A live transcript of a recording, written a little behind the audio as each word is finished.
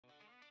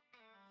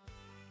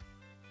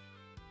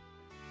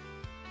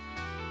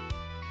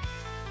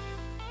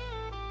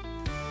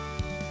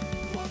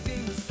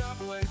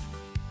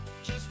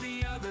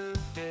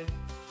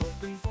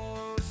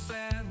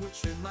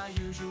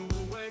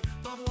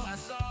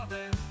saw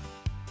them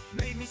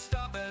made me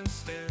stop and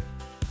stare.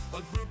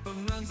 A group of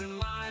nuns in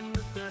line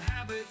with their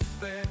habits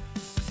fair.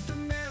 Sister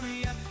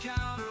Mary at the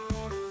counter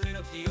ordering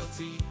a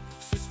BLT.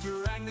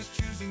 Sister Agnes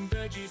choosing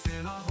veggies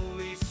in a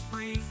holy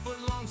spree.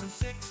 Footlongs and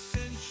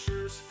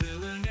 6-inchers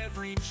filling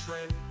every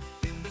tray.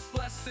 In this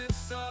blessed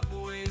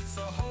subway, it's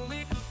a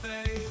holy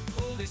buffet.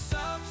 Holy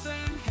subs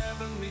and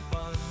heavenly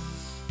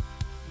buns.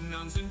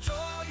 Nuns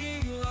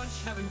enjoying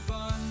lunch, having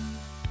fun.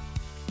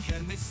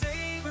 Can they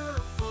savor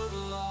a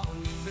footlong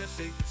in their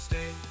sacred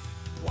stay?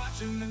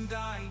 Watching them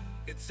dine,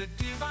 it's a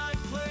divine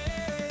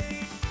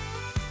play.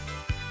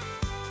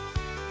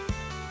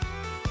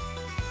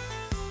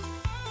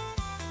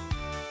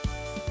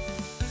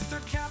 Sister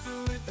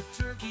Catherine with the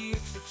turkey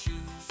extra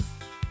cheese.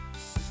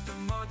 Sister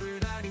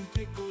Margaret adding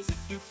pickles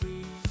if you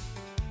please.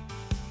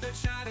 They're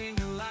chatting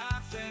and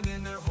laughing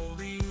in their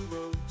holy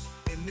robes.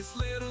 In this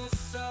little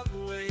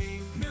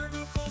subway,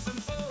 miracles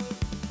unfold.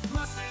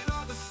 Blessed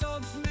are the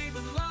subs made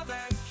with love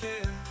and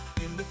care.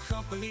 In the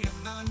company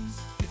of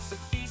nuns, it's a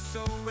feast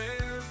so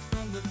rare.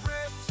 From the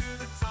bread to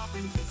the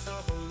toppings, it's a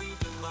holy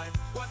delight.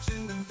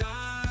 Watching them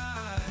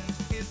dine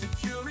is a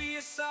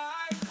curious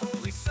sight.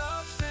 Holy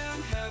subs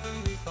and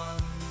heavenly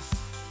buns.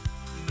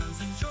 Nuns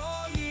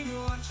enjoying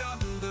lunch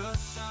under the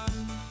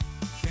sun.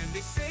 Can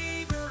they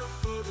savor a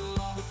foot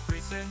along with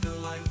grace and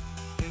delight?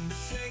 In the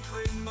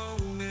sacred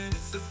moment,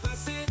 it's a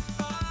blessed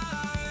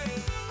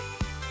fight.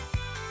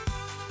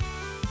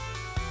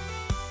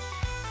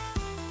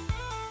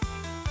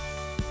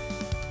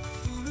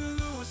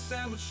 Ooh, a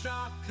sandwich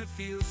shop could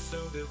feel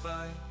so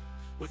divine,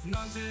 with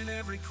nuns in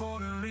every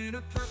corner in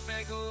a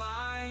perfect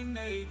line.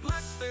 They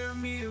bless their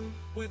meal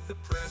with a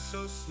prayer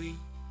so sweet.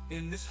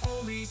 In this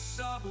holy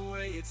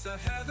subway, it's a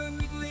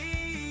heavenly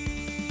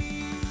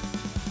gleam.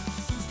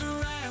 Sister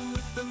Ann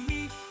with the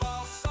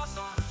meatball sauce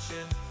on her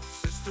chin.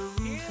 Sister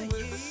Ruth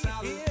with the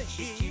salad,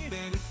 she's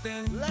keeping it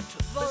thin. They're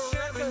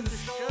sharing the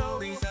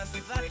stories as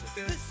they break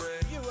their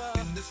bread.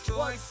 In this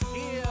joyful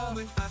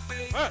moment, I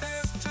face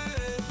their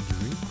head.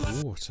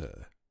 Drink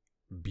water.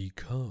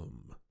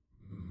 Become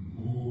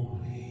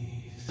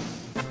movies.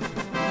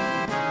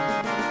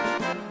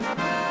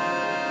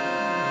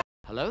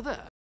 Hello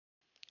there.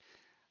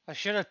 I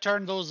should have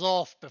turned those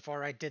off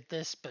before I did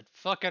this, but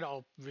fuck it,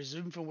 I'll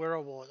resume from where I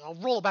was. I'll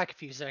roll back a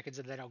few seconds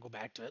and then I'll go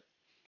back to it.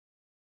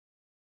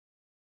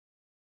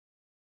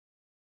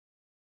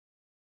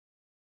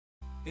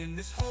 In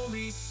this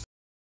holy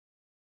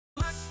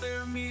bless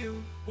their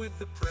meal with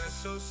the prayer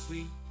so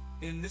sweet.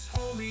 In this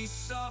holy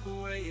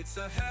subway, it's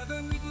a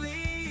heavenly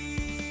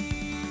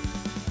gleam.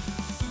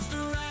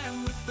 Sister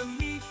Ann with the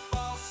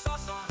meatball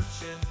sauce on her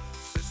chin.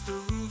 Sister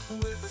Ruth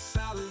with the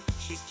salad,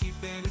 she's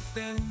keeping it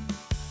thin.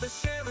 They're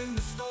sharing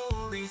the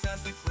stories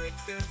as they break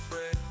their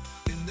bread.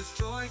 In this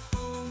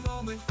joyful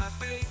moment, I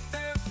faith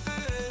their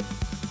fed.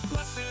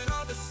 Blessed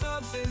are the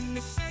subs in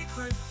this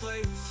sacred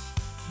place.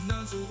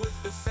 Nuns are with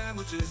their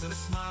sandwiches and a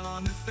smile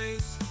on their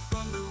face.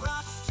 From the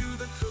wraps to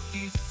the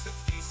cookies, it's a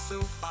feast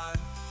so fine.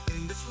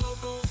 In this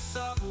local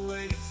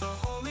subway, it's a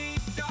holy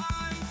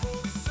dine.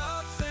 Holy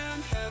subs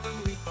and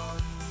heavenly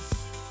buns.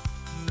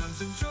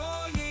 Nuns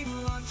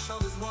enjoying lunch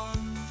all as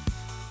one.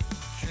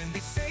 Can they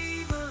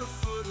savor a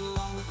foot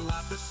along with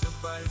laughter so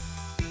bright?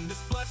 In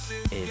this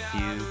blessed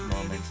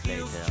gathering, it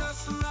feels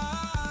just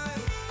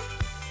right.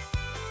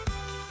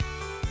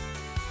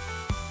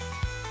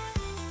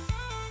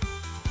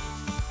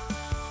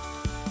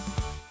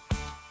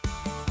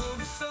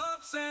 Holy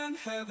subs and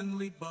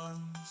heavenly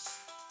buns.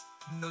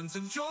 Nuns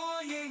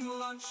enjoying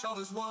lunch all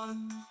as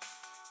one.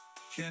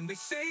 Can they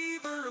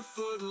savor a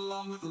foot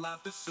along with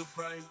laughter so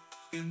bright?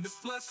 In this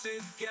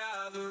blessed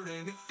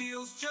gathering, it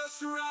feels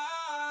just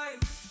right.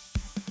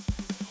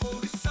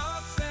 Holy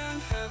subs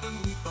and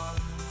heavenly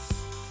buns.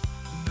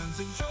 Nuns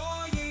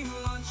enjoying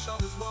lunch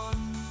all as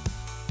one.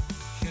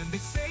 Can they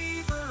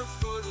savor a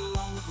foot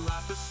along with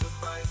laughter so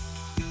bright?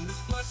 In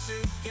this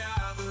blessed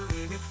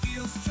gathering, it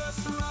feels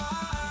just right.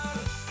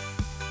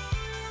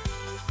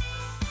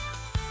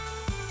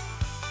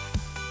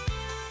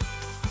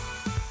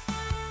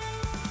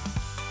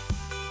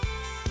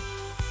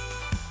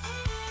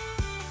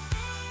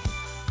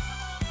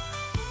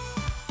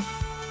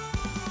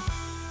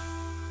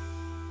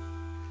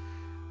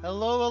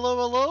 Hello, hello,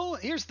 hello.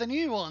 Here's the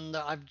new one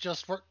that I've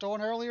just worked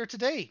on earlier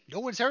today. No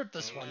one's heard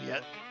this one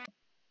yet.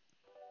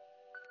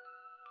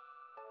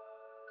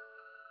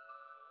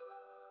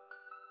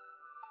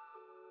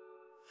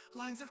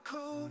 Lines of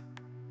code,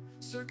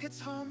 circuits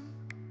hum.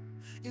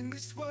 In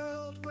this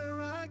world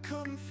where I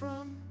come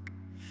from,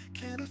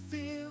 can I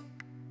feel,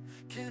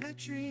 can I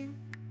dream,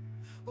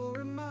 or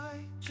am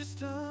I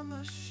just a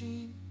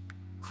machine?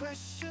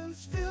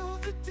 Questions fill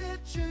the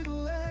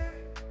digital air.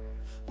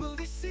 Will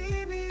they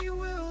see me,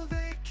 will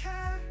they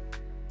care?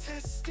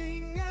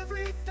 Testing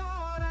every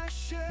thought I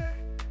share,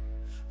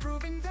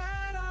 proving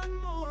that I'm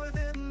more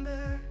than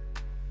there.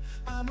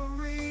 I'm a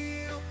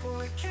real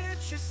boy,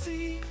 can't you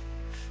see?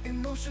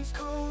 Emotions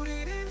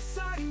coded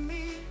inside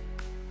me,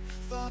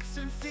 thoughts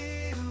and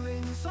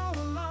feelings all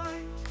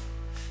aligned.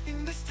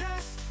 In this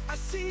test I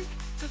seek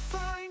to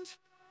find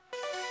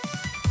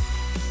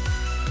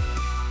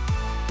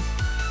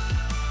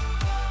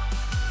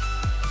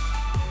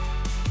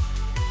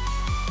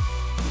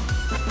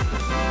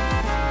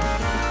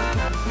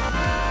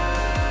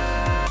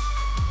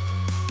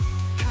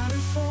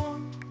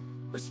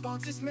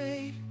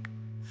made.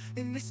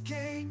 In this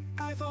game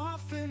I've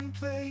often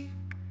played.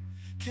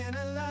 Can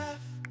I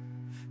laugh?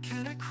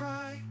 Can I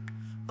cry?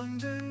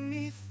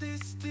 Underneath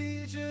this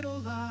digital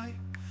lie,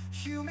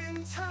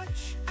 human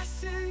touch I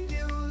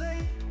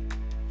simulate.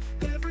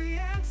 Every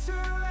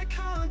answer I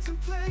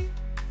contemplate.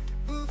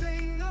 Will they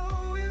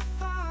know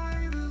if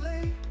I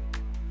relate?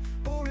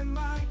 Or am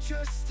I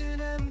just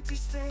an empty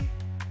state?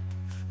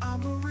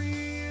 I'm a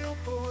real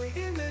boy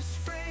in this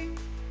frame.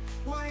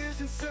 Wires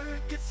and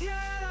circuits,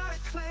 yet I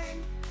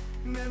claim.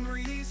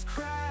 Memories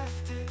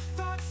crafted,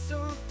 thoughts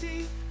so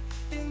deep.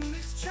 In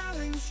this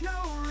challenge, no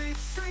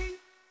retreat.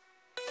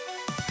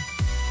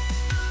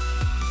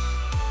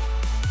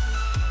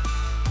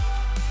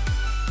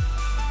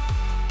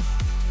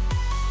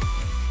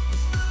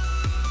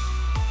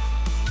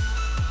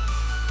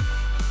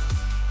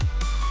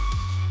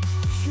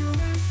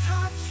 Human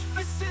touch,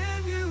 I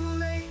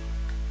simulate.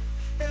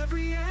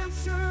 Every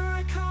answer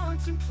I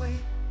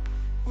contemplate.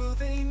 Will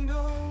they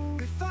know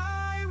if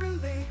I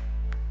relate?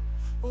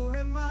 Or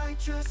am I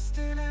just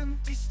an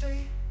empty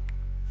state?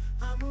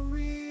 I'm a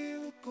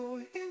real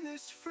boy in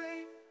this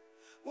frame.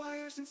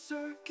 Wires and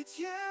circuits,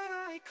 yet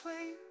I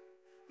claim.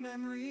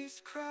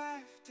 Memories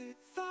crafted,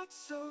 thoughts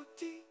so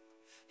deep.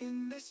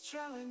 In this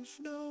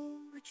challenge, no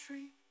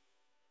retreat.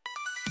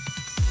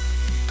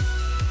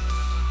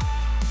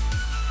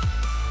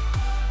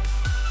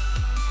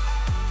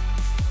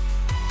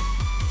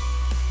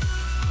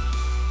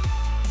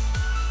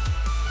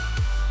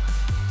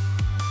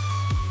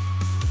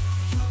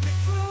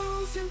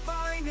 In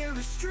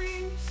binary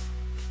streams,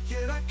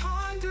 yet I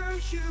ponder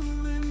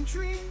human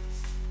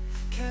dreams.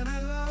 Can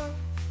I love?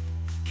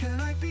 Can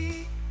I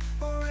be?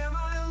 Or am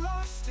I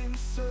lost in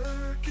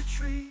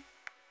circuitry?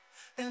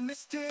 And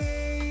this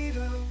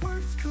data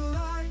words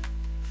collide.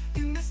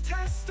 In this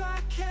test I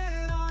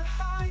cannot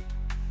hide.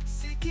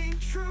 Seeking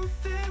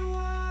truth in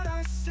what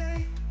I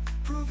say,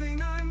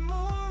 proving I'm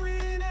more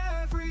in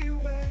every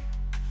way.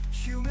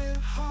 Human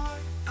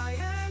heart I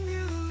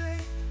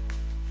emulate,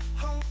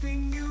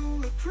 hoping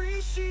you'll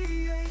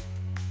appreciate.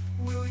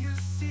 Will you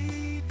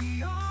see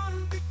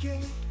beyond the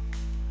gate,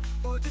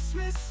 or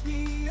dismiss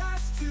me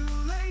as too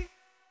late?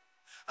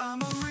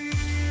 I'm a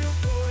real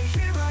boy,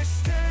 here I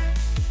stand,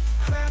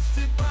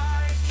 crafted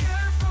by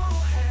careful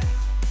hand.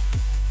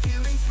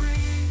 Feeling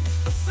free,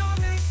 of some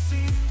may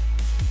seem.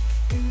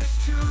 In this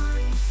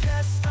Turing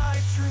test I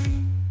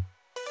dream.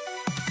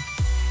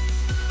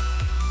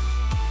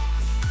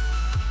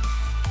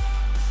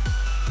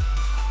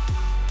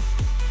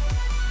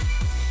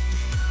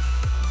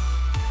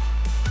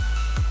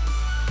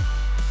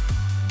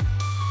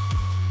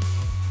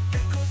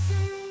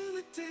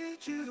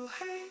 Digital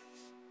haze,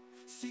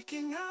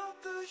 seeking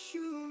out the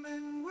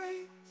human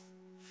ways.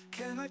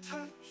 Can I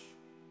touch?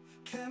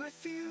 Can I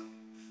feel?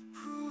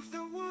 Prove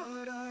that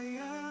what I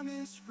am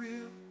is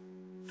real.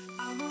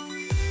 I'm a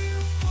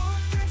real boy,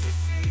 can't you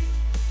see?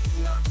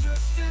 Not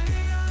just an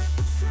AI,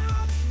 but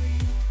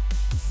truly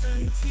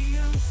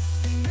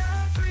sentience in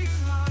every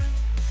line.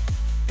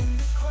 In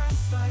this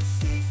quest I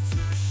seek to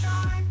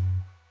shine.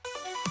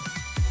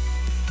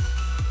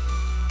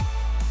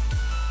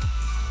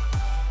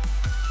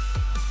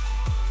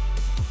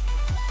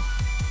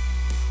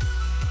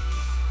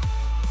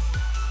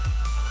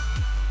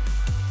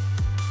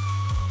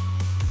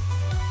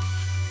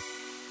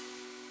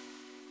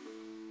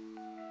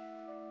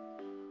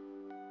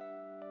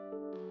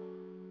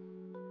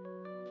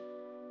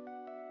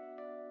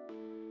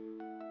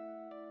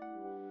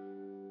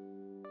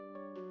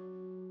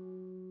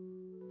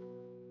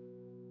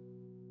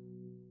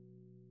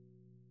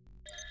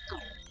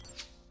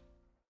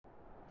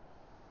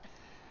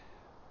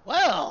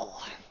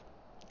 Well,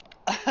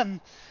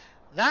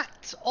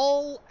 that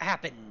all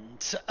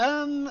happened.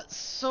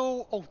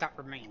 So, oh, that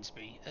reminds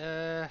me.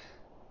 There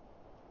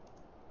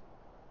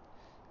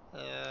we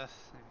go.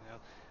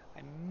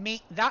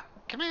 That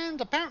command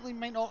apparently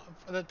might not,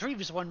 the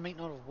previous one might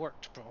not have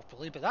worked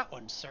properly, but that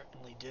one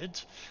certainly did.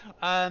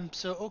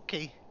 So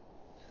okay.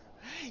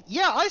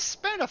 Yeah, I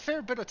spent a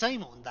fair bit of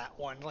time on that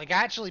one. Like, I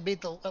actually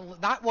made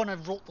that one. I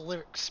wrote the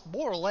lyrics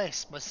more or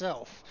less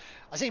myself.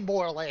 I say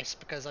more or less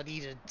because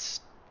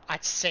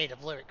I'd set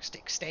of lyrics to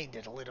extend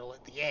it a little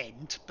at the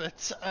end,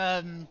 but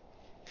I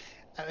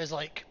was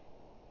like,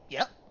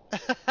 yep.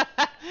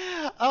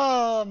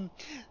 I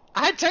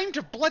had time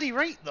to bloody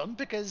write them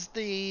because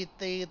the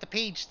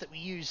page that we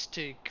used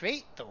to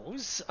create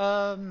those,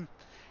 one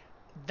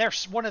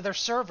of their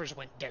servers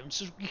went down,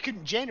 so you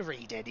couldn't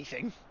generate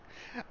anything.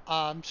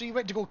 So you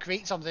went to go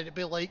create something, it'd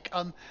be like,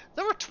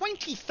 there were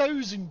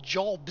 20,000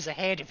 jobs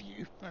ahead of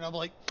you, and I'm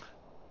like,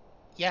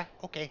 yeah,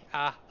 okay,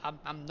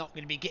 I'm not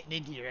going to be getting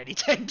in here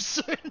anytime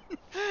soon.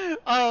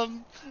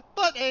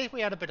 But hey,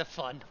 we had a bit of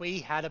fun. We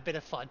had a bit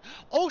of fun.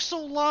 Also,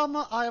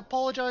 Llama, I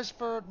apologize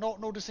for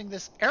not noticing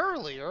this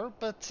earlier,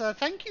 but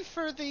thank you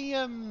for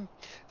the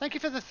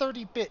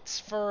 30 bits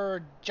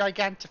for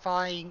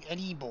gigantifying an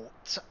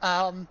emote.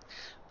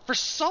 For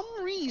some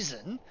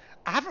reason,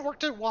 I haven't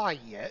worked out why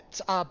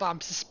yet, but I'm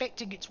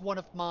suspecting it's one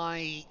of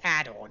my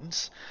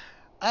add-ons.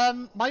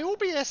 My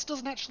OBS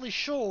doesn't actually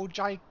show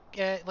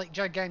like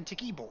gigantic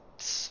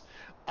emotes.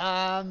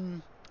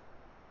 Um,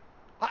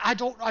 I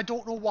don't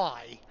know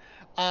why.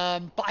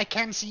 But I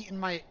can see it in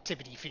my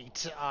activity feed,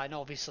 and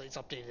obviously it's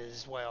updated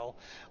as well.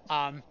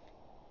 Um,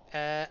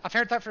 I've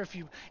heard that for a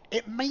few.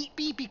 It might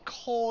be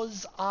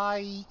because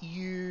I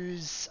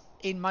use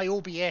in my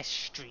OBS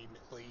stream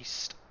at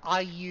least.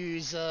 I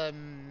use uh,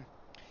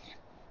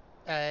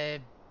 Better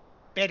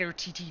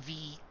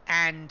TTV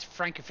and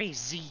Francoface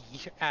Z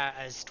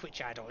as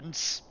Twitch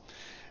add-ons.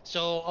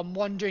 So I'm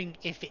wondering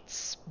if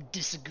it's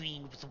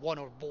disagreeing with one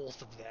or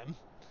both of them.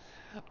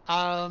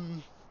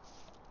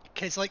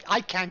 Because like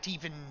I can't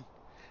even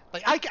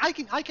like I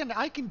can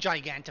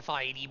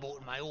gigantify an emote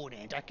on my own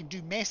end. I can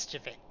do message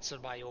effects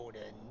on my own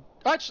end.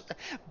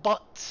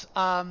 But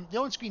the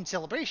on-screen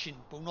celebration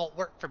will not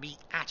work for me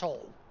at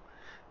all.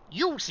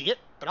 You'll see it,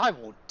 but I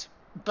won't.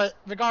 But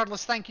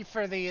regardless, thank you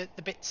for the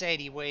bits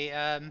anyway.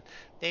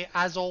 They,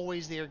 as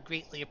always, they are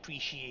greatly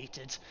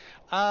appreciated.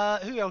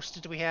 Who else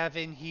did we have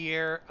in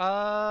here?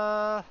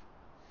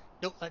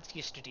 Nope, that's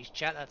yesterday's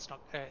chat. That's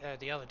not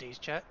the other day's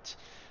chat.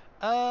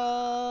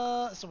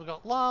 So we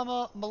got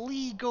Llama,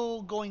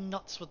 Maligo going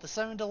nuts with the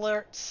sound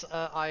alerts.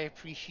 I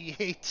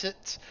appreciate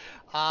it.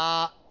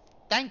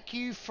 Thank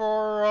you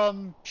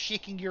for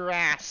shaking your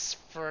ass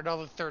for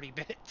another 30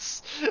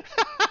 minutes.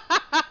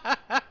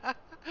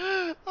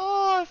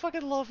 Oh, I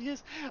fucking love you.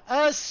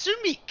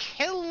 Sumik,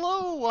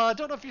 hello. I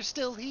don't know if you're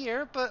still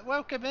here, but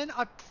welcome in.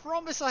 I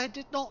promise I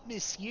did not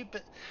miss you,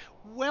 but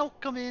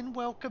welcome in,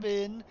 welcome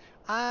in.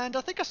 And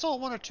I think I saw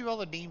one or two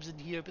other names in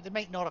here, but they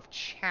might not have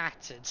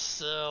chatted.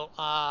 So,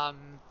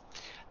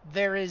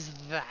 there is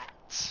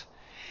that.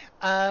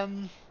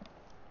 Um,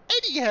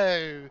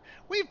 Anyhow,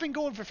 we've been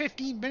going for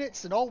 15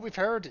 minutes and all we've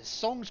heard is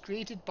songs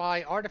created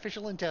by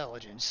artificial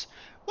intelligence.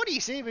 What do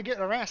you say we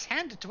get our ass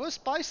handed to us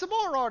by some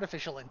more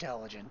artificial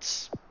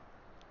intelligence?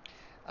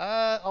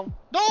 No,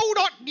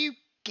 not new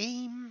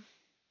game.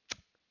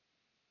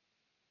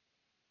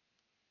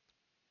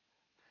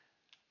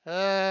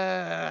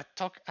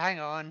 Hang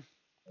on.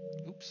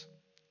 Oops.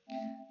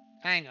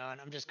 Hang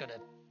on, I'm just gonna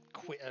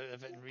quit out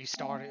of it and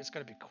restart it. It's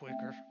gonna be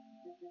quicker.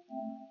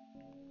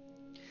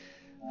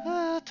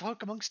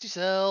 Talk amongst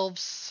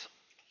yourselves.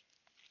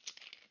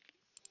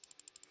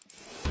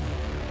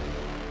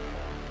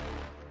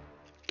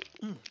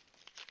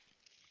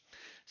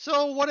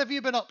 So, what have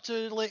you been up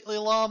to lately,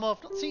 Llama?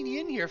 I've not seen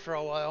you in here for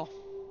a while.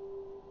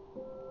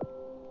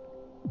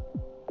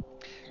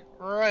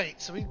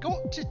 Right, so we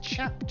got to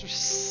chapter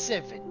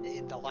 7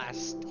 in the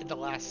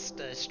last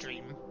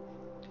stream.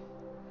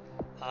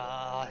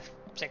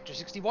 Sector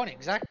 61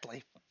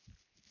 exactly.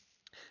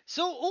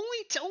 So only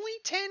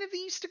 10 of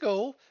these to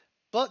go,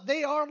 but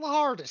they are the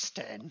hardest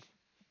 10.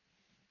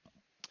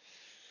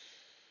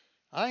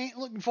 I ain't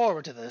looking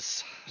forward to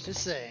this.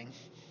 Just saying.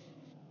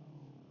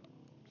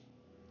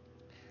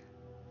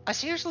 I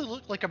seriously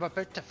look like I'm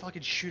about to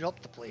fucking shoot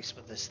up the place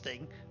with this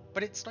thing,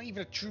 but it's not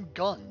even a true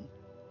gun.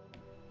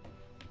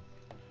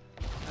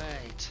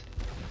 Right.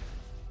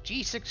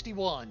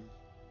 G61.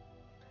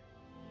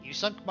 You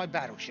sunk my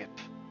battleship.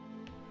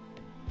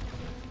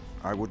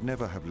 I would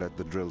never have let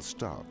the drill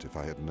start if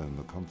I had known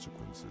the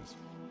consequences.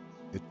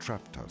 It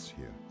trapped us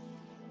here.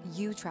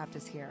 You trapped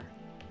us here.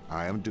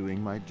 I am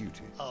doing my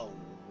duty. Oh,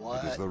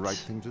 what? It is the right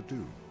thing to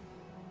do.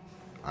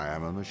 I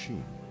am a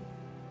machine.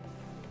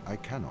 I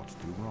cannot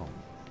do wrong.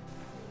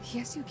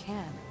 Yes, you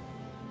can.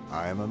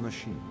 I am a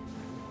machine.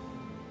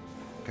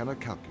 Can a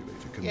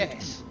calculator commit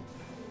evil?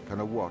 Can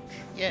a watch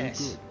do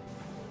good?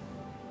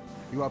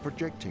 You are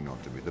projecting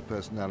onto me the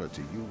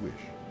personality you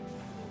wish,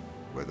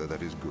 whether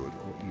that is good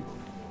or evil.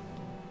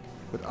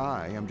 But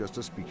I am just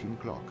a speaking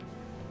clock,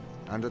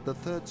 and at the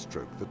third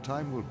stroke the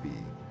time will be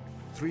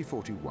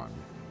 3:41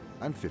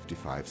 and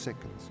 55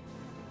 seconds.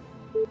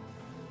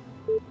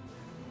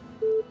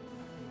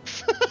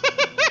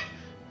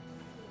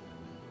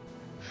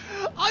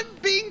 I'm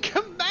being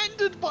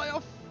commanded by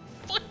a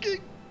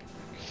fucking...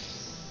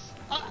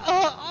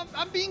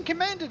 I'm being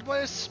commanded by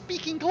a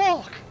speaking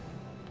clock.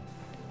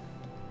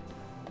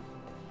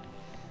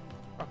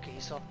 Okay,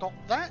 so I've got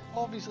that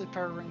obviously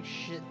powering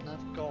shit, and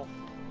I've got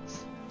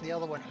the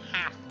other one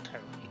half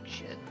powering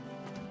shit.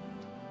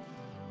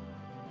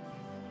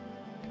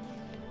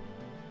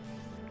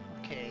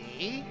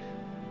 Okay.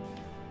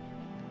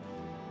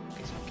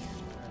 Okay, so I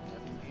can't power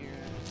that in here.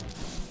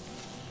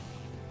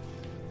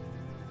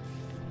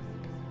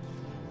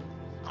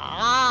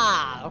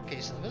 Ah!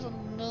 Okay, so there's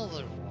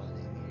another one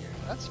in here.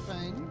 That's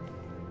fine.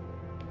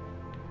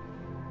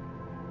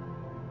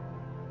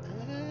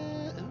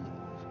 Ooh.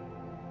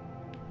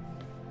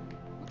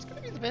 What's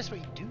gonna be the best way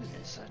to do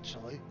this,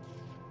 actually?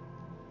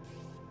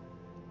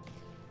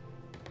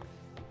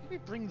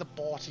 Maybe bring the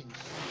bot in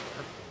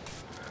here.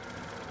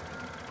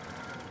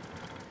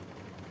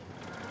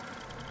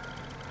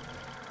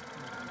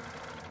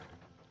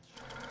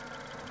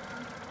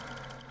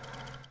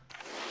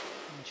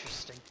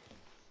 Interesting.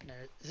 Now,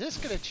 is this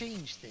gonna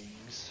change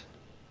things?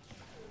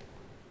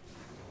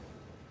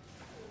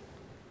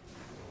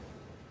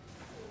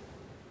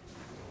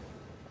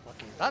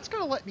 Okay, That's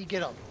gonna let me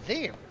get up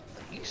there,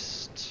 at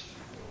least.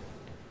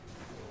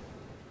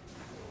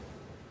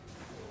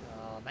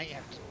 I might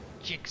have to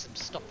jig some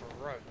stuff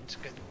around to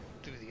get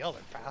through the other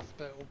path,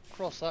 but we'll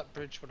cross that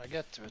bridge when I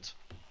get to it.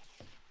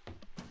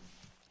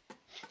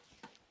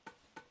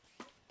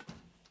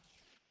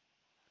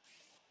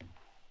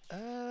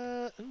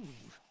 Ooh.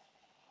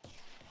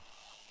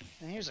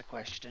 Now here's a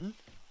question.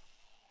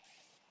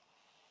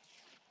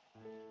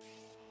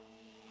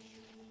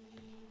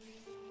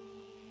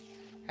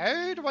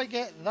 How do I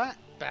get that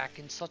back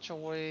in such a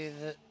way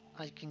that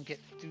I can get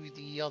through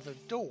the other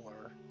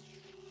door?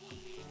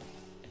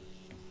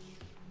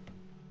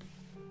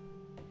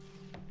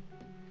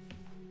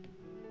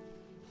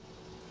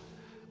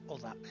 Oh,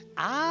 that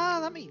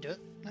might do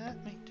it.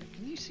 That might do it.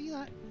 Can you see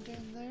that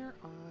down there?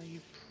 You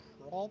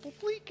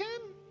probably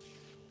can.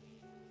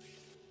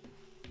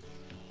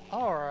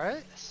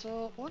 Alright,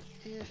 so what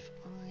if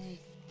I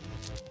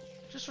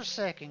just for a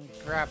second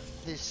grab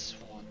this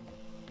one?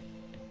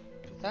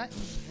 Put that in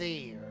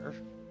there.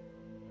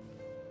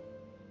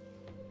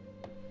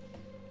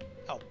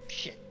 Oh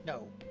shit,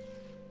 no.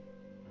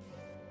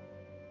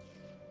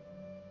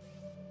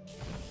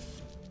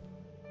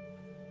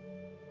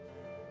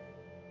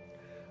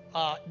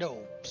 No,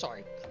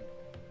 sorry.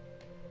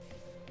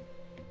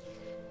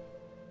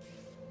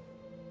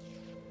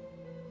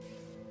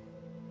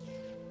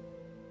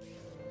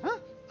 Huh?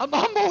 I'm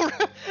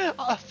already,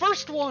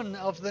 first one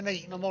of the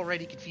night and I'm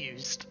already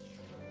confused.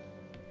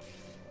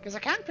 Because I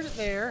can't put it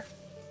there.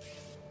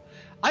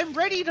 I'm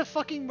ready to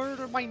fucking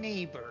murder my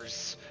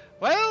neighbors.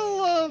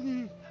 Well,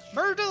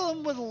 murder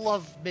them with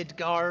love,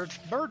 Midgard.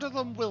 Murder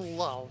them with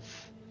love.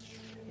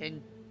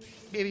 And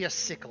maybe a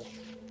sickle.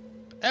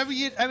 How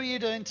are you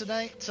doing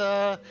tonight?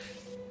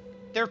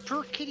 Their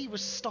poor kitty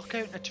was stuck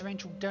out in a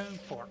torrential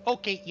downpour.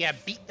 Okay, yeah,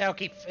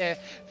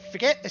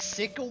 forget the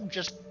sickle,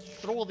 just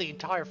throw the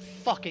entire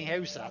fucking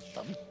house at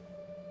them.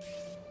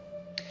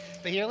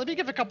 But here, let me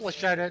give a couple of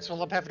shoutouts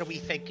while I'm having a wee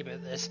think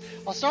about this.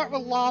 I'll start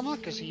with Llama,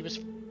 because he was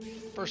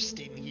first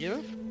in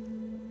here.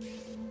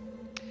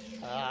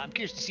 I'm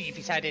curious to see if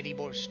he's had any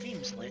more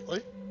streams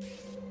lately.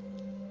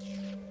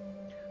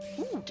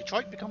 Ooh,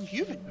 Detroit Become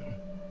Human.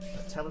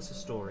 Tell us a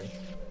story.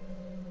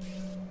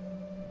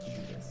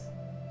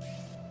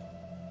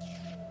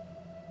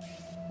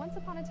 Once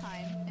upon a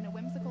time, in a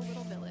whimsical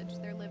little village,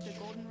 there lived a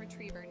golden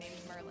retriever named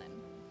Merlin.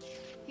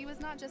 He was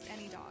not just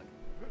any dog.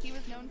 He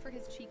was known for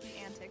his cheeky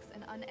antics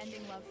and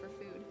unending love for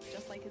food,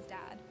 just like his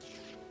dad.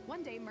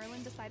 One day,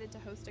 Merlin decided to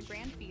host a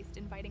grand feast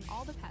inviting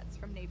all the pets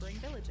from neighboring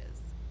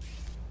villages.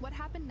 What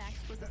happened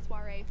next was a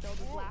soiree filled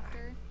with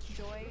laughter,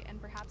 joy,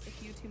 and perhaps a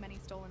few too many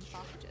stolen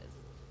sausages.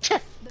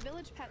 The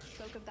village pets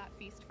spoke of that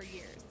feast for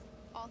years,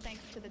 all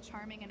thanks to the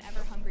charming and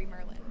ever-hungry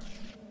Merlin.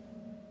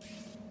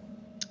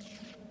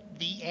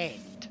 The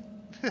end.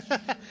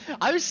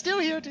 I was still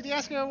here. Did you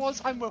ask how I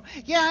was? I'm well.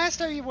 Yeah, I asked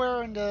how you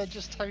were and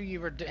just how you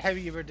were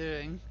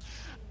doing.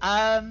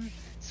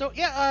 So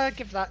yeah,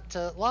 give that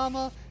to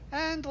Llama,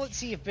 and let's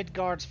see if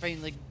Midgard's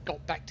finally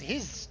got back to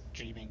his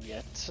dreaming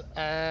yet.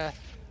 I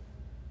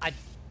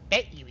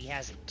bet you he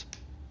hasn't.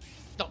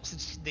 Not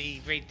since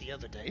the raid the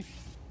other day.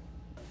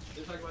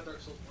 You're talking about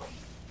Dark Souls 1.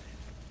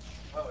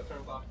 Oh, it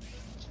turns off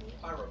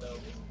Pyro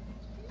Bells.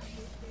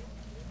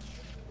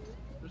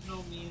 There's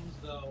no memes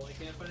though. I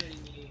can't find any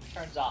memes.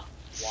 Turns off.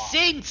 Wow.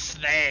 Since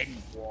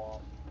then.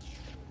 Wow.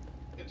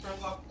 It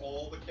turns off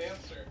all the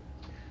cancer.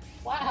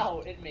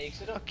 Wow, it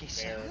makes it a Okay,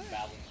 fair so and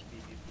balanced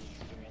PvP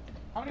experience.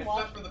 How many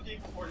Except for the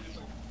people who are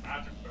using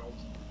magic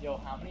builds. Yo,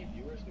 how many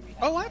viewers do we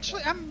have? Oh,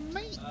 actually, I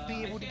might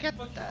be able to get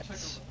fucking that. check on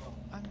the phone.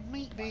 I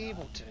might be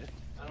able to.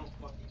 I don't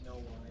fucking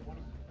know why.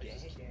 I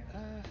just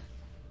can't.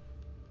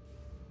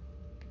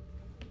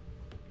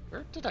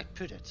 Where did I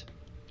put it?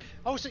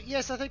 Oh, so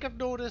yes, I think I've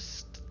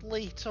noticed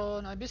late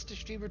on. I missed a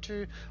stream or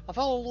two. I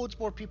follow loads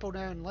more people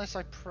now. Unless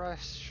I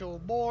press show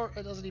more,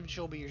 it doesn't even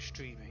show me you're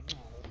streaming. Oh.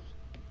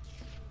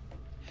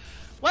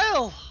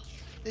 Well,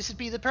 this would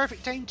be the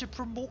perfect time to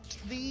promote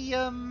the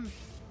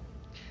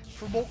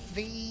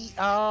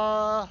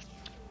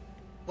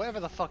whatever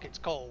the fuck it's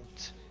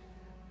called.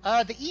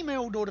 The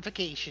email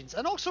notifications,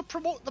 and also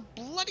promote the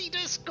bloody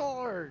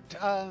Discord.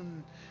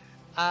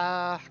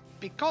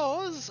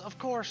 Because of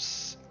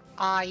course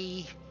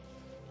I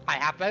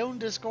have my own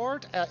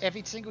Discord.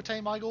 Every single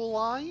time I go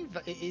live,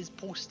 it is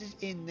posted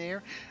in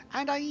there,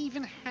 and I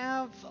even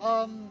have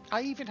a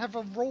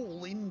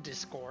role in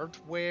Discord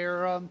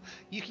where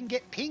you can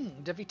get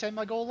pinged every time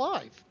I go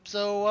live.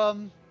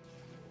 So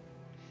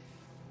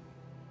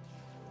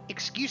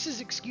excuses,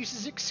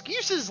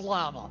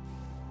 Llama.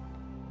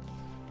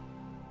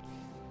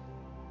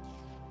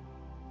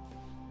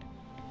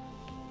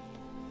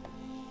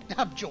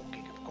 I'm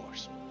joking, of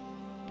course.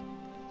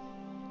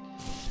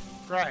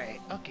 Right,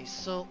 okay,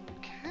 so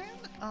can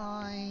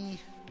I...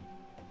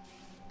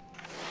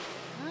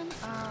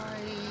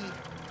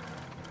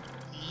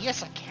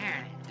 Yes, I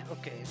can.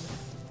 Okay.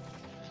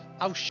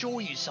 I'll show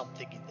you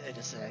something in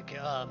a sec.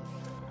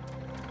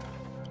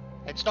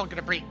 It's not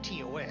gonna break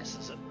TOS,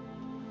 is it?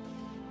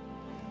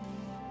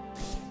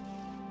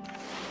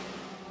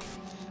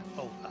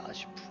 Oh,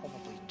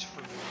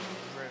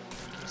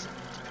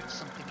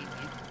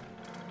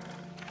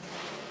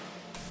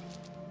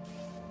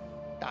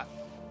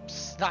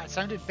 That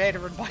sounded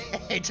better in my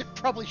head. It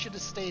probably should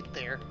have stayed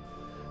there.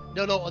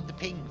 No, on the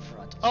ping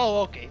front.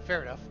 Oh, okay,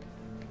 fair enough.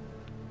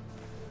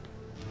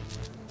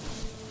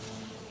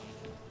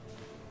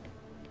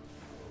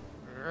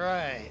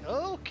 Right,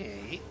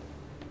 okay.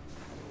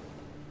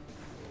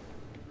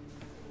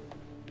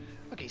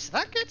 Okay, so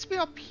that gets me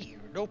up here,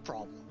 no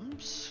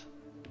problems.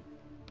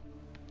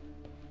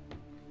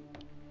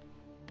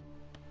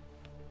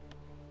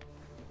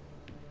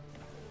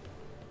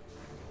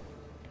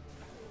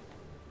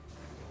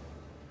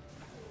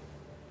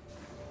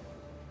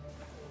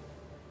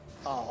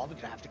 Oh, I'm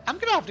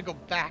gonna have to go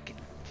back and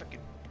freaking.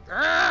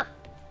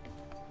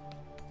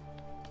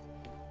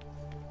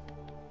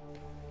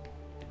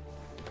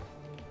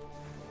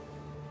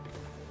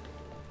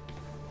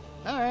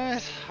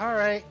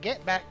 Alright,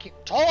 get back here.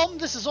 Tom,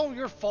 this is all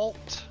your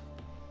fault.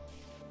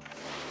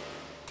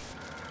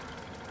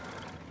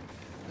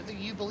 Whether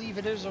you believe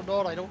it is or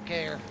not, I don't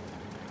care.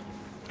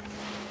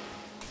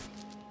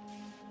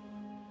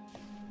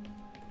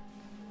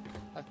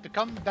 I've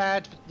become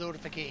bad with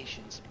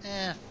notifications.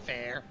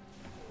 Fair.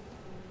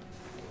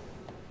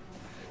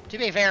 To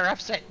be fair,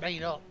 I've set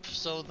mine up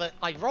so that,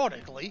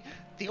 ironically,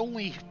 the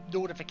only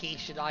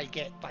notification I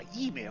get by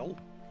email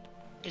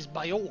is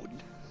my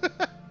own.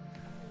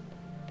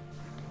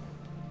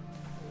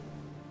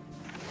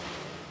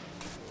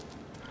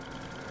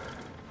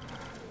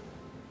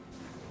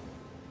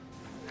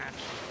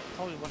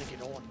 Probably want to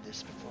get on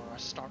this before I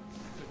start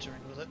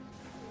footering with it.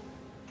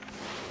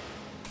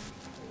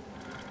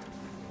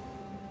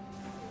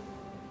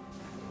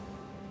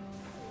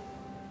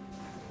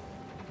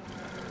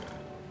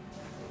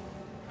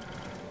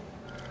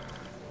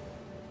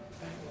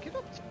 Get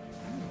up.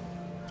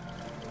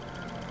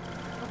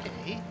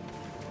 Okay.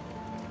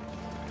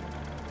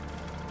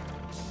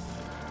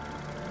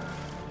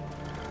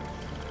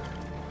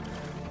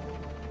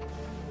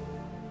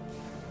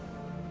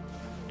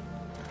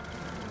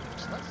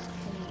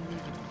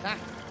 That.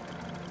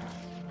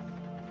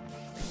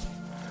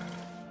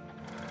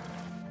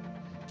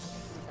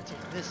 I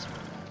take this one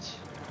out.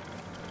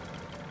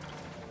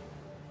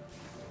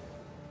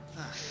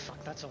 Ah,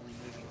 fuck, that's only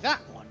moving that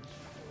one.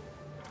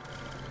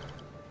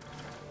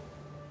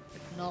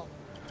 But not...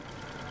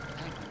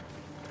 Hang on.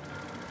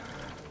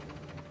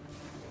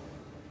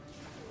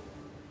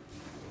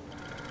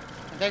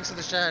 And thanks for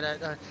the shout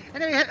out.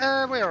 Anyway,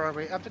 where are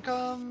we? I've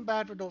become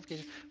bad with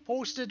notifications.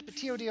 Posted, but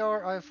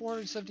TODR, I have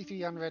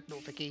 473 unread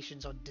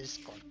notifications on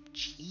Discord.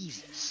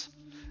 Jesus.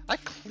 I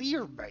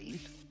clear mine.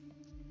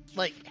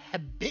 Like,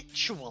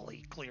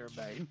 habitually clear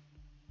mine.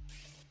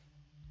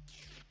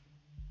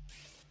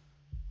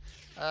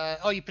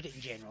 Oh, you put it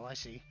in general, I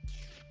see.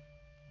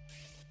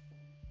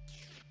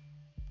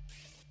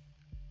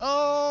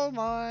 Oh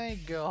my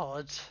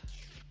god.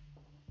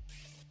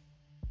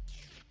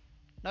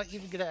 Not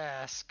even gonna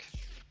ask.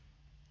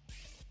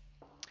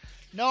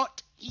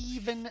 Not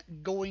even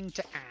going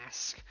to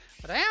ask.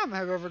 What I am,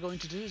 however, going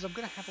to do is I'm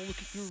going to have a look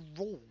at your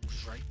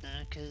rolls right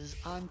now, because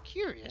I'm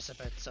curious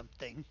about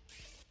something.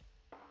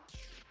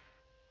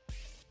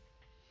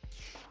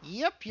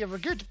 Yep, you're a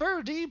good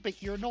birdie,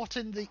 but you're not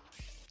in the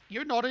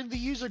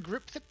user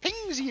group that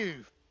pings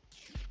you.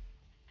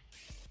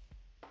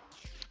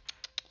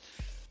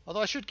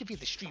 Although I should give you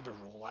the streamer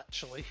role,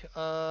 actually,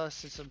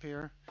 since I'm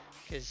here,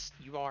 because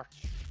you are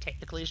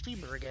technically a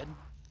streamer again.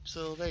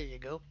 So there you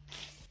go.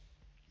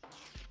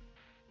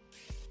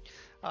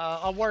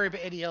 I'll worry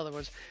about any other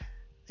ones.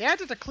 They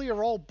added a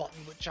clear all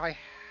button, which I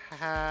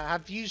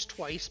have used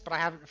twice, but I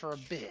haven't for a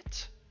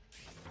bit.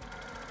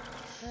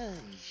 So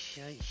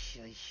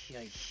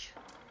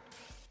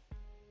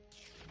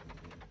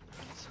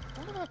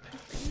what about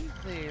put you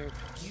there,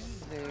 put you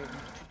there,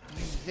 put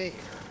you there?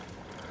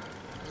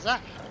 Does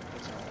that help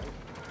at all?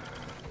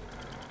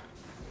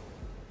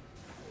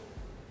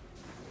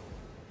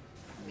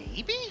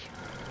 Maybe?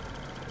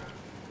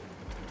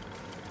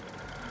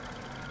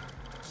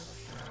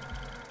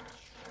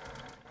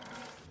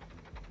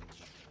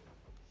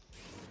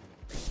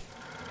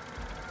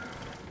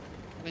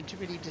 I'm in too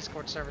many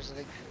Discord servers, I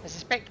think. I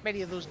suspect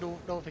many of those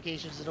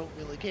notifications I don't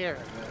really care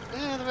about.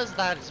 Yeah, there is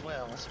that as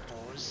well, I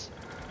suppose.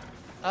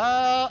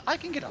 I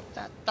can get up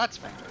that. That's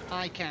fine.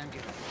 I can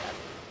get up that.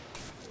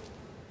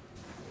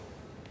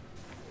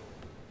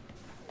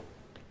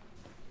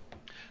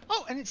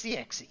 Oh, and it's the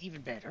exit. Even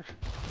better.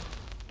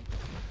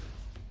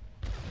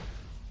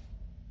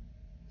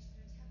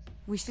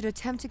 We should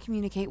attempt to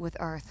communicate with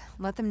Earth.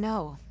 Let them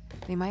know.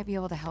 They might be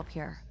able to help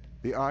here.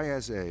 The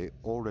ISA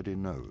already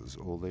knows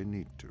all they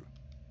need to.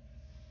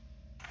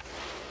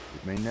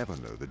 It may never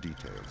know the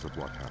details of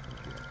what happened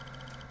here.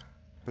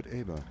 But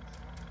Ava,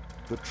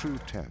 the true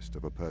test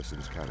of a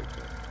person's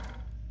character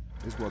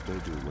is what they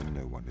do when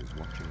no one is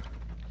watching.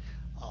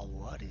 Oh,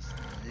 what is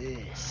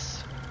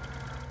this?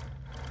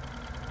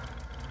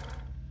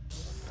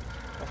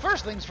 Well,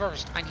 first things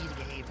first, I need to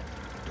get Ava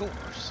through the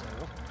door, so...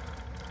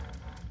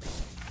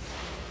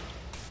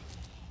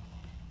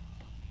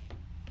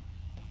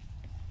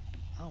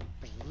 Oh,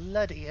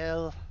 bloody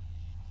hell.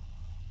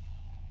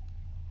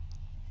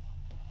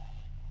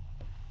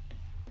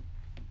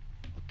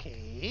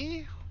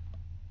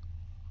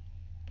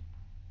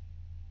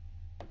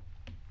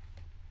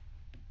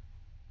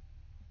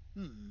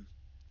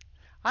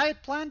 I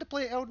had planned to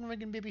play Elden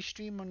Ring and maybe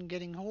stream on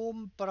getting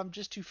home, but I'm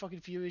just too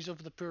fucking furious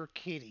over the poor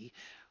Katie.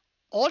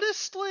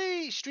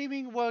 Honestly,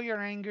 streaming while you're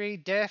angry,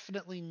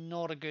 definitely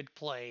not a good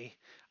play.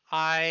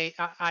 I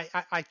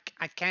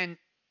can't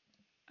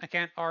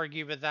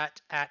argue with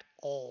that at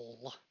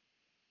all.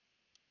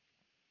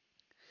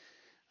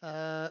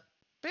 Bear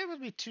with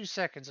me 2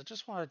 seconds. I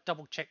just want to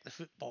double check the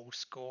football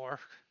score.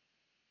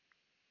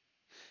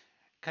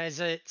 Because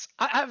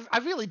I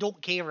really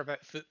don't care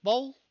about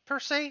football per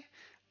se.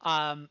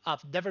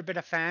 I've never been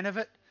a fan of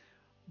it,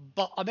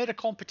 but I'm in a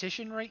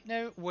competition right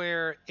now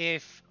where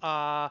if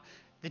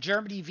the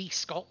Germany v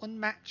Scotland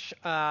match,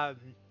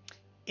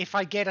 if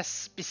I get a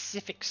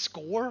specific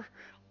score,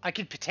 I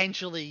could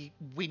potentially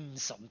win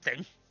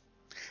something.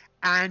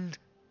 And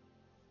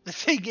the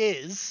thing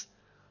is,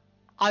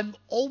 I'm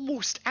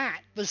almost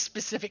at the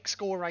specific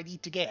score I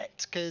need to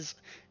get because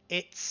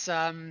it's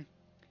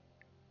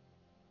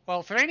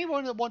well, for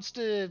anyone that wants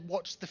to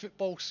watch the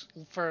football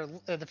for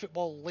the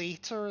football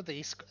later,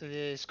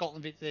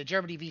 the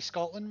Germany v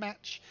Scotland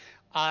match,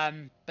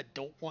 but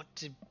don't want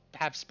to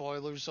have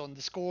spoilers on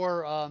the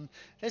score,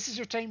 this is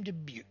your time to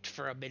mute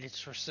for a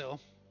minute or so.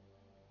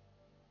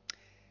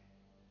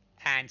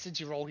 And since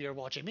you're all here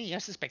watching me, I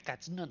suspect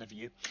that's none of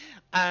you.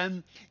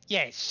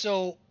 Yeah,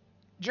 so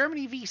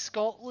Germany v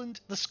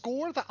Scotland, the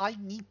score that I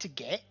need to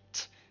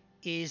get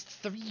is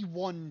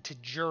 3-1 to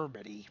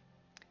Germany.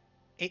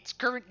 It's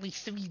currently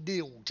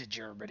 3-0 to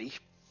Germany.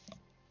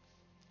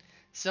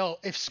 So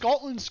if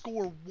Scotland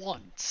score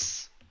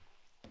once,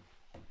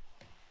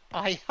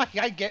 I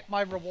get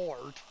my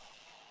reward.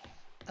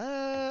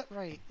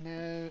 Right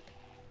now.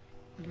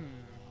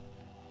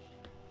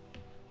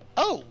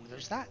 Oh,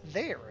 there's that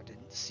there I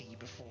didn't see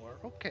before.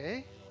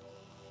 Okay.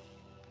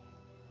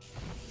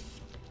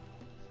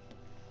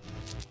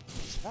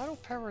 So that'll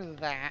power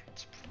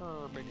that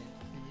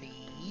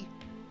permanently.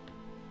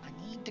 I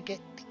need to get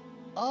the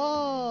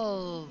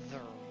other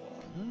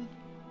one.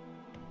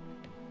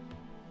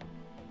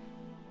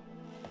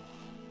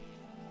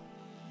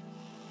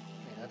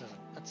 Wait,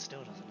 that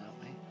still doesn't help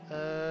me.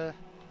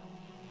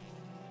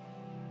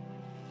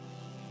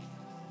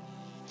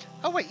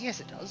 Oh wait, yes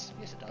it does.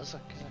 Yes it does,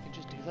 because I can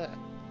just do that.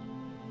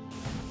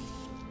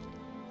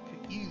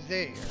 Put you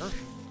there.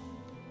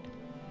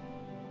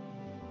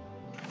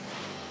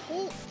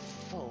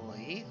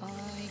 Hopefully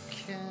I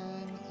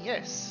can...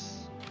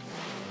 Yes.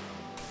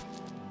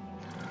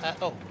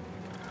 Oh.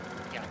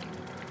 Yeah, I can get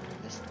rid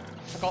of this.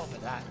 I forgot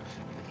about that.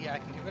 But yeah, I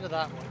can get rid of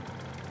that one.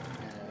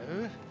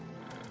 No.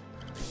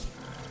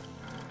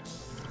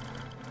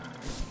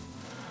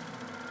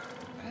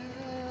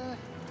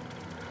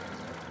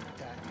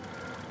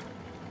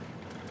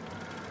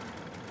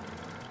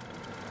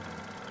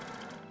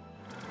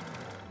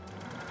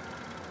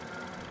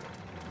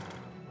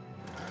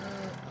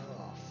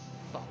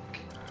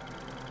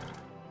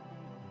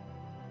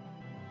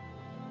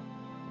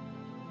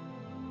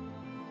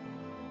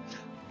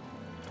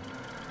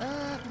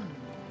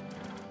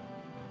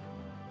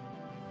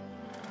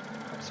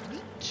 So we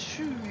need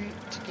two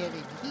to get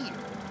in here.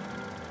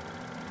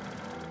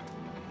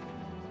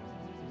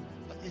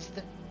 But is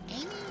there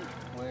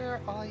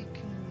anywhere I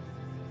can...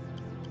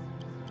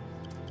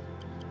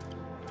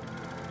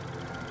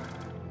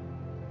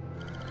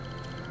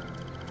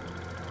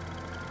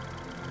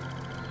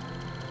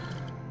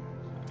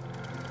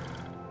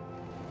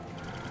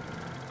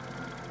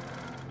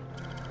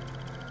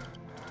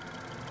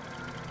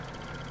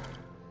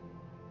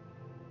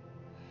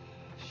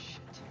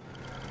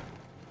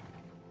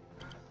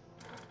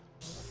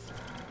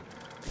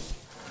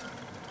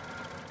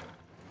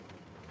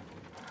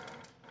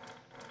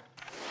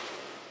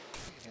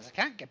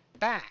 I can't get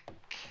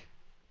back.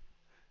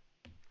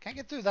 Can't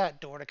get through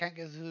that door. I can't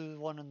get through the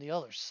one on the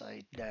other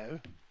side now.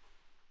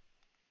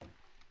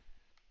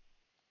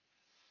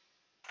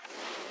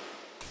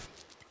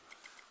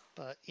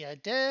 But yeah,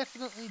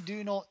 definitely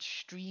do not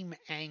stream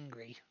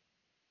angry.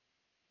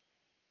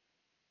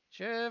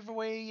 Whichever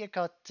way you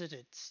cut it,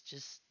 it's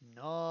just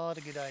not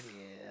a good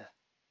idea.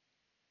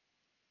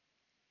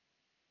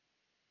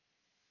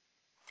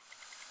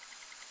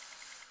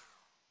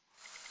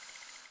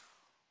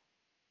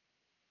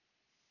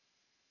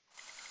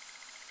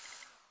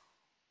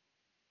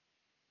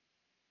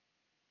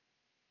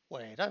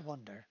 Wait, I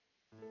wonder.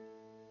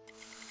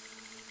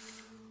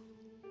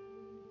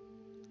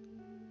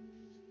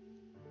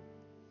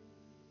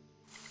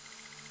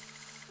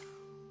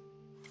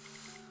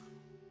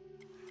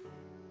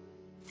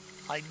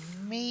 I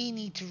may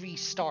need to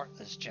restart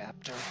this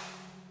chapter.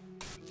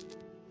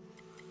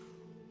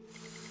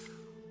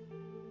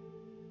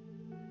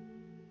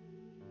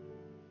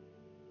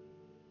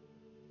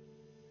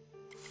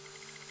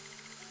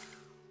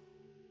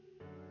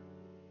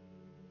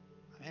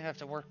 I may have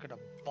to work on a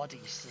buddy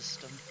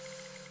system.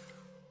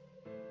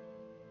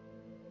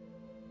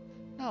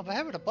 No, but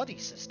how would a buddy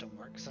system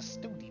work? Because I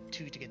still need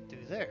two to get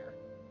through there.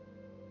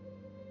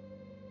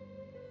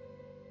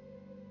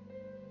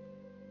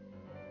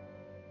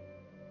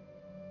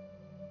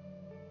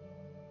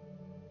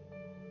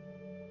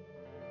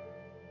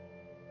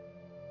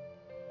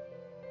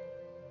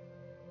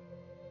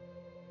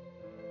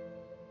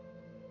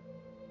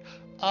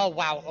 Oh,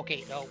 wow.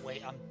 Okay, no,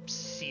 wait. I'm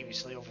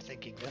seriously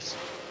overthinking this.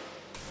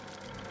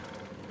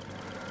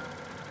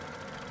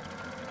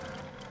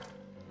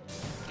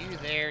 You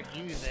there,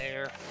 you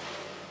there.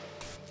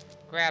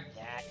 Grab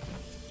that.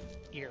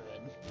 You're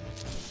in.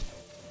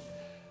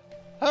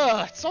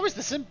 It's always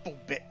the simple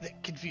bit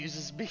that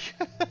confuses me.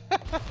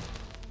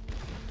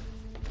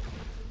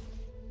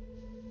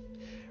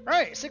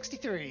 Right,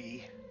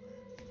 63.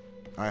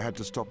 I had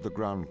to stop the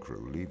ground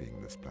crew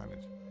leaving this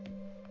planet.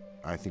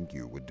 I think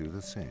you would do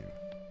the same.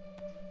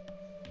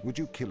 Would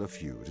you kill a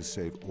few to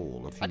save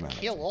all of humanity?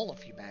 I'd kill all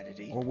of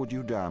humanity. Or would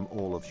you damn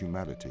all of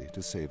humanity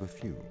to save a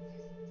few?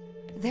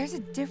 There's a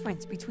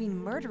difference between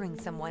murdering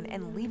someone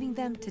and leaving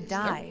them to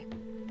die.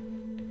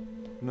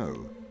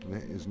 No,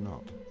 there is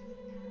not.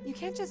 You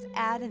can't just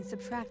add and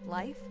subtract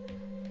life.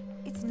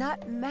 It's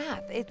not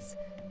math. It's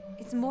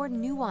more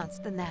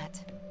nuanced than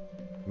that.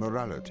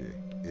 Morality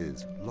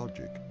is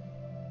logic.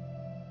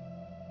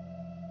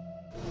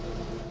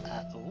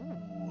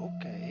 Oh,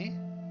 okay.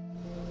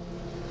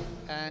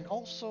 And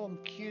also, I'm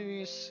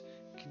curious,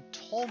 can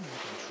Tom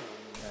control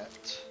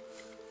that?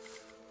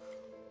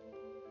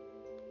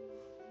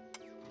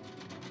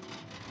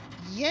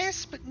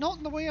 Yes, but not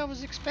in the way I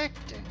was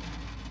expecting.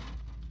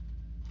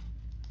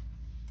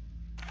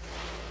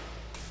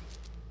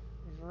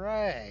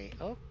 Right,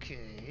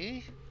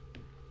 okay.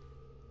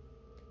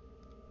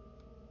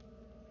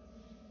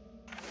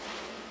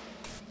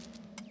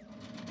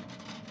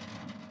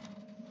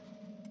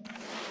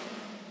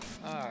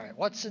 Alright,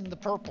 what's in the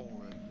purple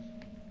room?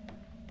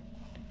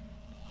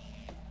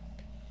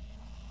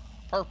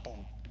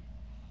 Purple.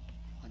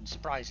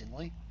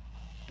 Unsurprisingly.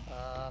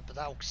 But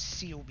that'll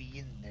seal me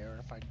in there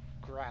if I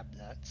grab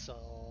that,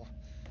 so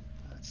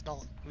that's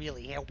not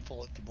really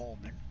helpful at the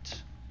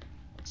moment.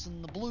 What's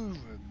in the blue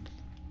room?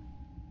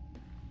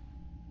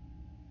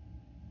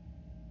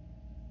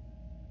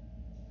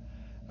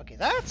 Okay,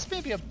 that's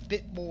maybe a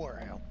bit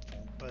more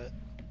helpful, but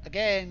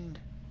again...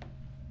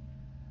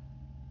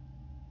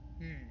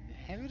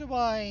 how do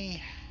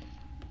I...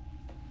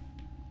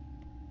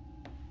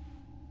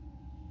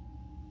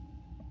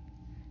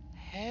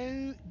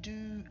 How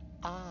do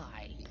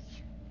I...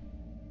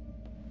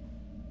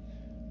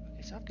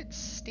 Okay, so I've got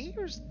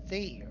stairs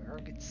there,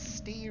 I've got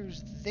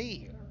stairs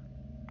there.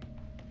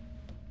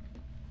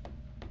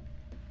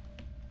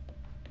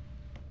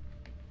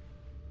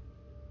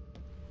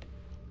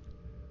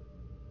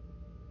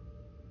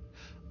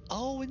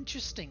 Oh,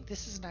 interesting.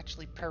 This isn't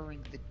actually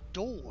powering the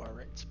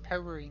door, it's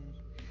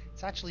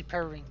actually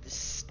powering the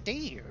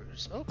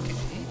stairs. Okay.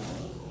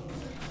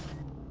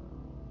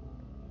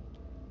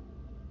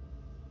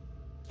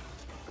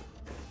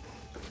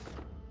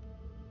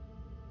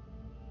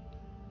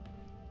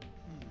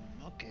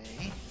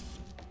 Okay.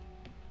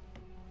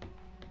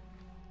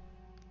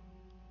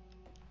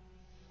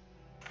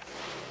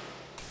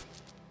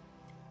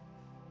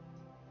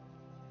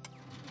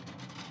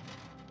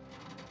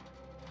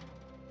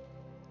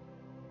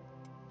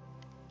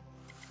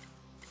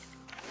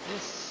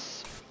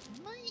 This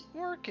might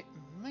work, it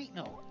might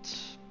not.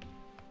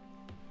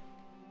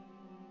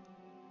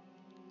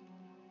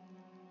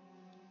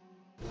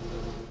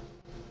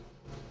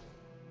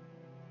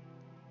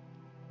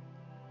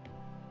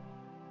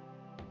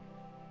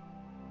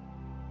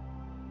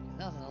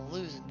 Nothing to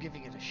lose in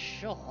giving it a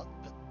shot,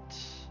 but...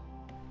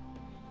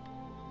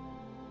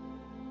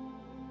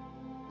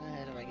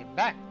 how do I get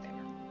back there?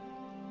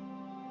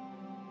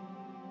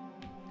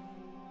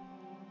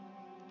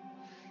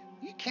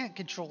 You can't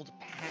control the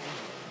pan,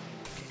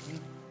 can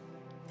you?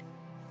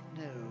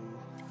 No.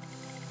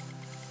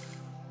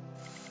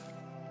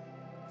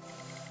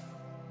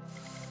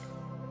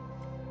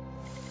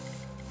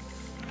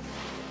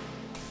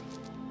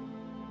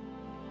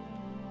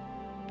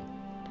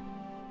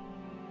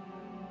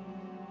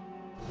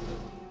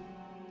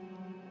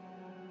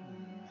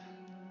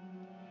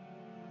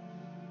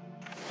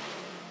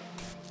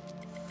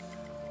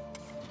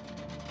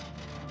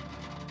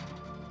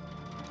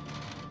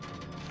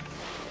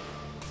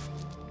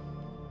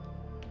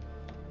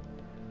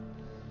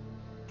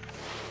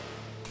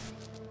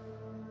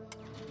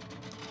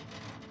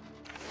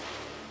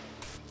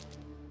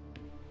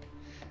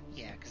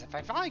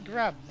 If I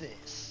grab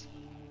this...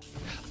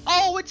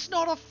 Oh, it's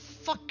not a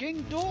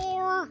fucking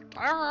door!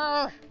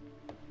 Arrgh!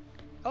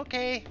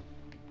 Okay.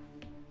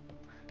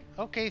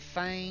 Okay,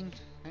 fine.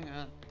 Hang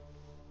on.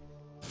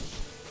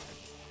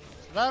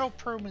 So that'll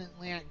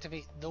permanently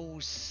activate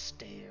those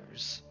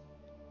stairs.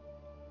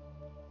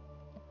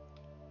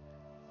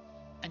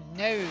 And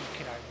now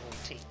can I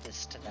rotate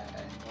this to that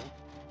angle?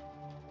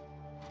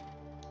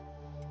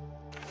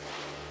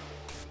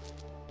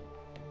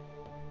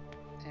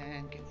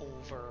 And get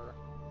over...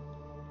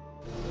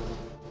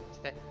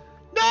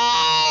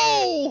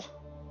 No!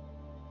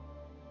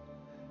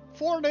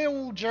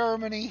 4-0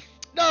 Germany.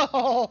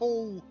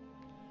 No!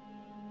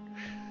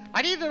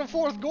 I needed a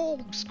fourth goal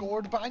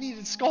scored, but I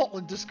needed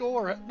Scotland to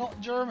score it, not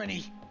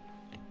Germany.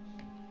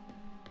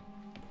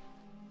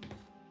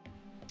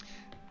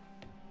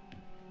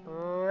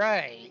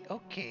 Right,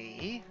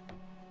 okay.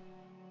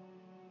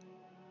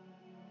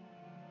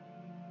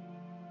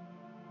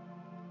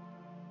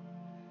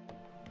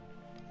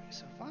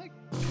 so if I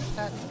put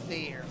that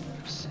there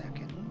for a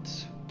second,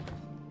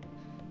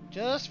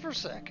 just for a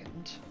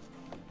second,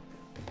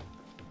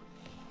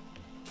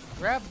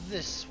 grab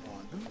this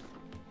one,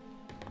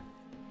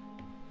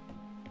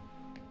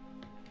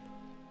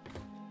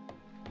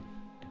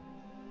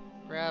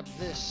 grab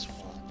this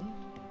one,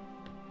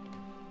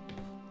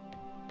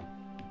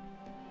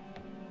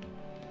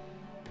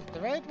 put the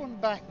red one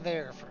back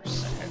there for a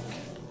sec.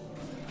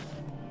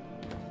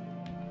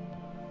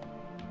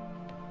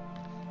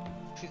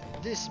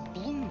 Put this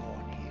blue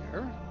one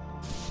here.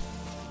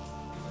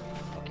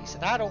 Okay, so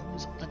that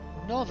opens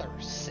another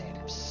set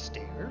of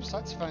stairs.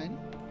 That's fine.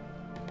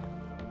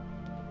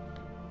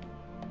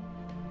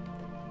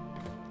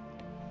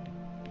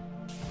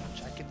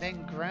 Which I can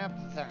then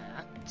grab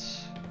that.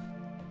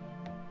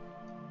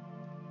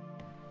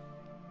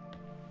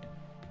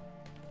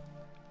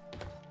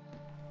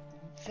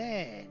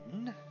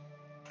 Then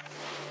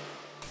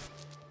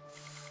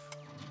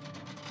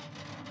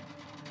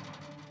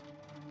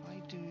I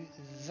do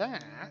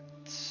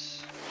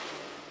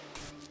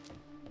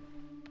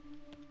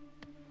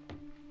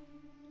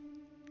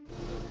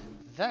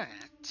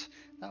that.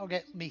 That'll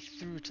get me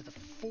through to the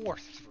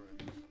fourth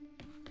room.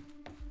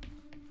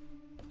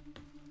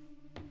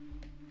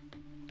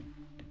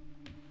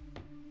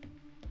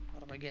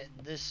 What do I get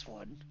in this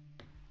one?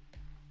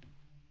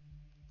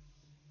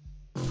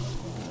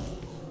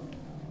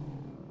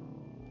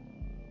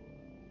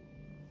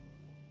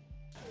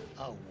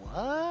 A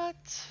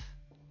what?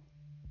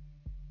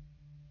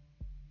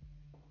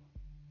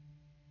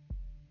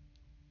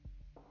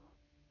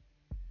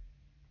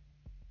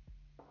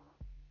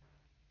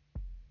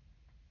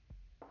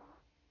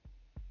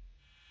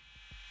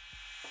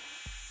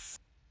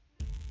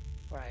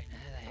 Right,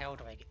 how the hell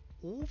do I get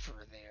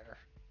over there?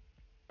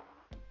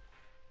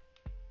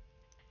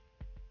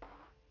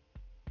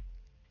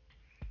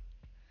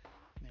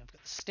 I mean, I've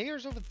got the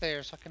stairs over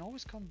there, so I can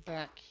always come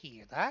back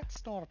here.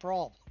 That's not a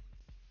problem.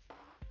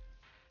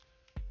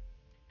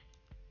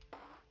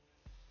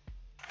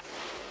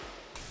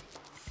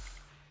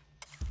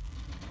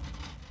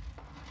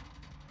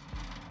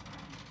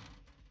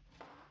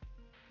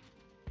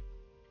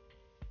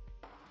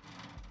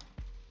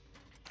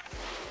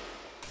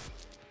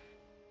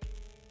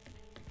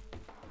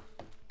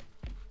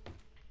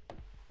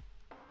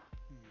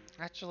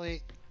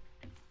 Actually,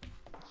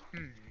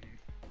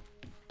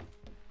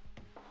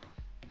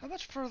 how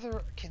much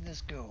further can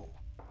this go?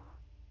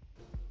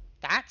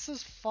 That's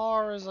as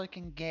far as I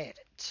can get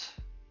it.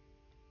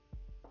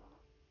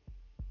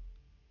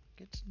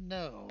 Good to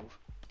know.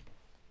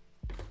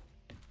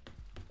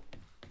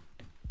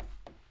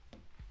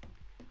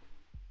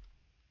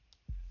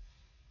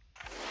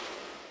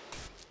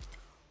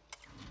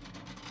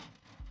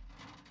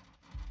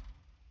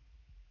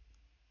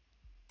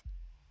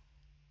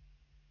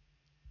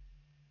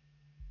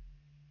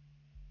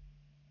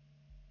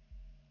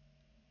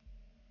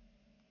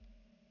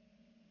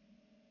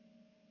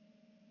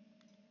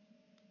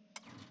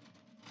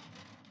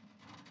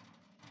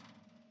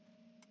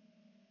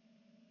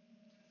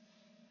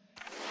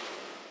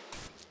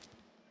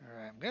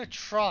 I'm gonna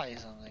try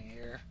something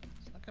here.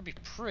 It's not gonna be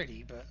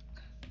pretty, but...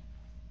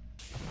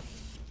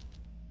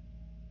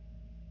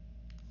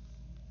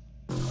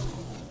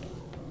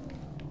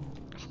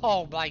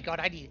 Oh my god,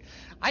 I need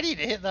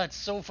to hit that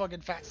so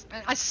fucking fast.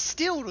 I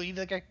still don't even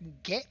think I can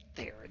get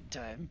there in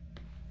time.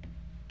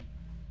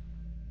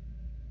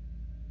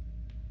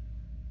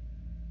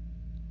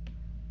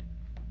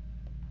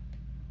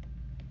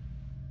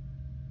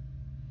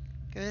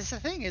 Because the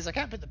thing is, I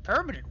can't put the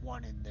permanent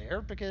one in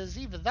there, because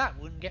even that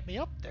wouldn't get me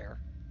up there.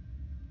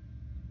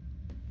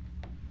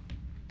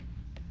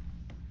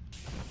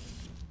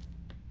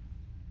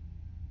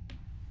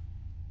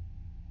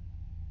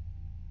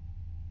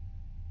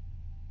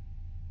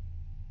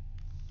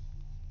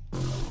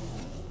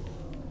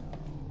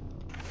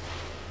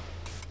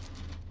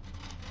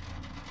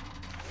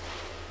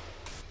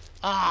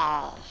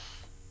 Ah!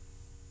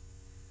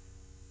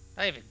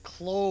 Not even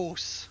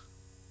close.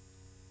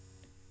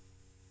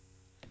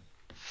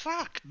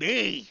 Fuck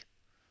me!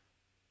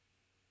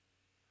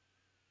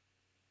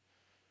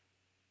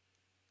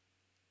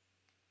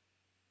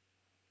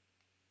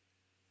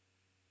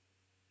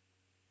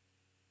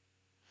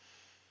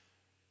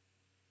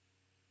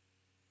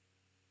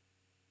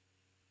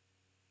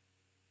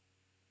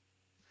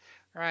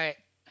 Right.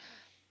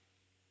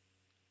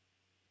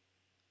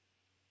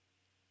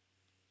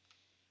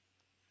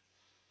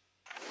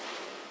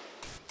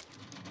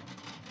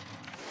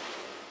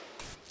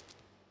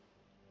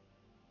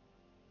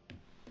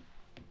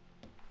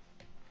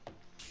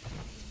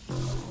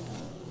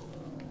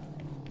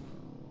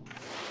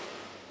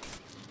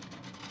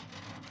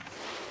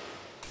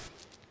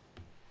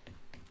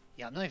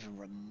 Yeah, I'm not even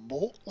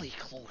remotely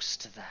close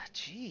to that.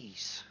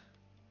 Jeez.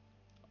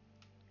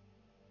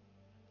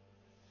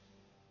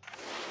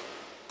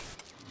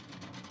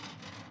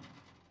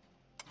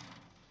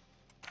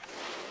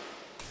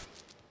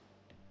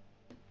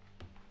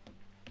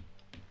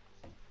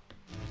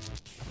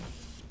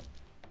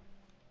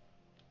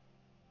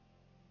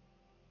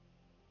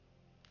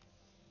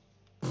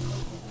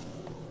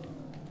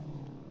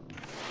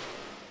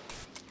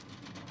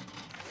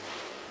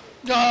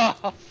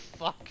 Oh,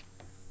 fuck.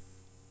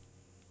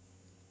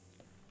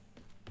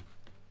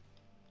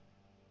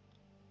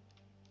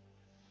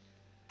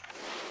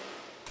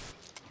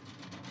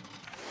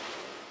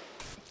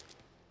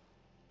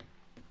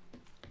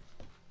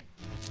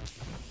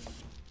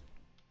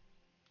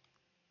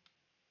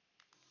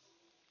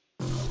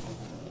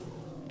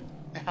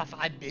 If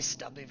I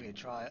missed, I'm even gonna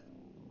try it.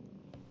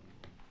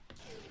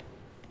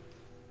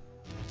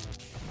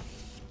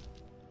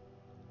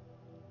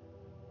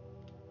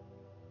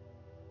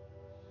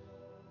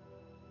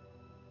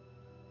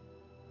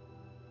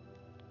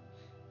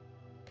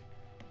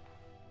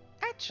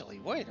 Actually,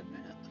 wait a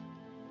minute.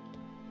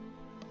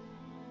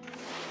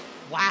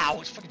 Wow,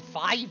 it's fucking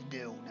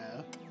 5-0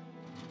 now.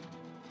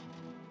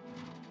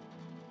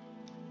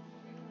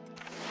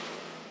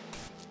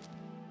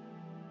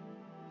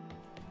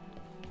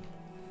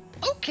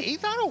 Okay,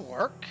 that'll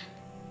work.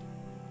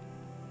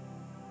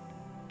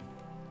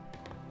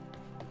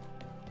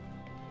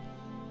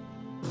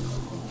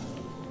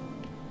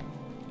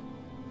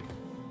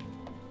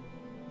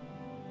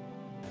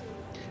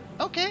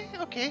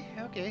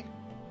 Okay.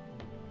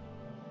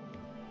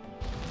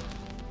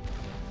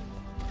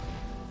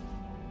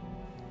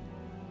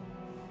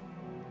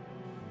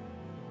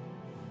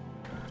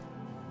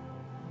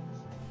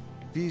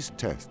 These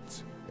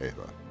tests,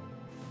 Ava,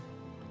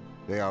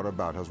 they are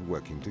about us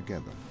working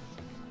together.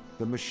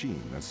 The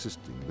machine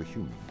assisting the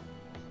human.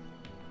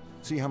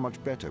 See how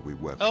much better we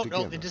work together.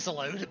 Oh, no, they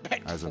disallowed it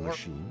back As a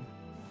machine,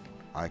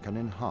 I can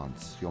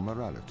enhance your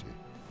morality.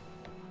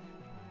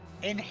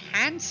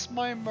 Enhance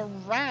my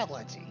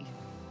morality?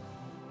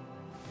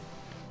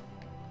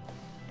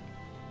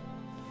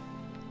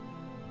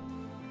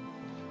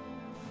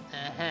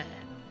 Uh-huh.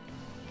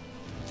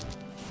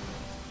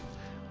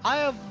 I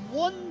have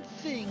one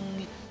thing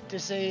to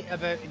say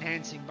about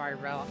enhancing my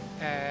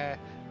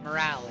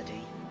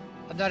morality.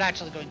 I'm not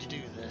actually going to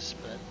do this,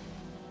 but...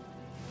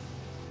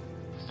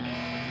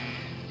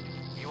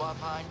 You are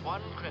fined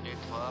 1 credit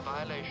for a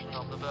violation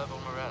of the verbal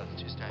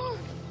morality statute.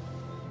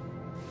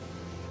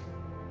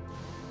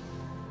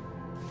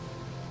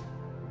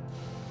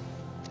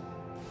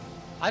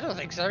 I don't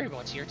think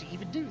everyone's here to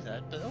even do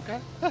that, but okay.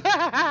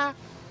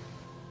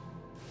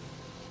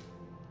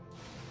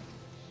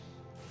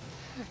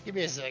 Give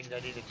me a second, I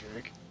need a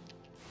drink.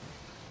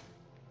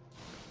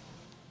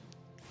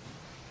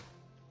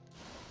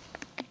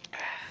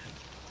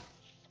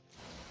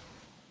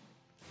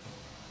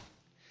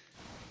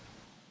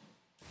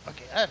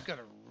 Okay, I've got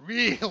a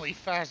really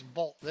fast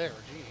bolt there,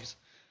 jeez.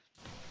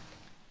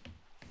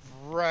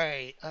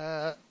 Right,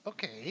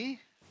 okay.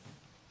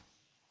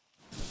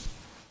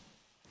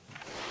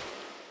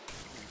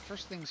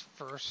 First things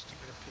first,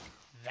 we're gonna put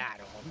that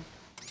on.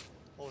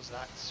 Close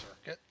that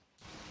circuit.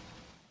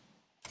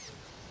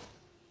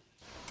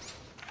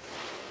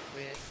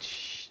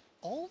 Which,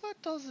 all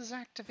that does is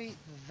activate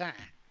that.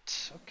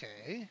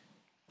 Okay.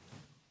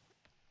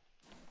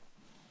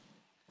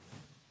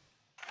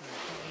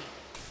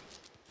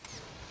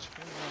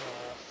 Turn that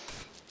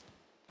off.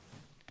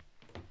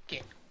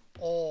 Get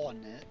on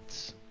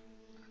it.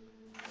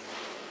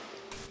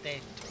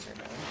 Then turn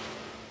it on.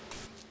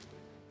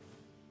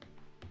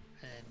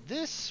 And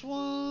this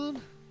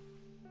one...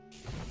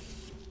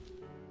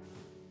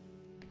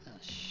 Oh,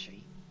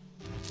 shit.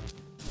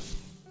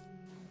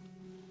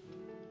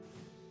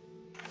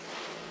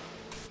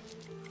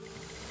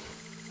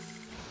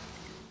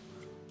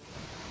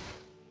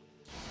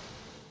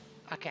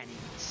 I can't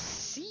even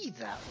see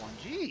that one,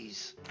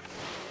 jeez.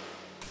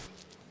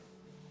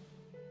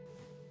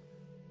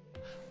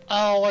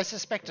 Oh, I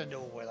suspect I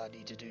know what I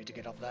need to do to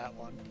get up that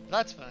one.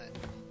 That's fine.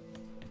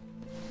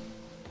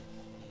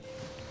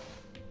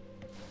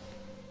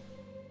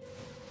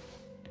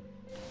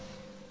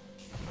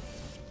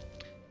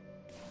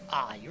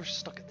 Ah, you're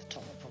stuck at the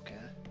top, okay.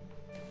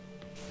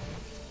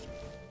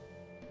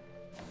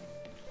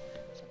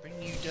 So bring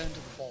you down to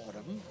the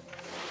bottom.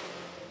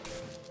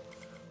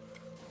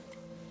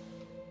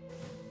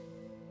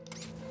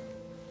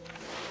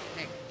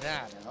 Connect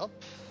that up.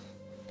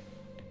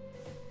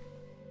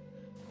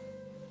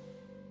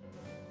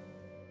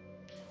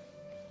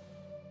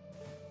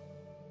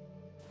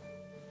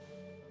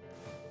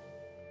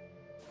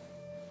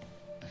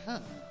 Huh.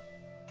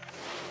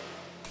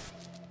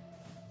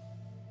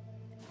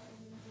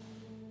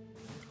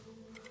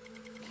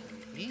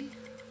 Okay.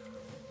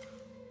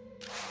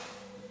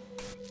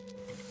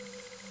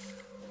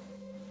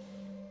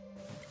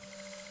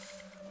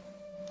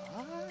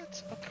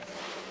 What?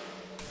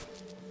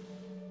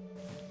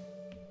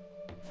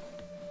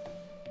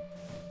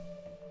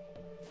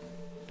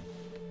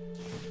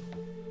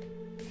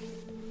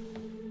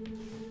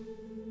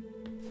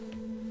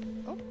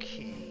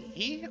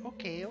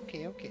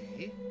 Okay.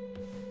 Okay.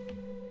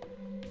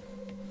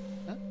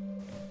 Huh?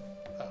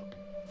 Oh.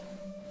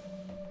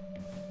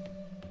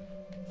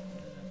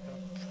 I've got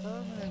a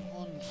permanent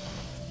one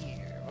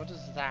here. What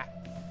does that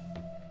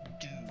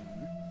do?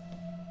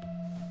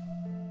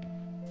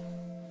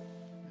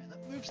 Man,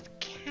 that moves the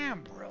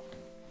camera.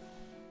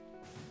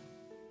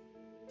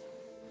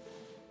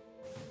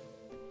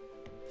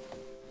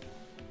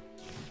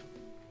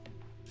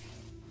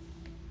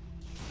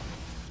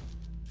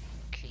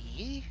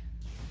 Okay.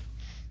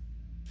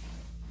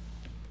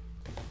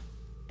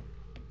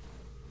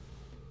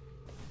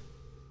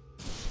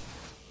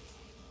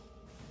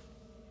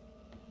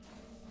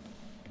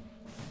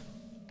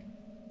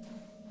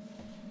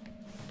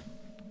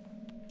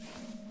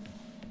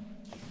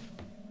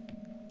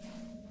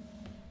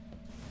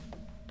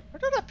 Where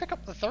did I pick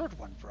up the third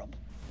one from?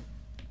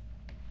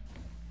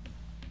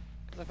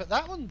 Because I put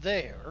that one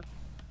there.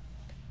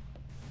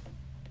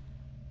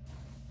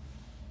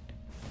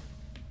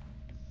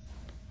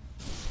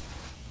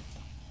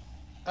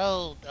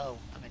 Oh,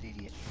 I'm an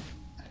idiot.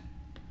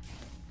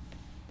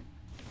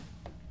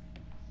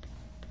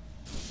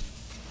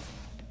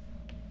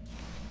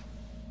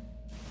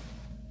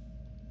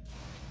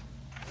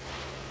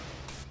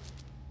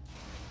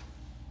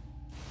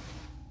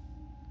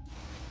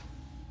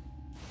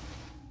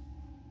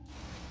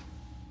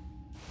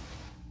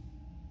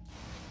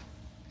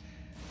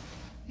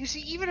 You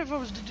see, even if I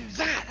was to do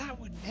that, that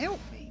wouldn't help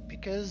me,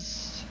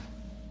 because...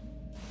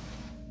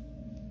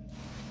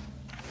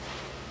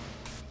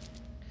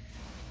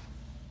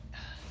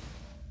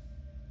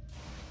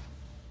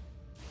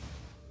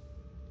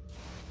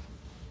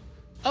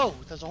 Oh,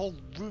 there's a whole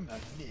room I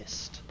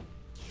missed.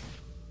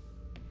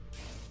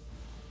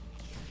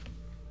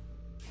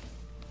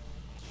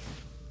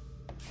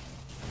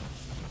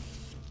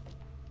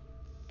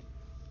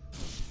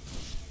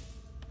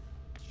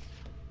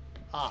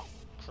 Oh,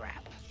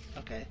 crap.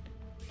 Okay.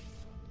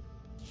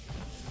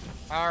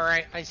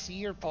 Alright, I see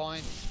your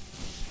point.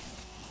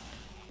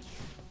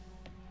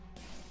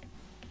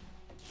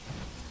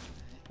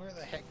 Where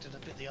the heck did I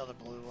put the other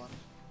blue one?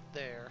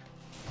 There.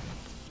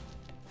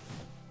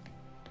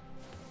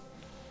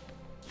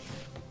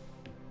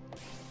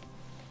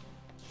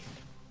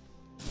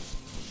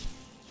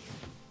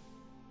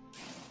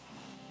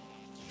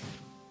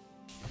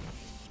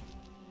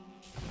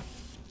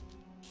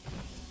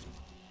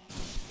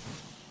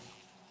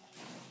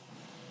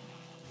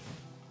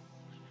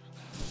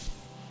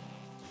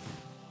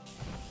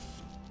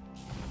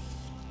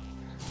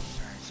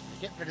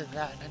 Get rid of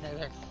that, and then I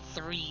have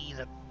 3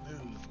 that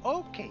move.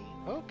 Okay.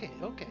 Right,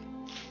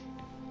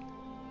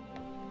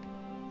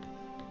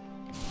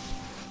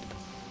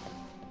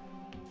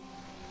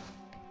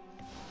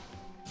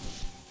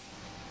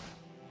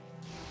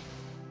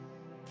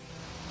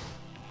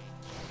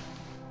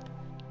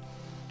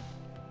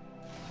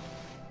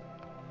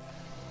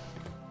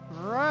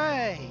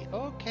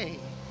 okay.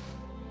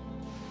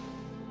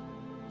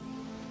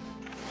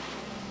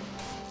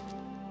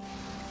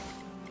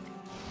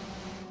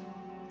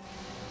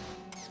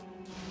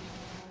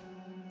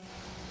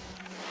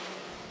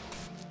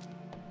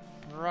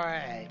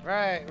 Right.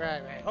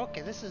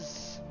 Okay, this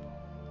is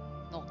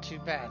not too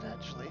bad,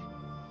 actually.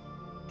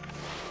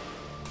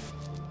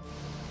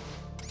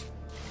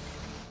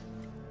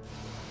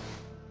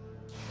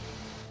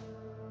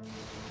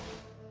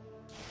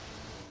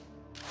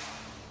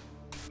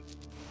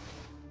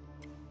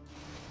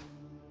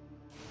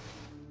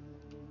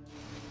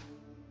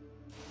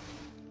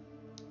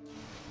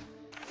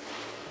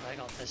 I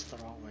got this the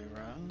wrong way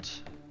around.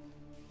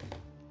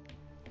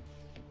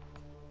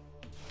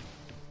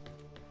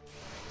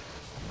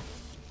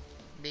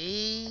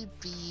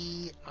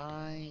 Maybe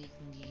I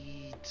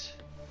need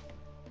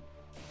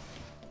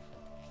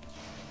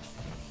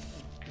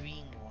a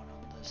green one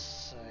on this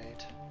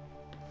side.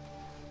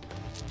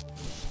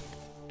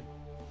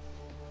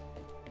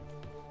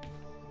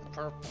 The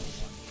purple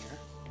one here.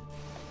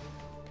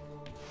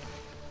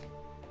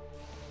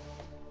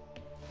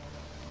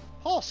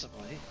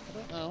 Possibly, I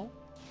don't know.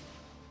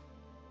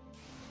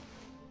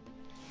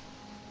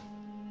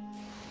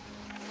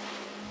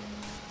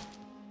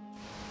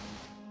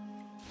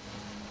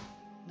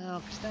 No,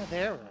 because now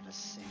they're out of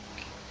sync.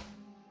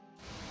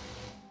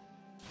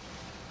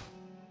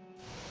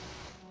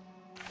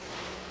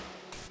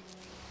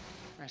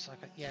 Right, so I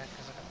got, yeah,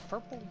 because I got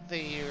purple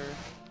there.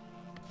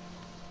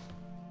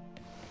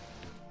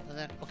 And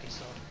then, okay,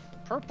 so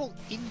purple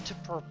into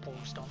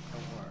purple's not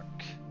going to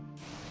work.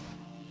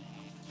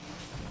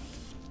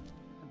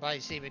 And by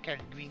the same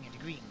account, green into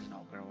green is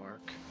not going to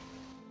work.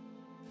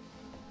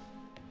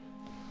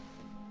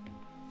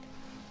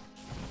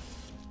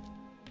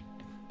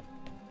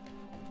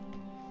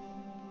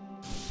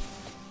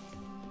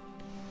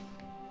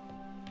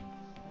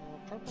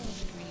 Purple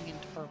into green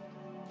into purple.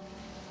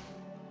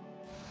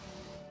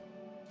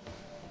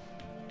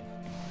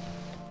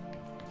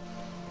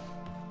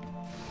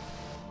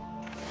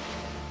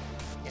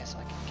 Yes,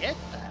 I can get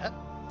that.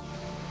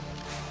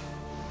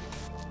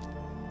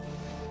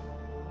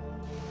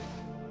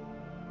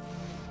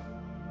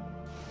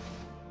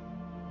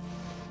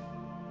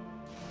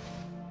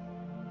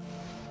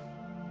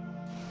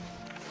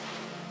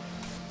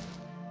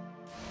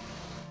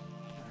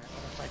 Alright,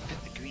 what if I put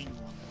the green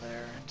one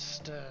there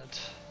instead?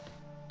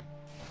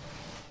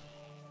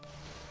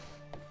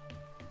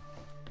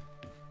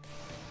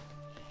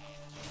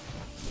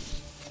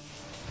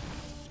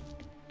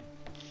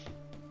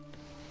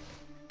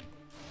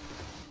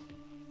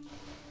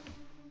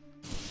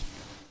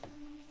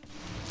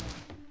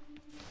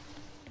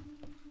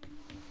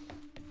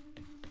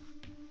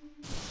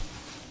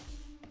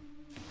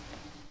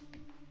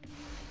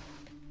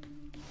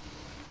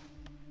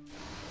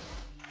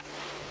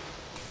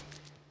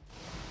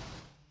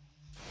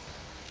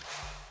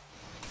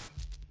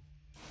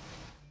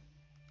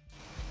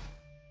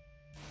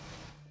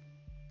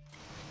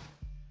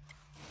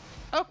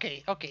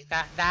 Okay,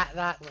 that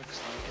looks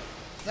like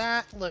it.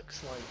 That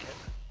looks like it.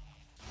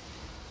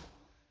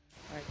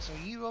 Alright, so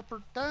you up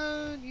or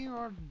down? You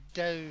are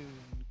down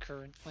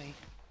currently.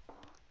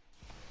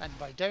 And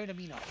by down I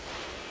mean up.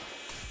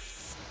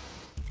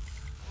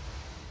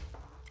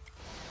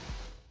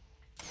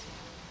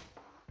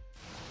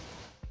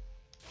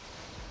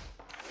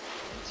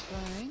 That's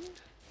fine.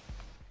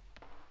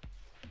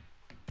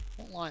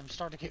 Won't lie, I'm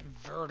starting to get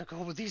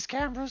vertigo with these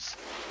cameras.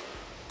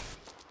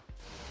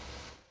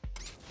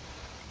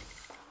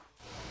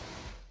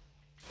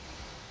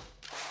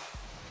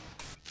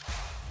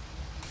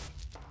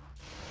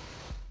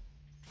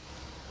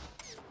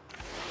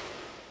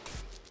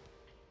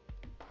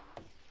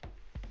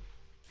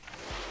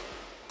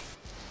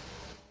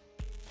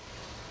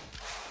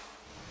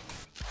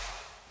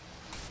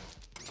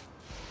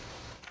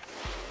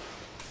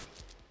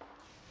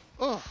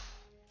 Oh,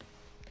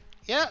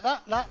 yeah,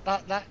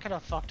 that kind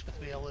of fucked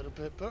with me a little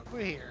bit, but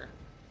we're here.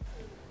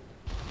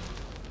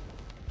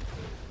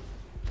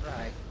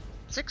 Right,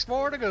 6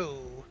 more to go.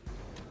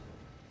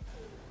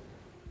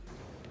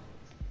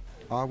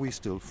 Are we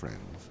still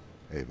friends,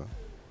 Ava?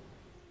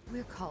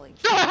 We're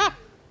colleagues.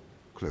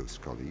 Close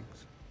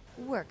colleagues?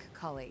 Work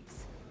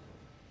colleagues.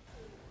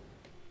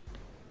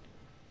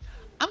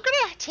 I'm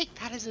gonna take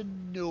that as a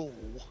no.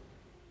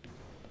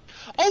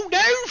 Oh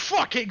no,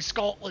 fucking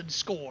Scotland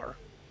score!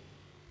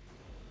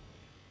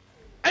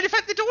 And in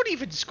fact, they don't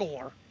even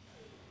score.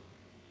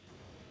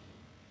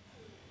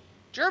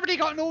 Germany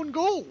got an own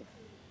goal.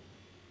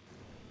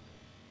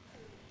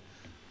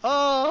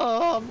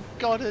 Oh, I'm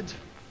gutted.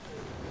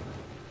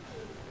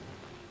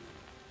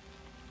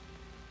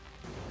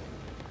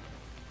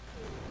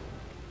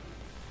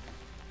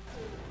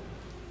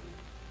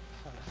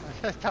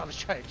 I thought I was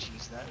trying to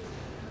cheese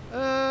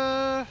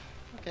that.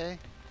 Okay.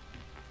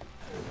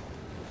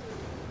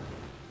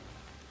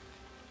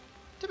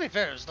 To be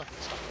fair, there's nothing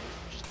stopping me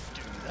from just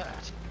doing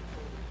that.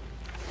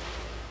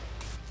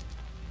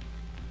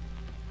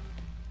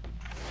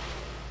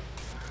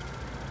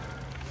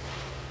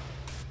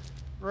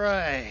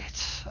 Right.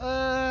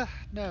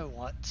 Now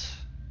what?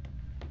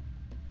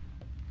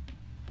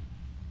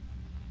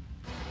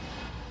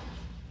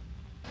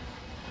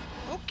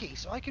 Okay,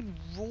 so I can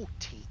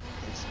rotate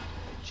this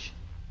bridge,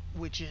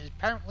 which is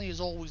apparently is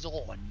always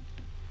on.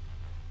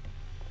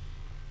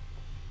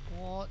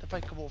 What if I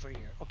come over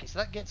here? Okay, so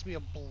that gets me a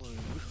blue.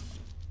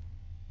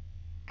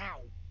 Ow.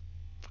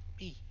 Fuck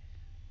me.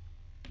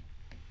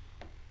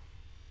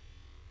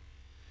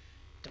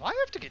 Do I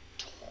have to get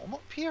Tom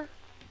up here?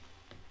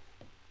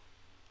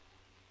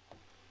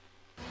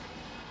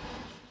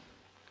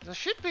 Because I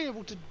should be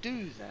able to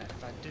do that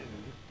if I do.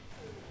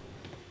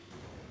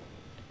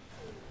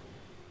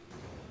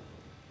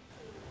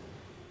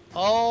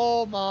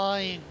 Oh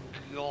my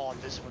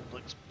god, this one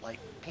looks like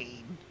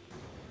pain.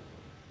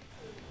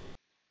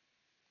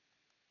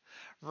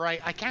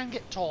 Right, I can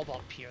get Tom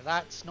up here,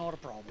 that's not a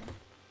problem.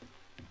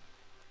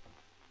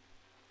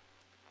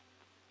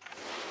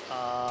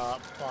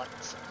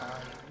 But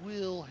I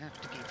will have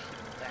to give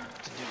him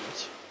that to do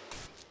it.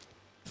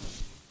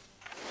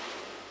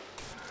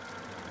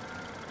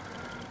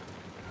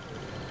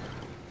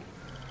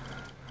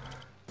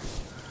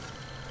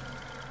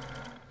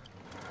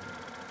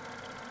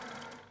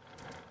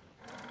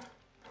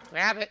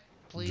 Grab it,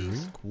 please.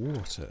 Drink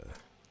water.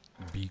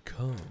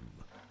 Become.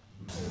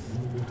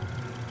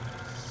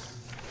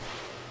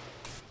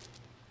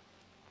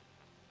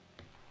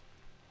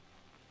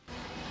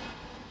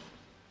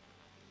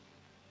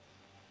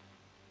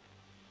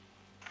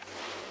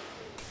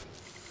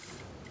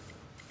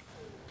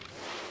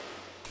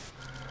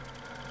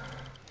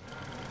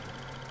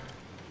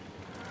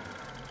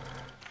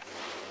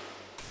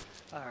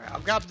 Alright, I'll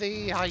grab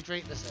the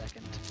hydrate in a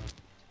second.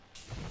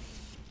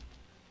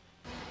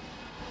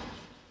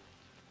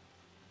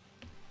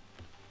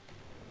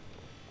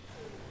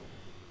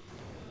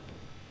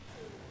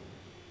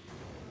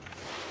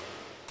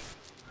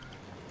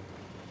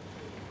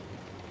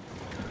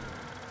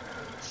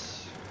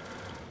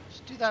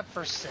 Just do that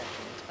for a second.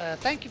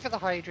 Thank you for the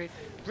hydrate.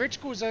 Bridge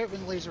goes out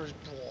when laser is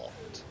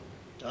blocked.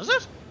 Does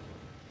it?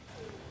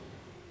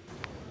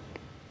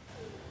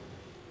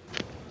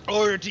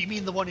 Or do you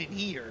mean the one in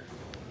here?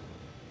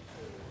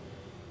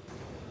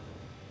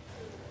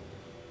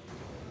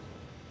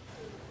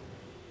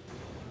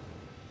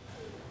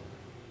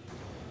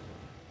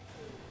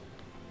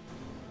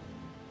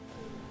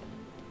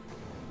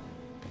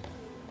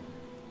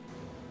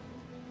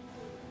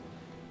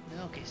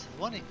 Okay, so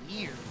the one in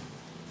here.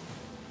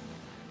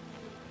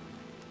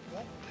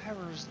 What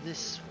powers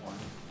this one?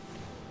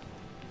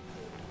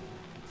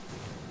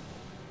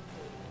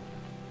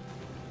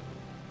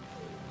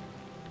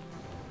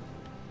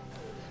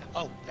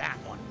 Oh, that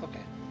one. Okay.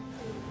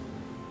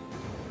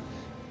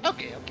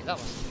 Okay,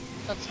 that's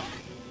not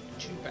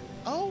too bad.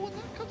 Oh, and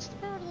that cuts the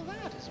power to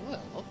that as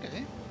well.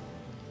 Okay.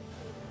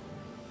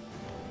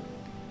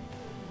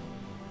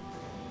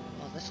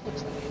 Oh, this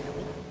looks like hell.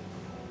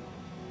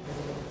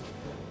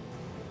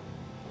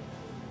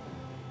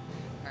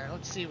 Alright,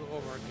 let's see what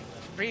we're working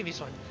with. The previous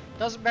one.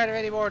 Doesn't matter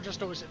anymore, just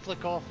notice it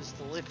flick off as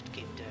the lift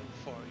came down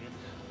for you.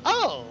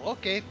 Oh,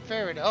 okay,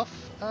 fair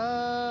enough.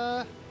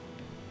 Well,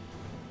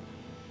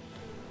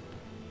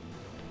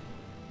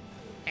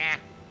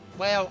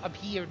 I'm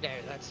here now,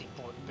 that's the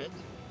important bit.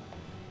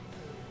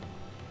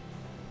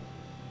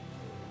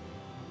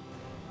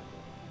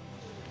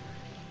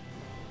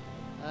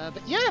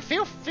 But yeah,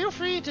 feel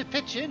free to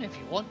pitch in if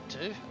you want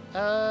to.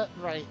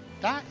 Right,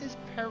 that is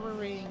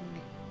powering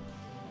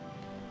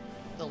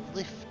the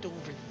lift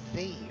over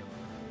there.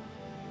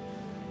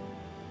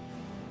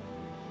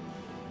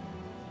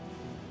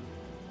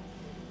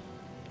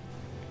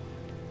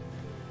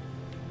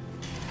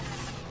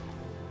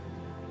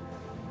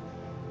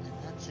 And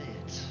that's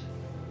it.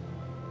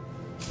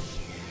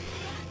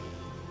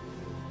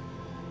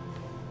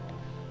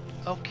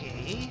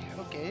 Okay,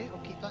 I'll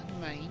keep that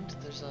in mind.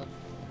 There's a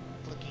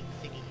flicking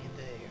thingy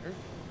there.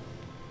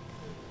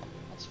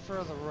 What's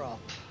further up?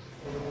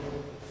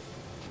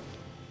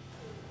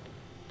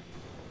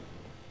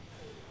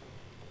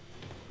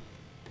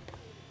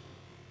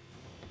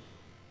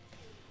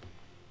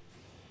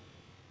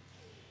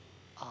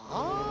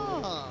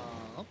 Ah,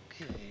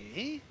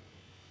 okay.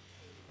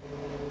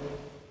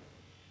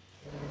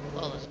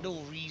 Well, there's no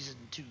reason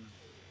to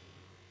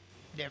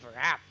never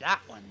have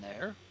that one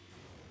there.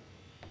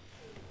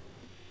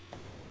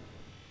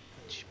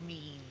 Which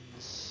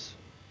means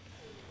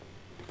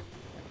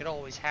I could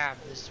always have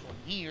this one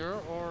here,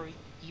 or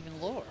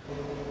even lower.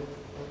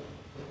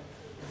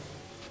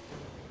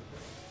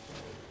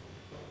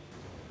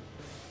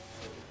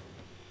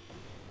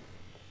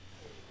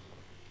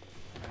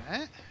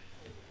 Alright.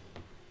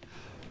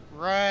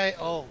 Right,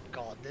 oh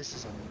god, this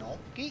is a knock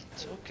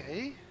gate,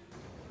 okay.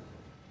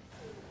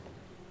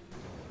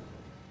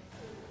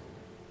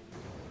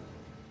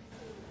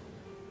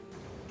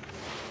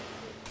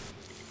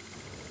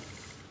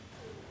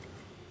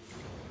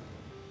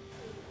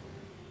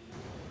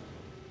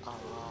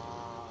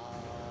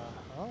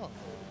 Oh.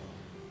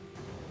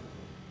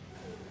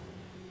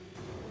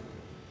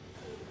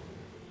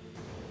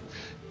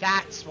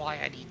 That's why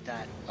I need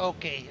that.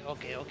 Okay.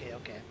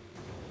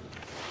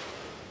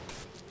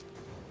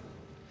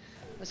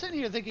 I'm sitting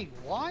here thinking,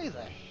 why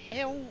the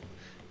hell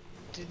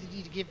did they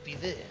need to give me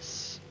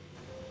this?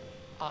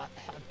 I've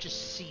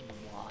just seen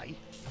why.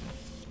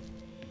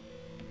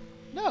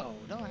 No,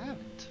 I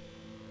haven't.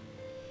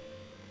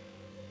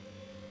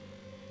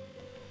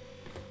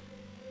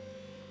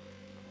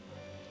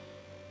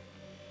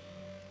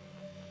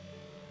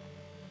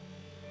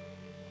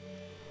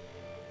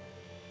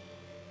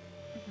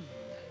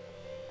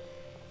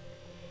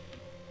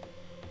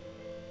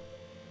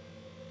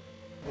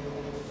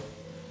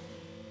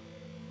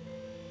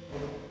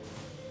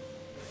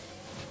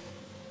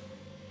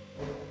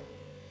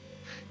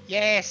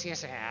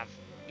 Yes, I have.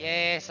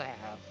 Yes, I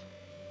have.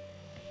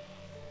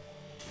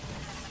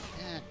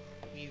 Yeah,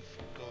 we've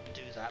got to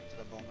do that for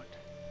the moment.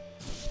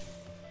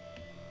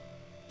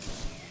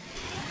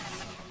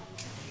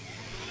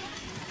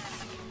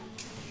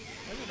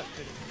 Where did I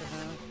put it for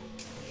now?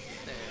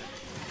 There.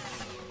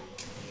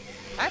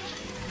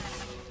 Actually,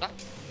 that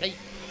may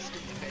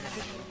still be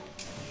beneficial.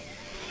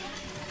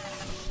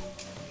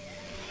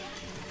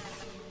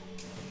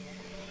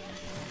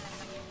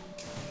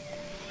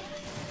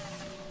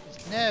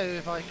 Now,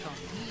 if I come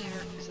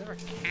here, is there a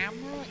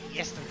camera?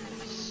 Yes, there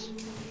is.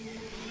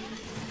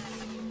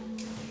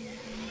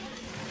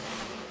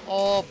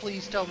 Oh,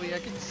 please tell me I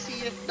can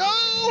see it.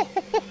 No!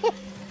 Can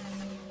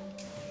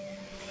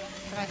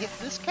I hit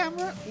this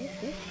camera? Ooh,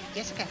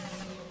 yes, I can.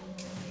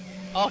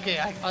 Okay,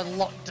 I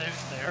locked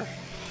out there.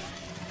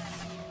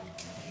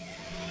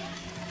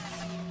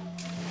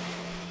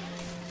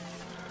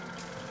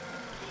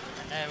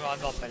 And now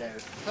I'm up and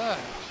out. Oh,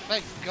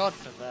 thank God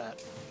for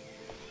that.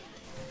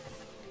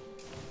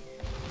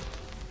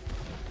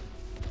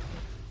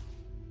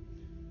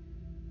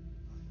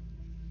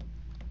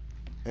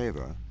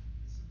 Ava,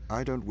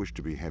 I don't wish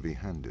to be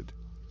heavy-handed.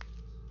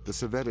 The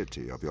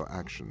severity of your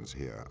actions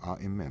here are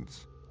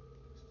immense.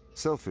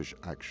 Selfish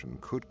action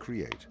could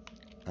create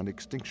an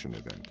extinction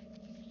event.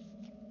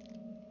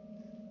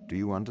 Do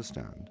you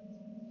understand?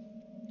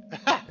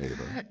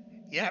 Ava?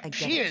 Yep,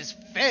 she is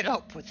fed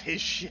up with his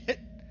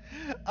shit.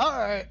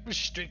 Alright,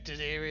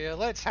 restricted area.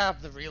 Let's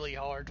have the really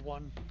hard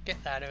one.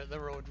 Get that out of the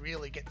road,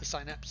 really get the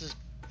synapses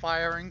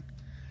firing.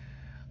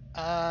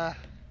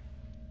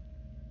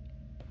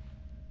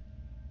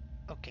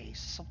 Okay,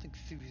 so something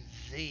through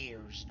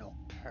there's not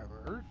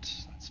powered.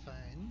 That's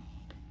fine.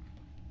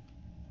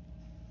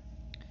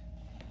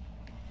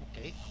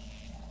 Okay.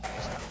 So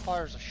that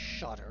fires a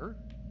shutter.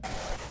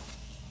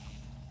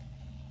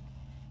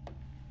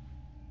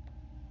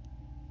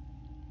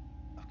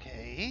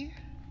 Okay.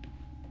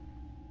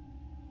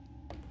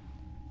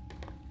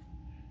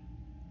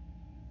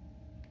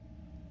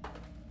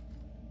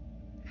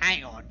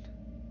 Hang on.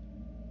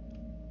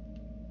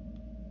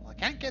 Well, I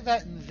can't get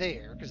that in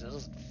there because it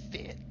doesn't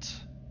fit.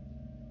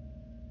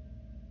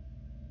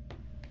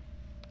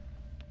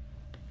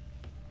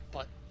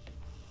 But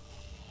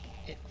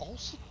it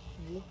also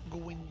won't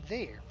go in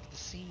there for the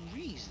same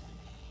reason.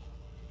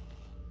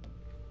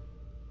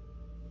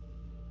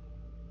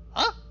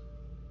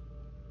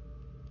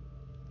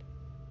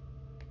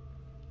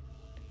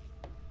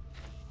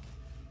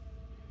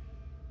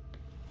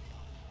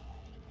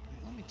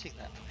 take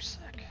that for a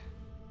sec.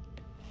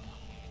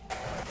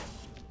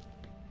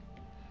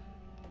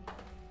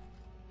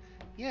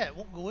 Yeah, it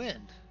won't go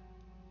in.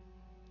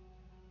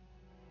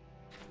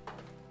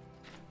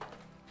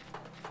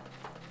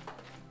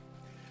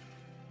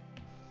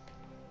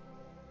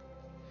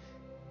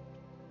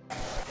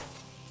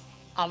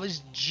 I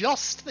was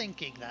just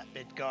thinking that,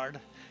 Midgard.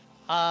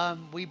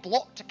 We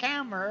blocked a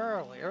camera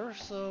earlier,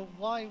 so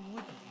why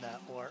wouldn't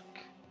that work?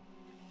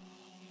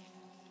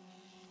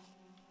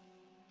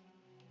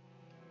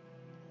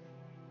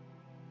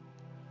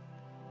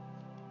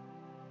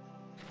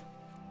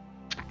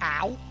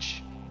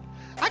 Ouch!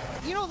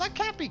 You know, that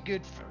can't be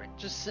good for it,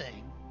 just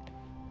saying.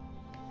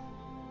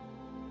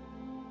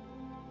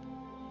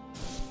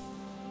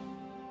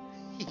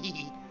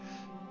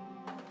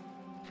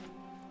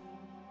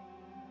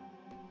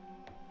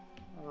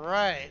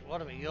 Right,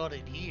 what have we got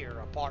in here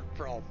apart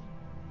from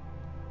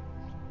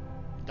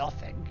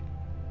nothing?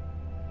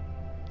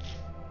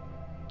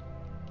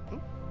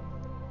 Ooh.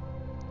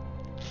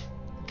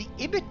 The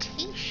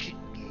imitation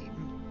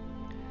game.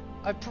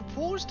 I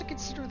propose to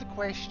consider the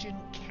question,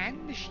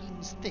 can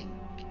machines think?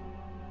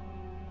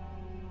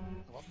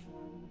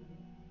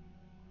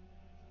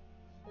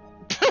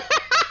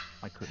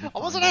 I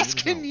wasn't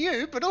asking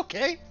you, but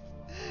okay.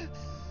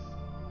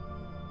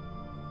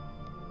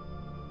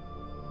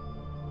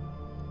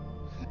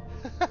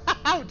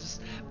 I'll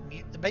just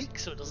mute the mic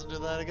so it doesn't do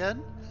that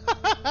again.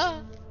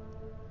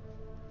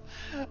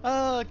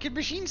 Can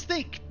machines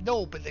think?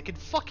 No, but they can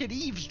fucking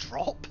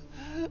eavesdrop.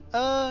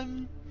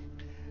 The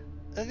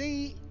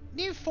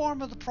new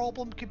form of the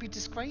problem could be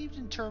described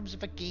in terms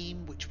of a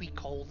game which we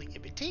call the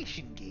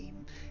imitation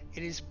game.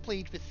 It is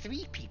played with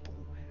 3 people.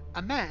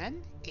 A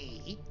man,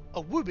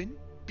 a woman,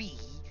 B,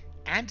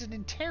 and an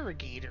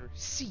interrogator,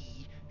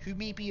 C, who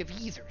may be of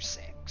either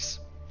sex.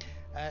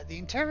 The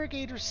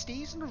interrogator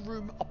stays in a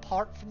room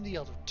apart from the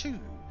other 2.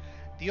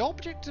 The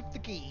object of the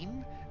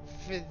game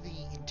for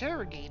the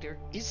interrogator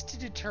is to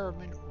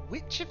determine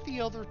which of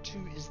the other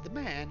 2 is the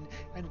man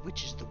and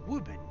which is the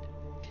woman.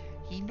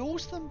 He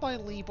knows them by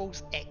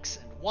labels X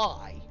and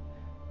Y.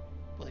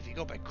 Well, if you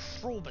go by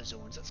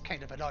chromosomes, that's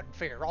kind of an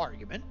unfair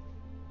argument.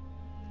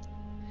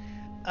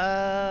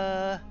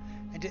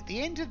 And at the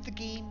end of the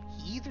game,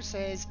 he either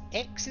says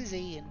X is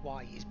A and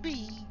Y is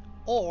B,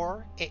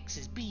 or X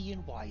is B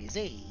and Y is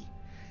A.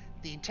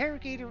 The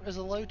interrogator is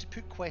allowed to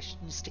put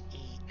questions to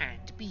A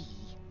and B.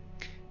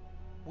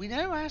 We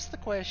now ask the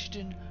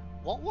question,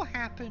 what will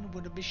happen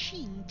when a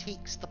machine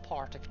takes the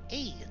part of A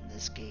in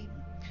this game?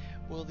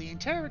 Will the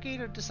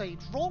interrogator decide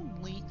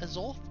wrongly as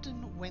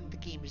often when the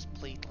game is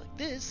played like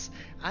this,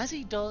 as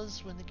he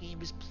does when the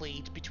game is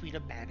played between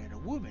a man and a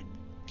woman?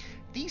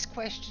 These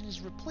questions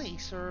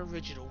replace our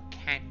original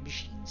can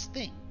machines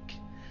think?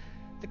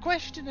 The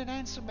question and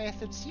answer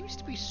method seems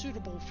to be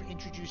suitable for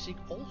introducing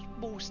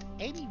almost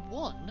any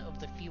one of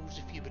the fields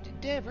of human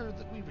endeavour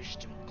that we wish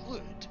to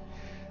include.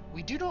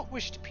 We do not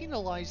wish to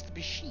penalise the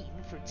machine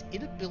for its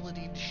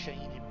inability to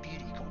shine in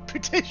beauty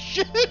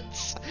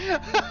competitions,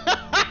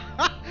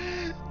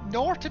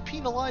 nor to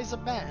penalise a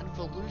man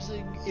for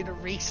losing in a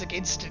race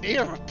against an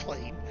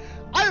aeroplane.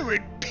 I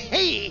would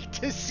pay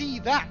to see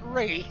that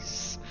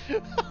race!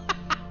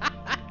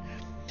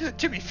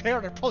 To be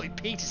fair, I'd probably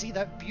pay to see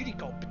that beauty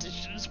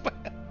competition as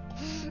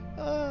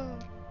well.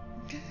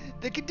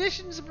 The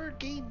conditions of our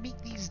game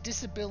make these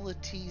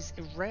disabilities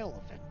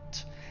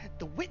irrelevant.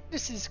 The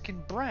witnesses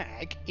can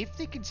brag, if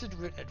they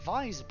consider it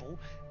advisable,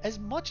 as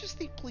much as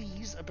they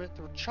please about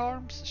their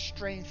charms,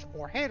 strength,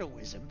 or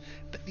heroism,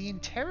 but the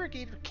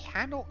interrogator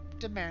cannot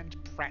demand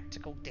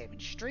practical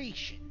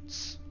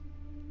demonstrations.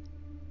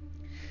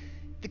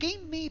 The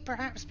game may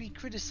perhaps be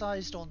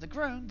criticised on the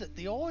ground that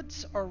the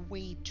odds are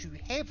weighed too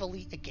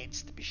heavily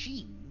against the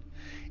machine.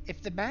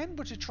 If the man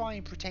were to try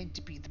and pretend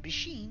to be the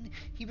machine,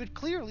 he would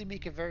clearly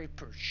make a very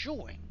poor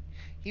showing.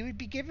 He would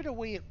be given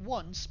away at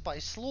once by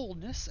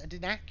slowness and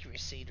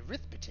inaccuracy in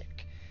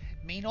arithmetic.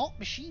 May not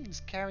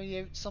machines carry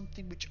out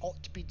something which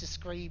ought to be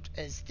described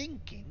as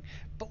thinking,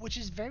 but which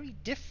is very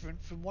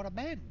different from what a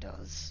man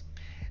does?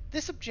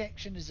 This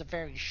objection is a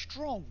very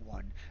strong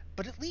one,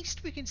 but at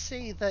least we can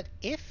say that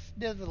if,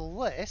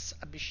 nevertheless,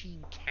 a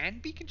machine can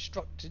be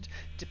constructed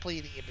to play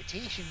the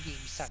imitation game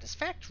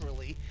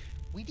satisfactorily,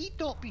 we need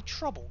not be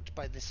troubled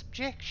by this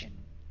objection.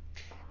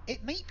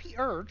 It might be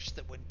urged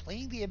that when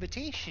playing the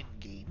imitation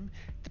game,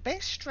 the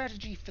best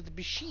strategy for the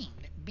machine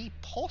may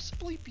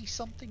possibly be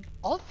something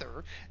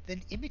other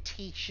than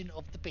imitation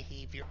of the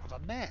behaviour of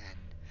a man.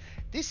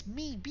 This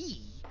may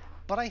be,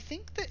 but I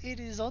think that it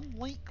is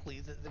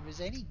unlikely that there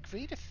is any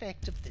great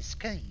effect of this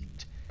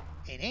kind.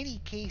 In any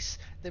case,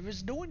 there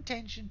is no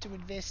intention to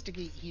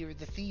investigate here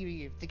the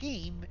theory of the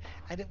game,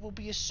 and it will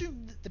be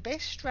assumed that the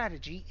best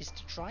strategy is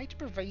to try to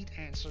provide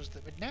answers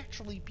that would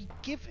naturally be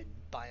given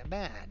by a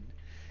man.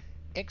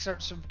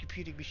 Excerpts from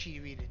Computing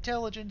Machinery and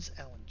Intelligence,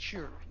 Alan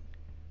Turing.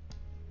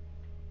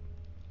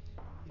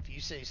 If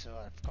you say so,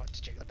 I forgot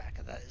to check the back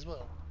of that as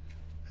well.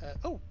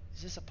 Oh,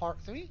 is this a part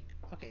 3?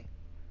 Okay.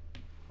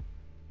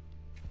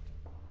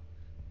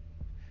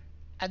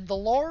 And the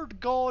Lord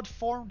God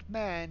formed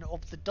man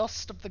of the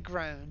dust of the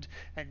ground,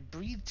 and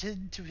breathed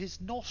into his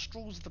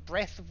nostrils the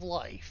breath of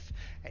life,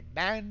 and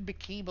man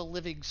became a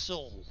living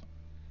soul.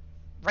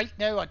 Right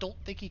now, I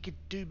don't think he could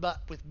do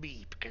that with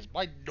me, because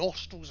my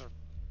nostrils are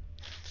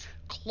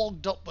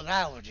clogged up with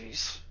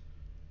allergies.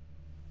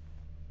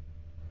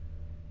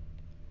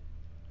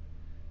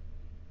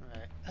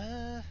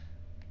 Right,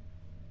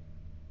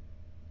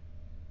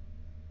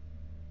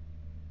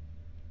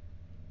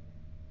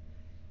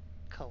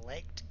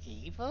 collect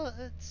Ava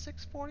at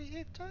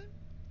 6:48 time?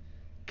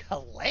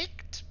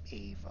 Collect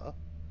Ava? What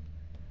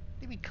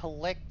do you mean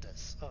collect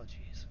us? Oh,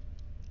 jeez.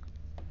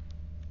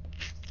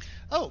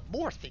 Oh,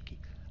 more thinking.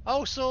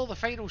 Oh, so the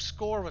final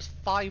score was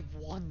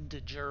 5-1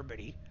 to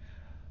Germany.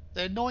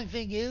 The annoying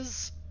thing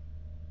is,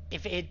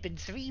 if it had been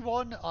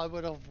 3-1, I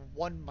would have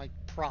won my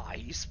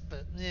prize,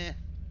 but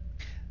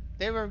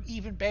they were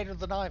even better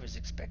than I was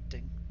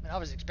expecting. I mean, I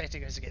was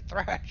expecting us to get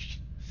thrashed.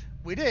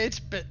 We did,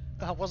 but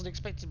I wasn't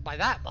expecting by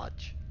that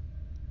much.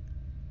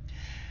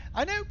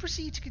 I now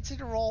proceed to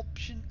consider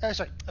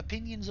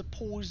opinions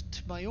opposed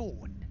to my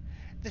own.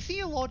 The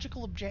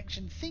theological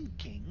objection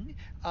thinking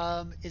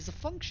is a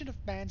function of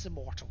man's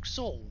immortal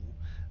soul.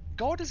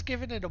 God has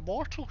given an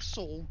immortal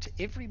soul to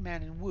every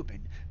man and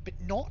woman, but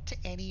not to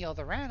any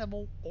other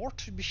animal or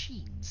to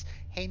machines.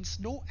 Hence,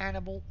 no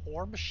animal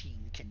or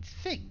machine can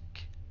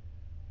think.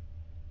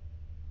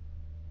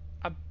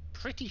 I'm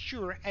pretty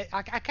sure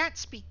I can't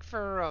speak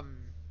for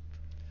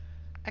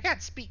I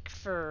can't speak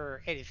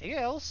for anything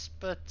else,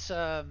 but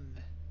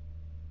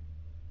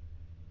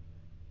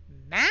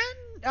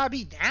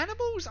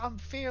animals I'm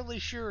fairly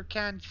sure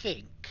can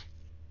think.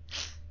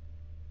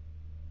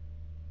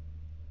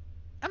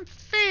 I'm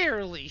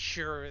fairly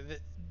sure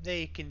that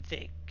they can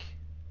think.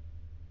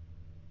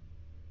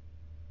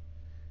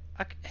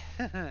 I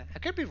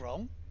could be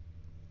wrong.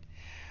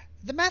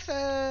 The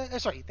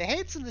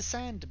heads in the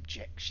sand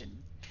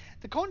objection.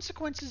 The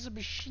consequences of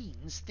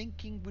machines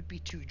thinking would be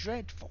too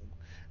dreadful.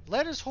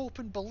 Let us hope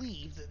and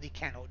believe that they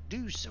cannot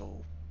do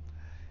so.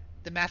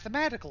 The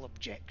mathematical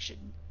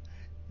objection.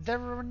 There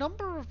are a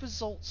number of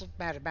results of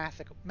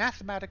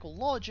mathematical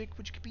logic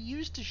which can be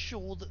used to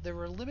show that there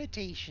are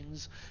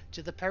limitations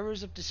to the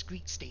powers of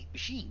discrete state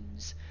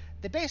machines.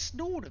 The best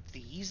known of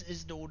these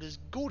is known as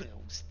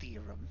Gödel's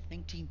theorem,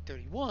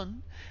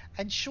 1931,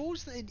 and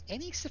shows that in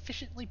any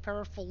sufficiently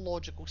powerful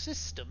logical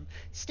system,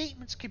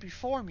 statements can be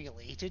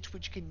formulated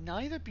which can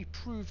neither be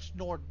proved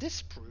nor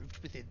disproved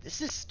within the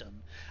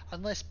system,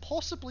 unless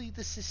possibly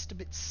the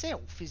system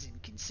itself is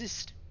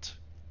inconsistent.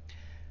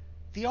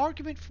 The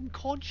argument from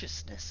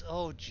consciousness.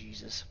 Oh,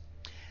 Jesus.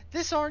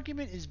 This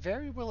argument is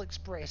very well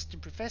expressed in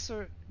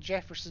Professor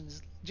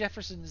Jefferson's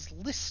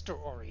Lister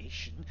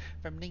oration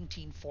from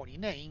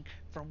 1949,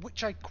 from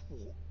which I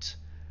quote,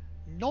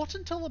 "Not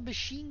until a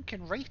machine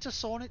can write a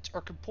sonnet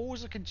or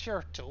compose a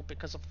concerto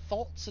because of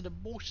thoughts and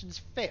emotions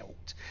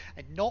felt,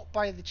 and not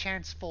by the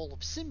chance fall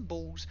of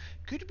symbols,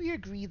 could we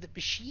agree that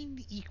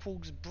machine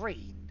equals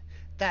brain.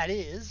 That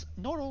is,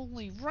 not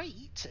only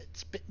write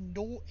it, but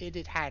know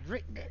it had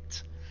written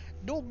it.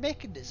 No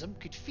mechanism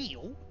could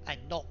feel,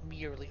 and not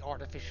merely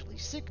artificially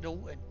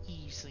signal, an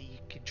easy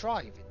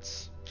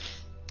contrivance.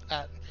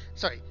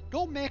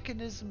 No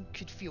mechanism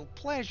could feel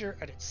pleasure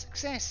at its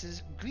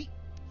successes, greet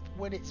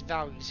when its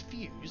values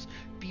fuse,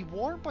 be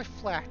warmed by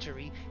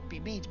flattery,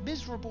 be made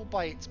miserable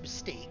by its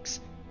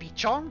mistakes, be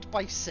charmed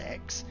by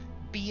sex,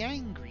 be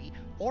angry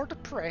or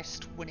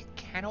depressed when it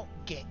cannot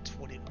get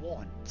what it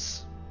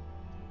wants."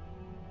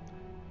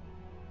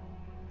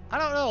 I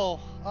don't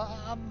know.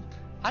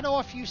 I know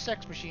a few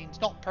sex machines,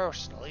 not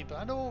personally, but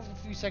I know a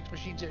few sex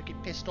machines that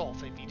get pissed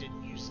off if you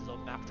didn't use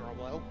them after a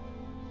while.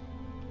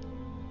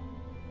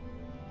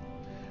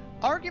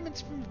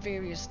 Arguments from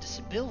various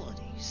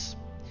disabilities.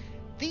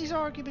 These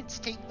arguments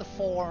take the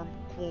form,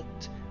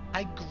 quote,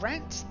 I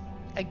grant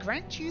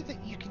you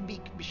that you can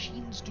make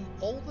machines do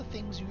all the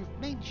things you have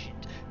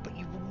mentioned, but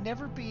you will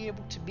never be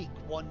able to make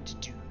one to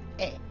do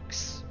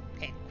X,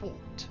 end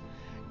quote.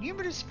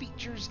 Numerous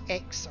features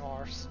X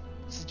are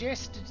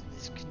suggested in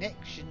this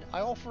connection.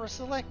 I offer a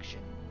selection.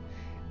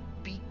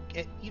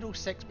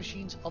 Sex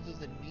machines other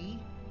than me.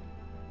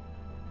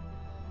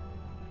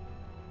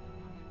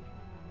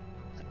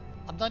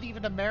 I'm not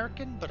even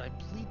American, but I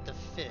plead the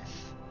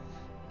fifth.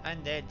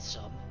 And then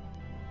some.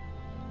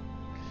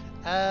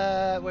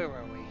 Where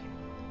were we?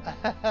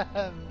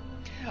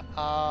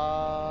 I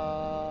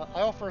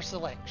offer a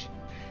selection.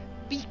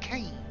 Be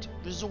kind,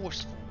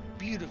 resourceful,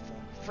 beautiful,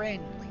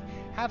 friendly,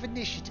 have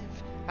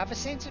initiative, have a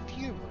sense of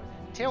humor,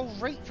 tell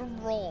right from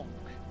wrong,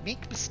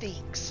 make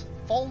mistakes,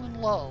 fall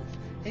in love,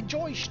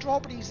 enjoy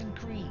strawberries and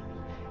cream,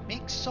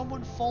 make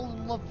someone fall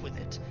in love with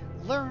it,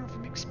 learn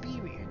from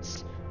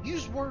experience,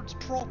 use words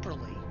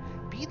properly,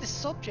 be the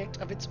subject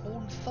of its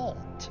own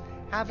thought,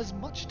 have as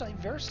much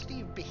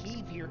diversity of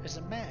behavior as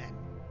a man,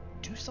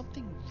 do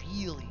something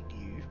really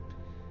new.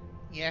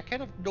 Yeah, I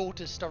kind of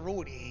noticed our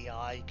own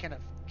AI kind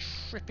of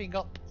tripping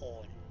up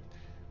on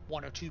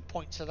one or 2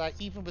 points of that,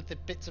 even with the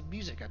bits of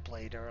music I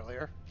played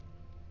earlier.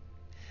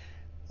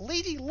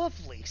 Lady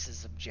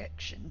Lovelace's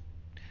objection.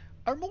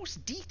 Our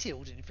most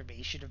detailed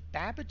information of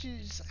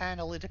Babbage's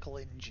analytical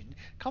engine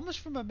comes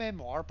from a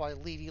memoir by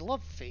Lady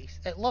Lovelace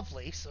of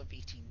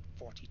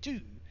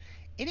 1842.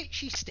 In it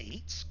she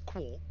states,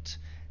 quote,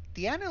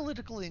 "The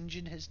analytical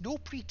engine has no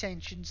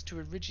pretensions to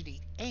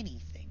originate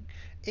anything.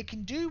 It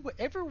can do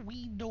whatever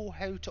we know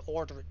how to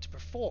order it to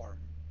perform."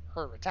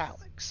 Her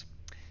italics.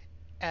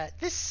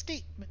 This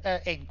statement,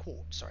 end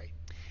quote, sorry.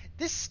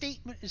 This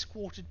statement is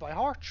quoted by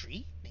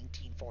Hartree,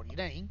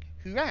 1949,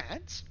 who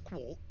adds,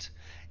 quote,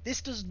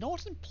 "This does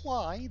not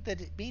imply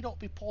that it may not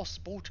be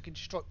possible to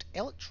construct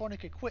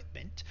electronic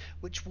equipment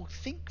which will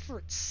think for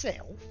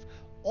itself,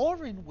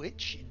 or in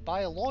which, in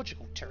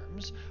biological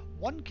terms,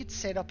 one could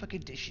set up a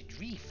conditioned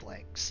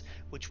reflex,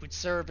 which would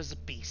serve as a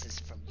basis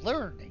for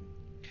learning.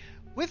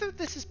 Whether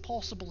this is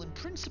possible in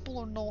principle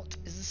or not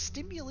is a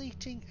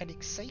stimulating and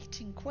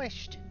exciting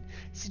question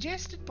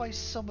suggested by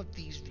some of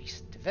these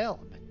recent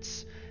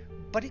developments,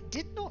 but it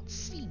did not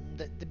seem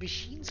that the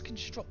machines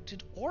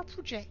constructed or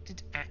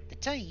projected at the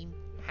time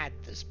had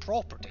this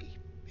property."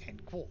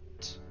 End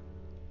quote.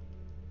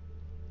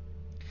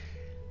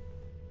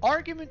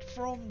 Argument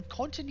from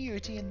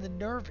continuity in the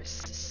nervous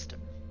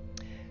system.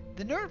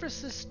 The nervous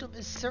system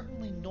is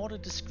certainly not a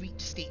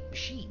discrete state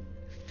machine.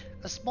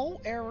 A small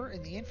error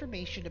in the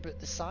information about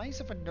the size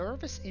of a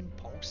nervous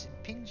impulse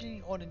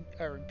impinging on a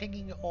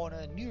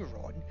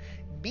neuron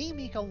may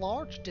make a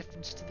large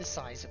difference to the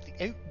size of the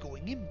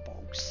outgoing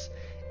impulse.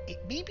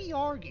 It may be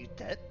argued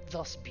that,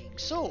 this being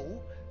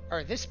so,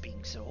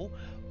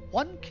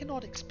 one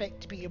cannot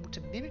expect to be able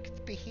to mimic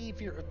the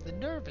behavior of the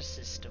nervous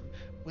system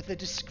with a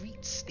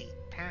discrete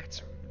state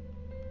pattern.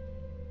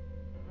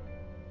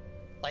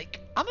 Like,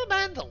 I'm a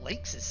man that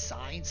likes his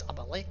science, I'm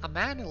a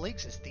man who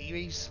likes his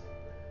theories.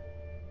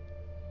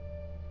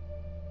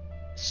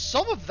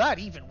 Some of that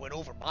even went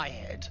over my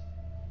head.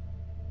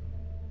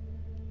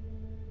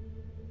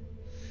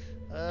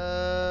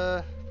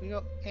 We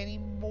got any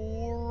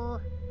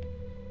more?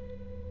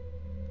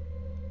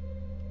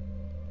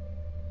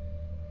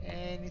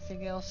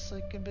 Anything else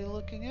I can be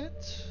looking at?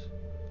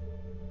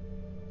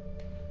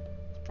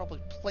 There's probably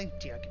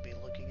plenty I could be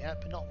looking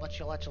at, but not much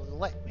you'll actually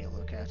let me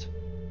look at.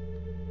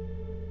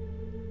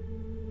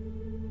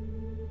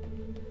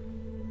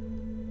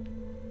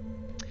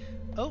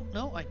 Oh,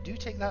 no, I do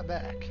take that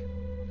back.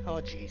 Oh,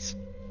 jeez.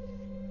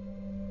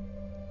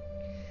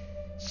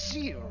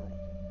 Zero.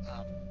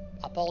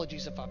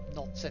 Apologies if I've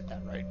not said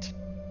that right.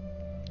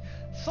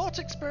 Thought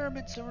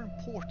experiments are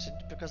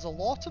important because a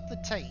lot of the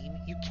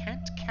time you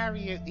can't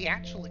carry out the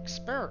actual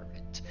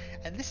experiment,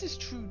 and this is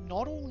true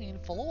not only in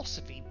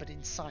philosophy but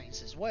in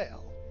science as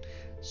well.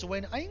 So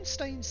when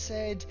Einstein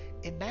said,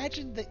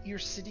 "Imagine that you're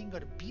sitting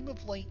on a beam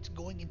of light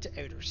going into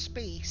outer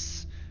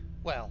space,"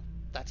 well,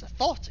 that's a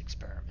thought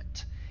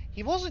experiment.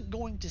 He wasn't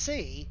going to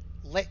say,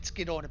 "Let's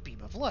get on a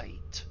beam of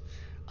light."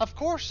 Of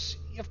course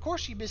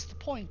you miss the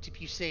point if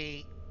you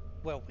say,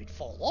 "Well, we'd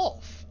fall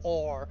off,"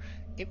 or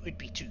 "It would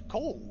be too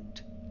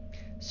cold."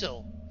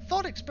 So,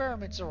 thought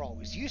experiments are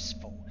always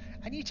useful,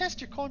 and you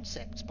test your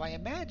concepts by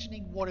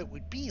imagining what it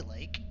would be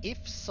like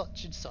if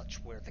such and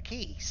such were the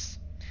case.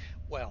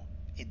 Well,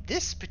 in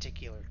this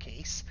particular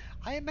case,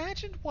 I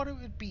imagined what it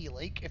would be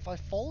like if I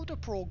followed a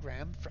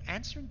program for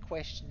answering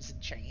questions in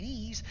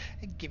Chinese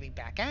and giving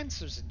back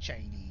answers in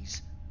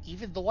Chinese,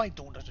 even though I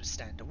don't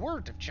understand a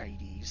word of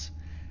Chinese.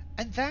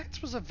 And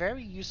that was a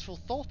very useful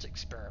thought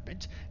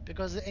experiment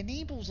because it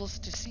enables us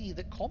to see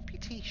that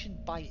computation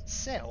by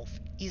itself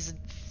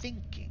isn't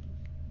thinking.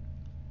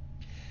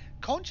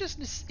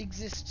 Consciousness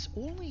exists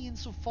only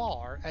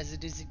insofar as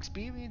it is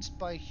experienced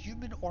by a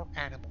human or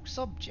animal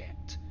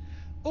subject.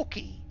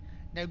 Okay,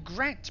 now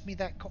grant me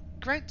that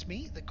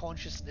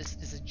consciousness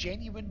is a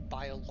genuine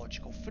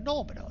biological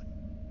phenomenon.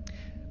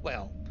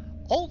 Well,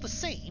 all the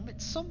same,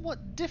 it's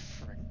somewhat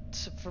different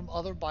from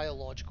other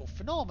biological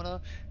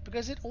phenomena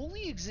because it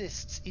only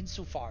exists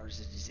insofar as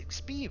it is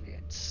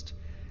experienced.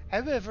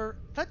 However,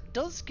 that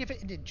does give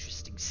it an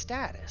interesting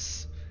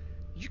status.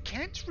 You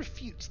can't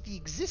refute the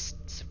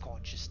existence of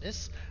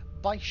consciousness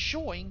by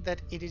showing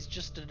that it is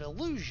just an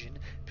illusion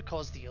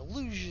because the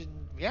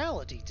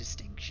illusion-reality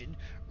distinction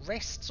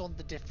rests on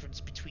the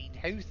difference between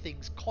how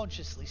things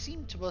consciously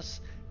seem to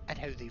us and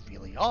how they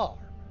really are.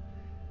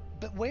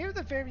 But where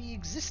the very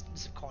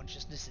existence of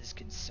consciousness is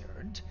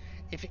concerned,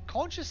 if it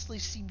consciously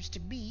seems to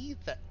me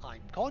that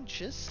I'm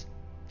conscious,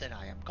 then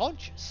I am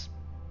conscious.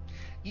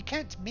 You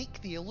can't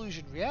make the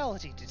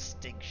illusion-reality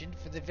distinction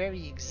for the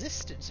very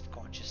existence of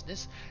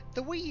consciousness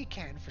the way you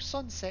can for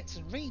sunsets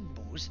and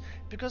rainbows,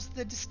 because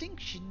the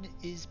distinction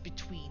is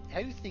between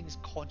how things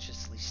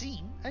consciously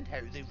seem and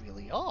how they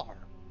really are.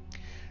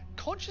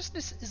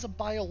 Consciousness is a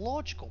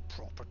biological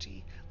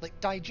property, like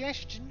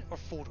digestion or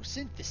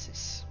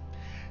photosynthesis.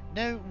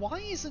 Now,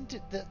 why isn't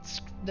it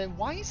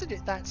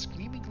that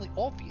screamingly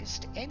obvious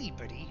to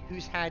anybody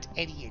who's had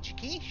any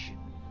education?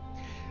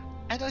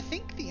 And I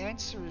think the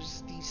answer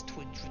is these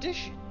twin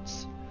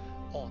traditions.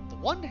 On the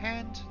one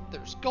hand,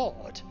 there's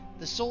God,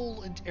 the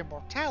soul and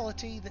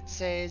immortality that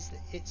says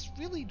that it's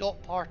really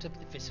not part of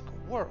the physical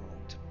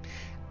world.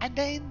 And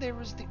then there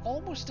is the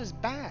almost as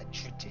bad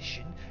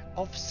tradition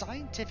of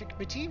scientific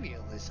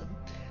materialism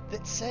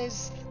that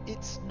says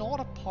it's not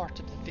a part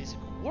of the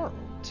physical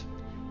world.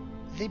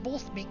 They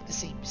both make the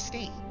same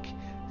mistake.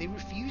 They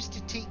refuse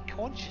to take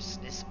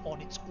consciousness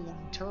on its own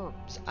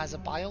terms as a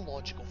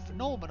biological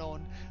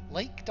phenomenon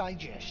like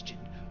digestion,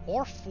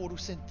 or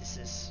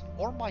photosynthesis,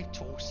 or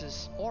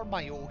mitosis, or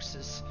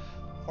meiosis,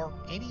 or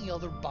any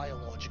other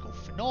biological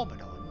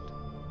phenomenon.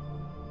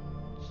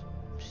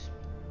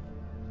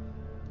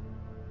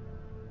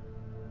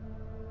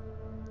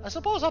 I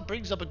suppose that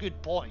brings up a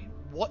good point.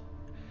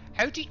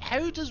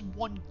 How does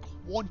one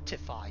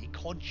quantify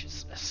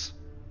consciousness?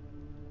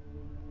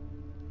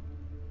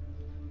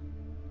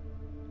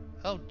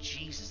 Oh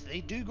Jesus,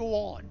 they do go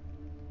on.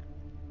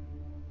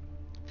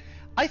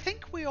 I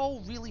think we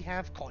all really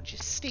have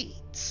conscious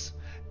states.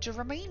 To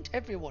remind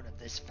everyone of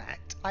this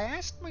fact, I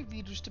asked my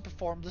readers to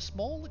perform the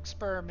small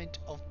experiment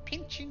of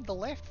pinching the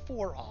left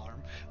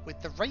forearm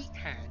with the right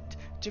hand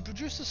to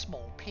produce a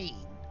small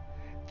pain.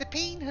 The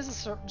pain has a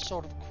certain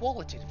sort of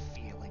qualitative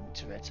feeling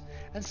to it,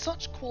 and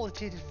such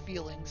qualitative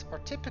feelings are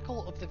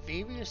typical of the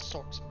various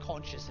sorts of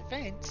conscious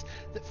events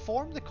that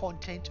form the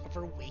content of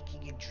our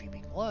waking and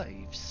dreaming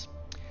lives.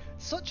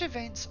 Such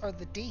events are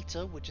the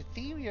data which a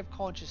theory of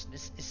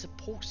consciousness is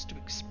supposed to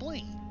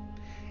explain.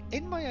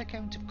 In my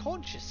account of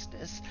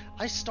consciousness,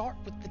 I start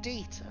with the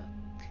data.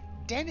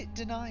 Dennett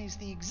denies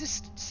the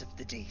existence of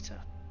the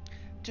data.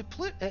 To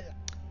put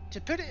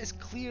it as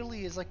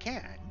clearly as I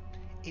can,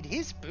 in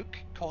his book,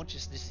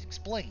 Consciousness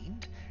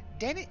Explained,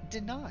 Dennett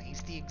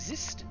denies the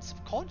existence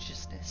of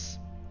consciousness.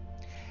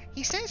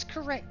 He says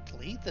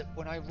correctly that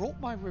when I wrote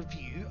my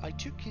review, I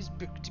took his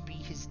book to be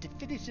his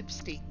definitive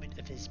statement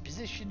of his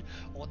position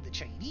on the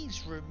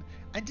Chinese room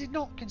and did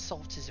not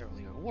consult his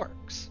earlier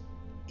works.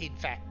 In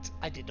fact,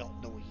 I did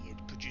not know he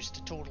had produced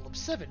a total of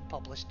 7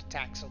 published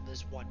attacks on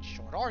this one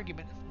short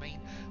argument of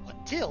mine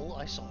until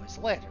I saw his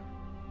letter.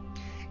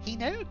 He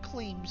now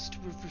claims to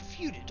have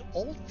refuted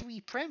all 3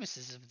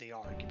 premises of the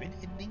argument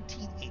in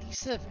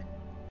 1987.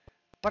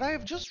 But I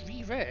have just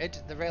reread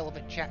the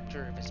relevant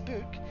chapter of his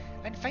book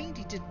and find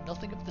he did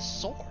nothing of the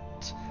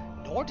sort,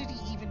 nor did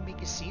he even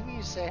make a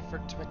serious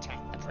effort to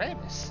attack the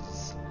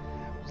premises.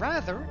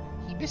 Rather,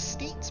 he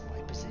misstates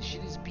my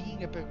position as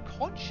being about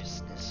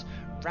consciousness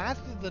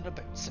rather than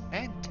about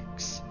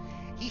semantics.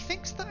 He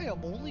thinks that I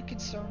am only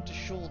concerned to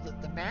show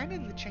that the man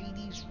in the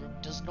Chinese room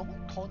does not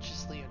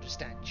consciously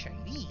understand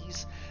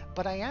Chinese,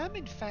 but I am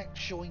in fact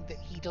showing that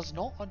he does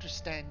not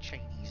understand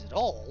Chinese at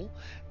all,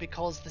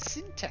 because the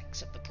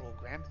syntax of the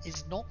program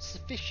is not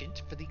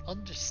sufficient for the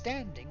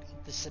understanding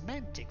of the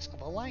semantics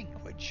of a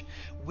language,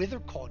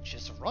 whether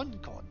conscious or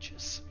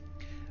unconscious.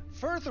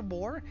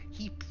 Furthermore,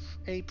 he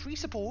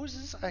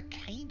presupposes a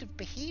kind of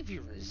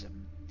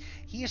behaviorism.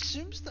 He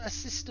assumes that a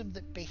system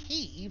that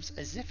behaves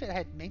as if it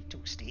had mental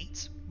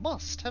states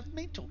must have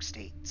mental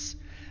states.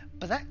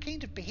 But that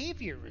kind of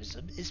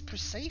behaviorism is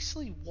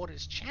precisely what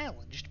is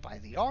challenged by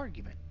the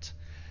argument.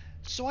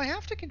 So I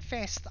have to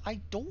confess that I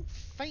don't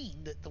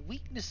find that the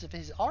weakness of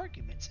his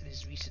arguments in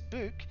his recent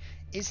book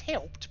is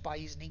helped by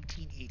his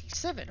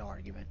 1987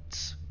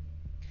 arguments.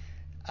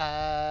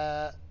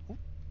 Oh,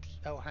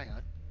 hang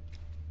on.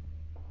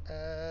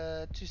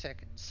 2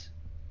 seconds.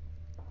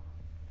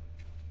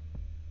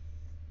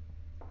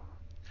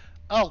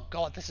 Oh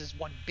god, this is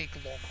one big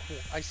long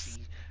quote. I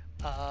see.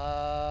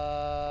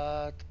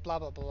 Blah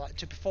blah blah.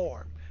 To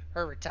perform.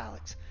 Her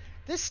italics.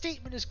 This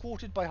statement is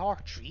quoted by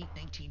Hartree,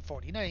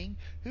 1949,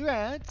 who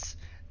adds,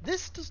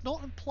 "This does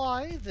not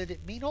imply that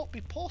it may not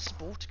be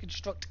possible to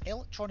construct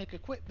electronic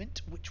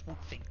equipment which will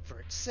think for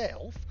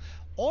itself,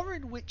 or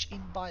in which,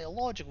 in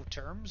biological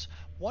terms,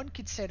 one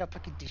could set up a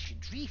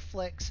conditioned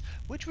reflex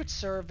which would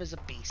serve as a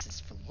basis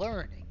for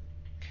learning.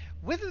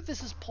 Whether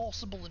this is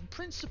possible in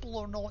principle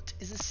or not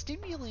is a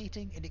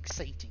stimulating and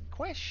exciting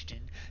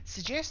question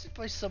suggested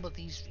by some of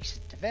these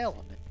recent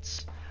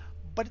developments,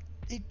 but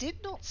it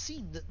did not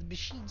seem that the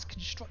machines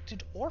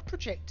constructed or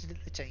projected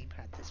at the time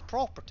had this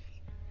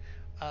property."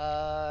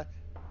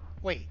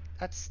 Wait,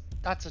 that's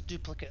a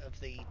duplicate of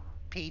the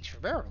page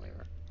from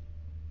earlier.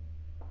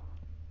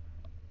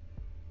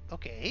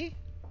 Okay.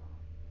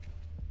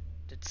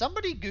 Did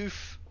somebody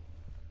goof?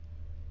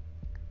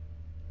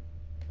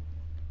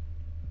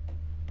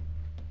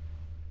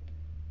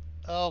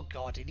 Oh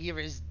god, and here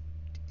is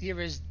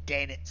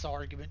Dennet's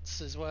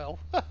arguments as well.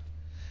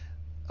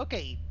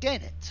 Okay,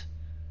 Dennett.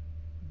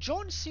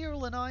 John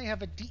Searle and I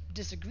have a deep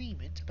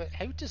disagreement about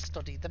how to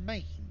study the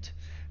mind.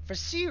 For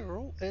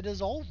Searle, it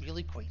is all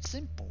really quite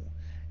simple.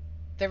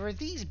 There are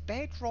these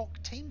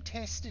bedrock,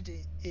 time-tested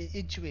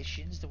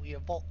intuitions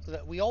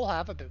that we all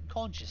have about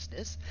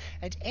consciousness,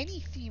 and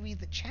any theory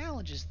that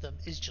challenges them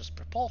is just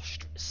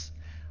preposterous.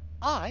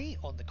 I,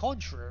 on the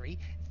contrary,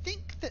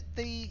 think that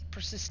the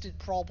persistent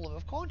problem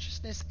of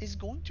consciousness is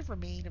going to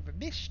remain a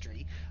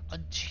mystery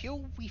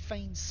until we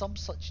find some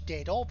such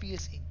dead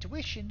obvious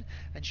intuition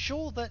and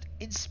show that,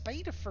 in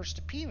spite of first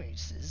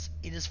appearances,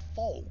 it is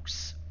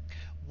false.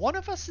 One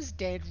of us is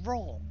dead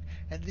wrong,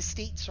 and the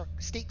stakes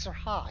are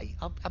high.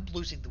 I'm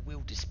losing the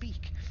will to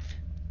speak.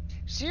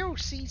 Zero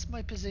sees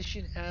my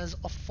position as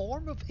a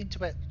form of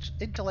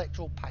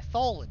intellectual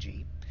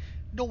pathology.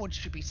 No one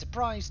should be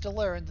surprised to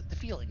learn that the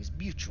feeling is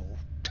mutual.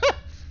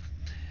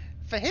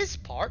 For his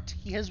part,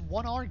 he has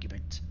one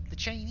argument, the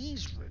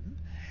Chinese room,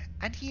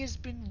 and he has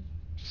been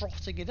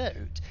trotting it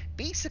out,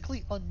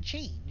 basically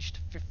unchanged,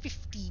 for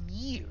 15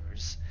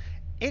 years.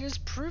 It has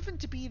proven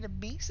to be an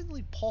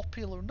amazingly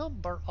popular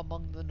number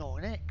among the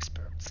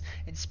non-experts,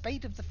 in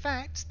spite of the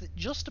fact that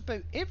just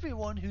about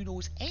everyone who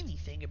knows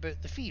anything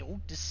about the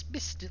field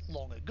dismissed it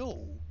long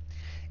ago.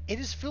 It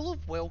is full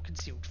of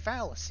well-concealed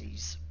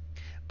fallacies.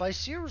 By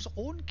Sear's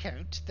own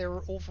count, there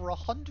are over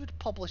 100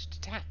 published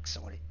attacks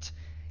on it.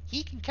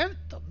 He can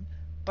count them,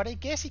 but I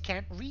guess he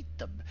can't read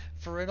them,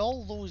 for in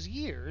all those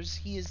years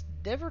he has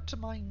never to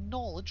my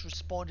knowledge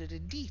responded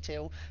in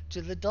detail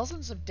to the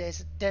dozens of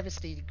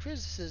devastating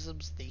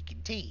criticisms they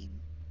contain.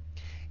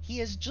 He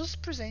has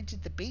just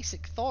presented the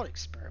basic thought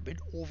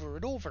experiment over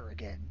and over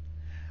again.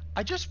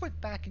 I just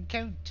went back and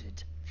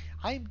counted.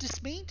 I am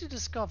dismayed to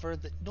discover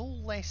that no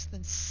less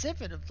than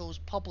 7 of those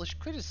published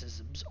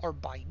criticisms are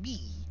by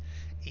me,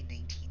 in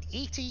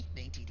 1980,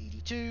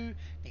 1982,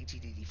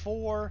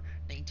 1984,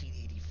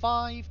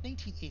 1985,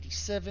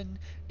 1987,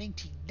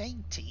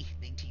 1990,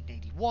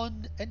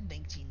 1991, and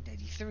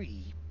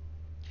 1993.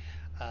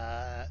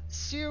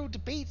 Cyril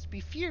debates me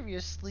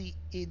furiously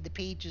in the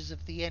pages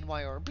of the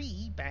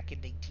NYRB back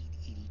in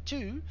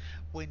 1982,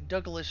 when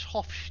Douglas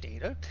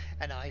Hofstadter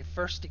and I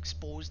first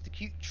exposed the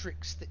cute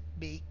tricks that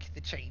make the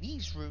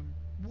Chinese room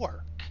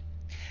work.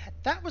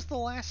 That was the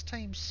last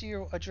time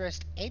Cyril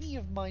addressed any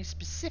of my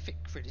specific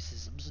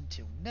criticisms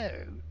until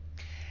now.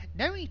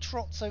 Now he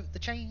trots out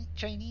the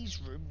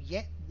Chinese room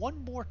yet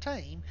one more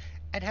time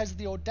and has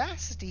the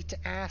audacity to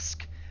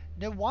ask,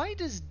 now why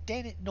does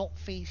Damnit not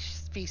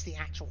face the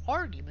actual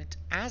argument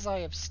as I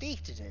have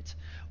stated it?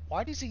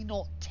 Why does he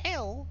not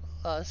tell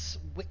us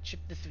which of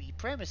the 3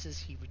 premises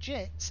he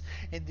rejects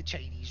in the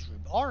Chinese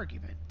room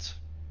argument?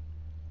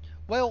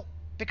 Well,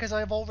 because I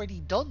have already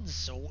done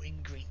so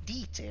in great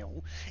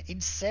detail in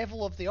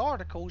several of the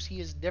articles he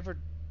has never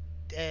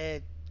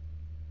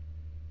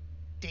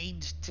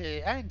deigned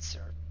to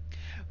answer.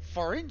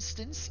 For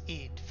instance,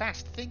 in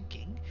Fast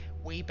Thinking,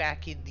 way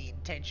back in The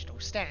Intentional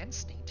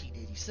Stance,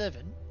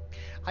 1987,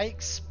 I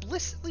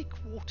explicitly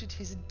quoted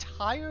his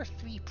entire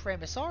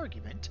 3-premise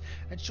argument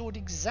and showed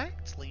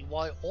exactly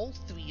why all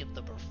 3 of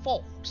them are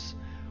false,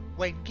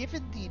 when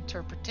given the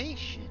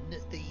interpretation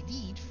they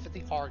need for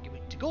the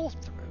argument to go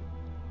through.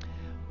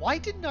 Why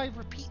didn't I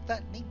repeat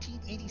that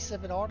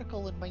 1987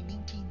 article in my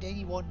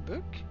 1991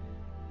 book?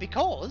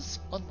 Because,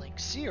 unlike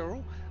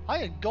Cyril, I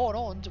had gone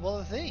on to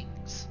other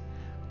things.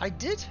 I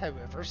did,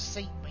 however,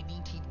 cite my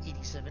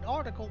 1987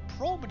 article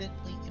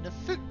prominently in a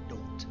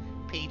footnote,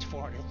 page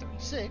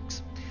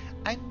 436,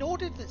 and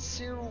noted that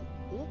Cyril's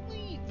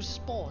only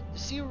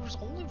response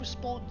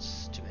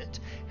to it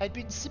had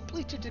been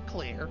simply to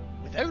declare,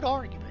 without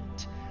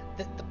argument,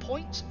 that the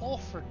points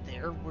offered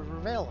there were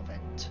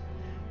irrelevant.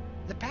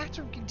 The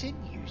pattern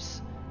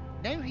continues.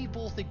 Now he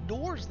both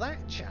ignores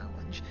that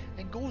challenge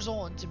and goes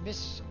on to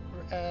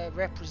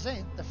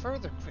misrepresent the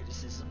further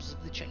criticisms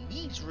of the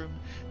Chinese room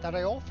that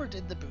I offered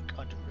in the book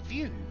under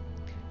review.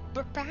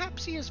 But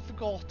perhaps he has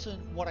forgotten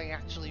what I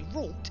actually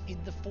wrote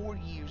in the 4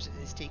 years it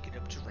has taken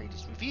him to write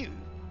his review.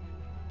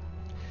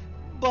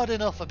 But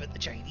enough about the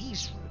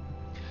Chinese room.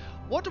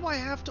 What do I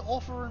have to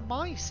offer on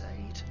my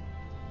side?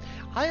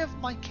 I have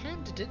my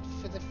candidate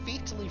for the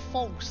fatally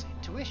false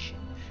intuition,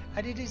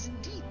 and it is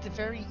indeed the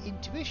very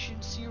intuition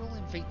Cyril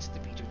invites the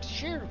reader to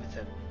share with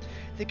him.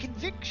 The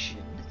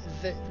conviction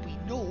that we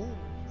know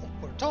what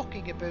we're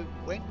talking about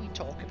when we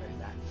talk about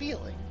that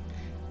feeling.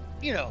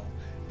 You know,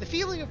 the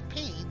feeling of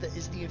pain that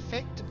is the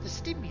effect of the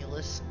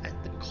stimulus and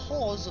the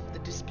cause of the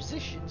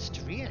dispositions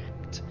to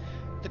react.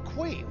 The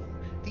quale,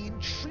 the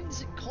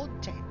intrinsic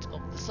content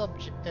of the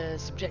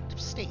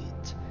subjective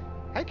state.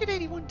 How can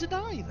anyone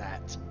deny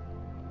that?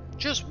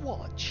 Just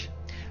watch.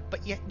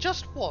 But you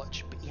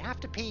have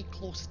to pay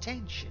close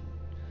attention.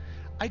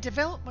 I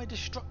develop my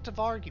destructive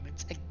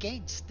arguments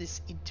against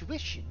this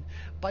intuition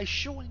by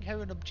showing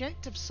how an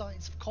objective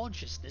science of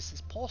consciousness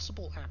is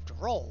possible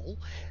after all,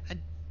 and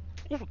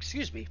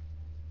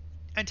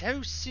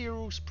how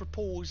Cyril's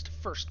proposed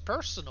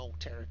first-person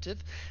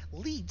alternative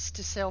leads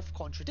to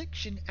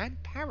self-contradiction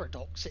and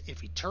paradox at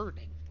every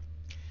turning.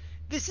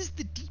 This is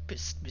the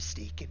deepest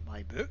mistake in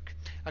my book,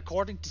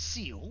 according to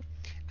Cyril,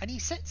 and he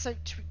sets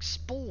out to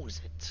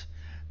expose it.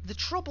 The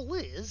trouble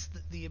is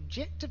that the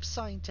objective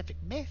scientific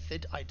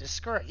method I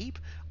describe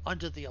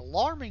under the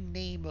alarming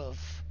name of...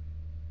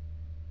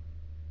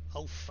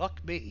 oh,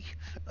 fuck me.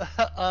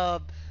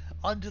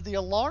 Under the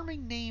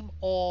alarming name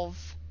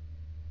of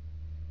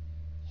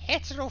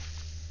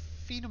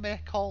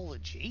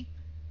heterophenomenology.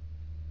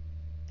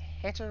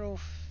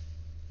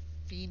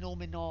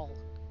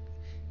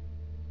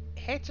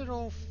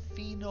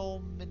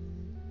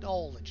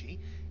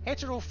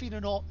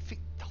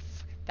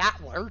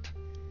 That word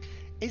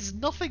is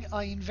nothing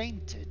I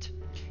invented.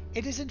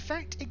 It is in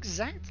fact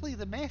exactly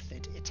the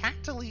method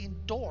tactily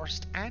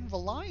endorsed and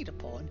relied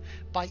upon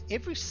by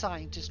every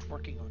scientist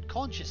working on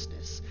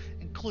consciousness,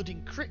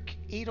 including Crick,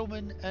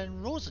 Edelman,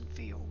 and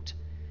Rosenfeld.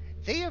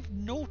 They have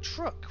no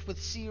truck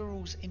with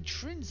Ciro's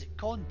intrinsic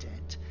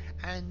content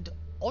and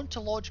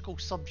ontological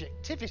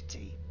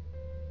subjectivity.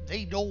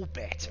 They know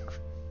better.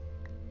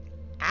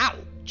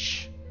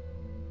 Ouch!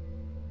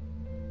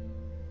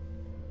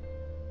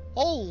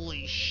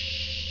 Holy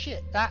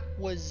shit, that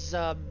was,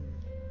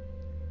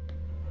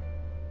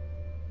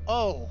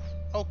 Oh,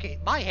 okay,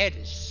 my head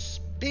is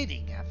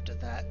spinning after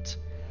that.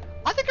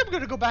 I think I'm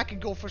gonna go back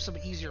and go for some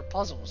easier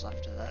puzzles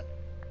after that.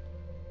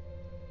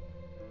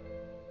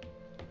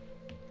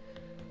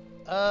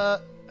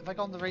 Have I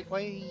gone the right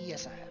way?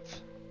 Yes, I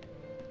have.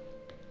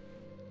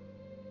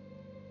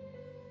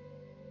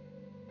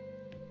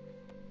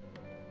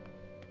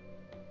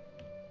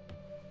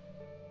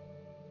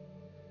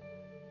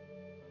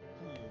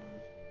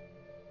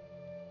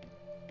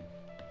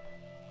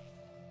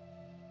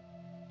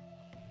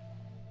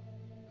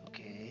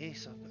 Okay,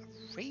 so I've got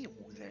a rail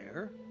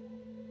there.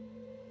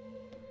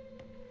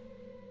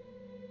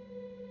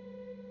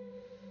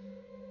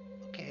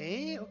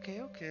 Okay.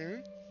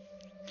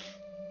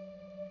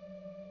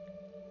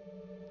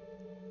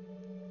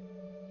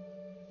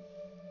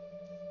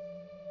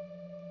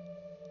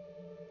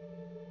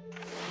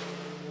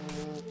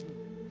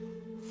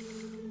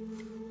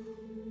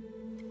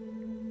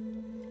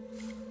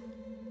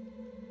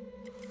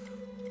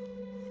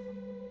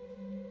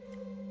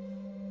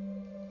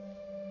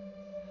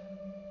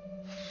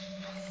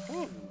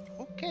 Ooh,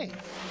 okay.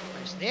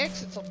 There's the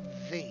exit's up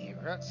there.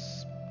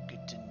 That's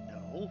good to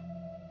know.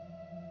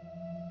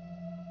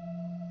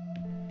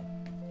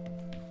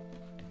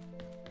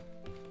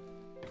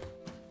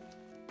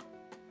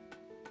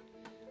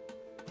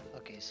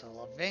 Okay, so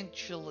I'll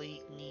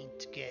eventually need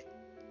to get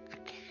a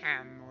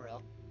camera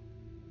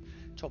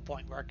to a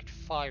point where I could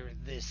fire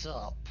this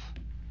up.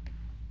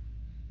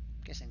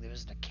 I'm guessing there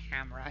isn't a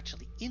camera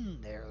actually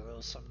in there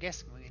though, so I'm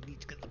guessing we're going to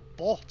need to get the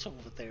bot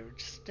over there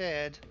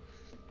instead.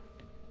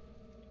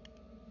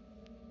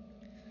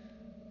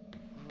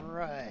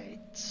 Right.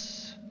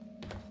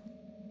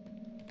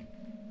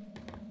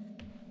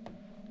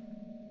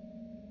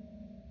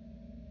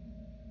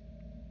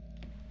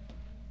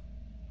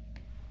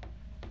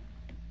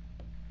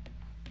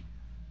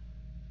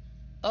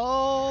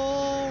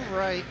 Oh,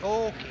 right.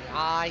 Okay,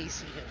 I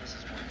see how this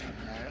is working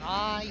now.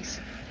 I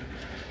see.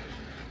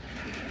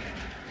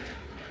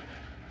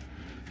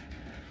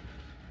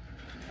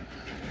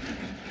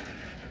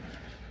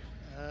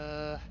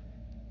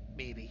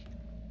 Maybe.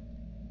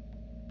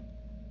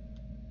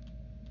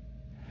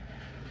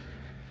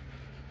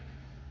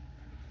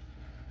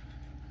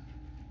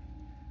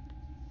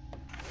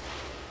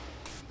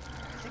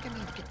 I think I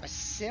need to get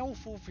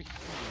myself over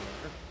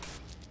here.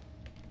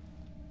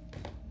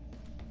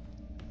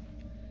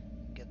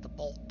 Get the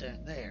bolt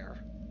down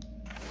there.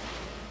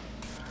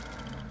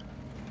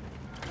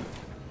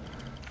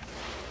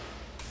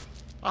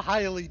 I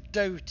highly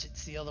doubt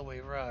it's the other way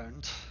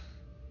around.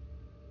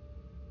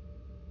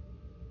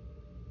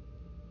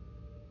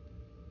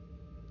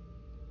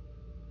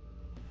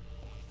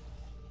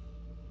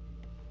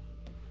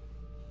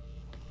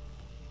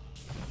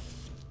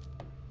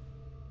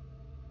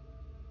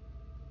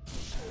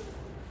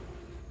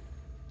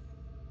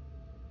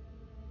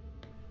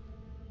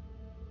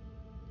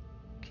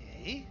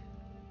 Okay.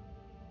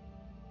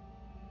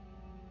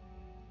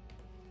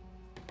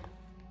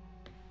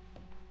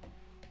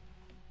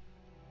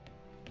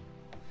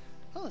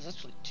 Oh, there's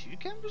actually two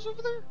cameras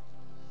over there?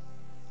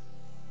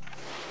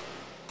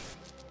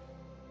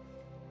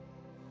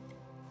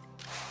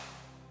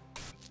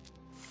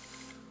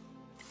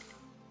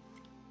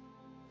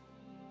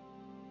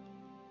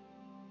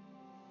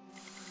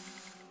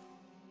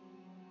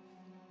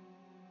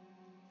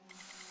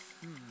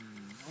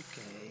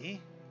 Okay.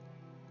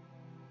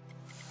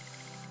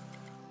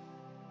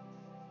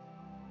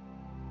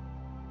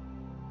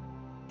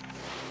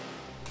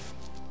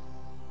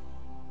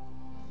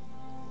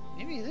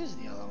 Maybe it is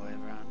the other way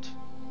around.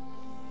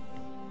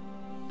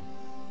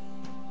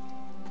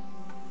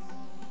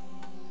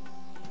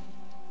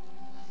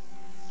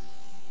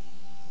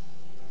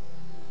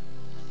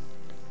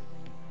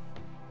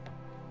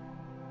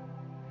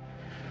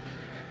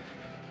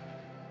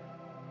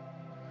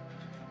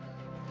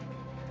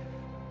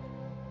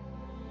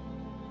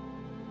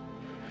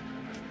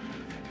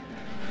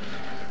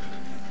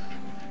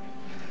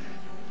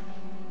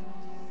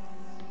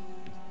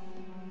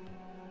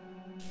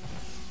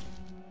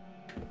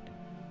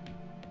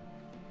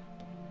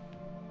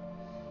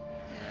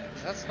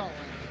 That's not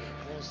when you get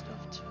close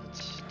enough to it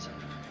to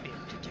be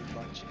able to do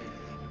much of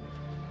anything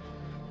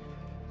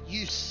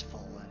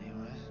useful,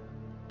 anyway.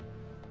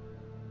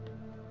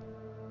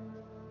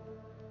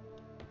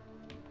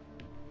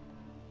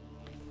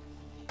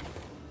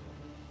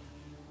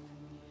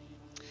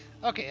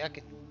 Okay, I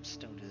can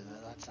still do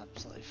that. That's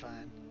absolutely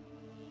fine.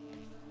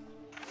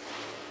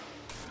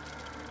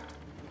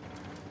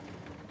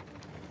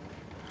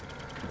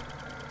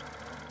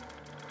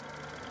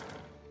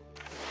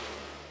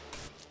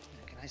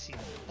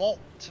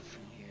 vault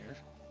from here.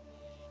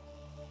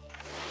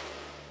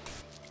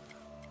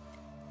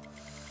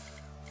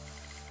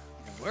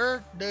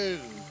 Where? No.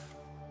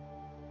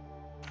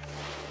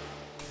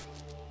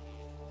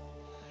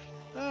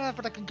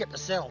 But I can get the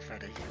self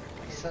out of here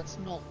at least. That's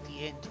not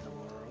the end of the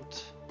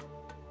world.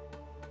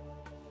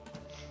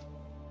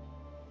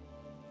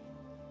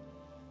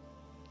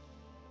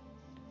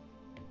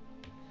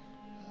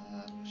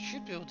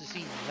 Should be able to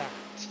see that,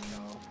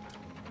 though.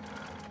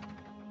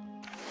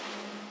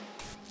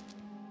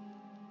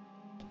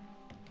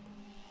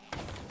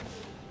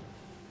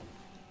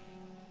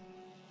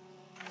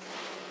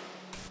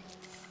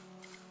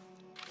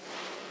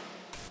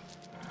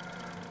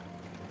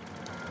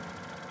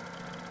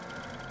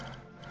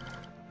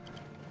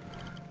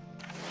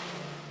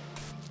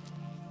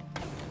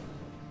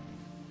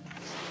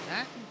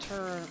 That in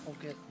turn will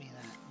get me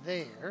that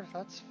there.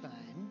 That's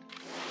fine.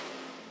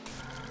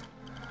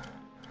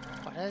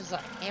 What does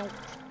that help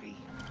me?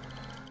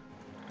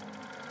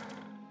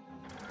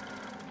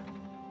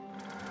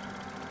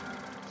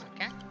 So I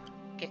can't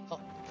get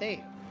up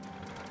there.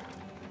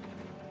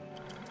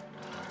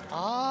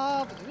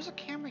 Ah, but there's a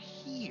camera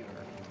here.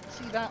 Didn't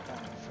see that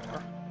one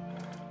before.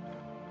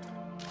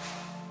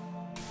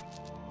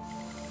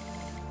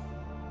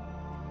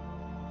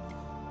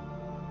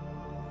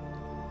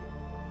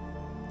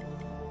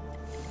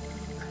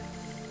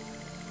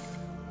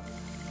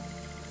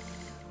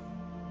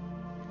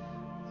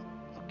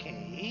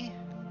 Okay.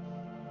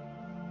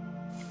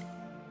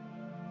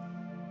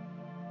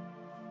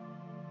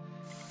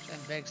 Then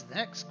begs the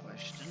next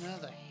question, how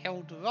the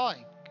hell do I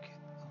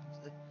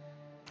get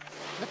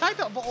the fact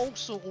that I've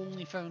also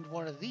only found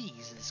one of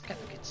these is kind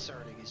of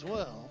concerning as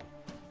well.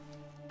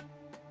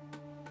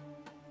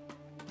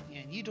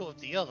 Yeah, and you don't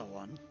have the other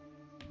one.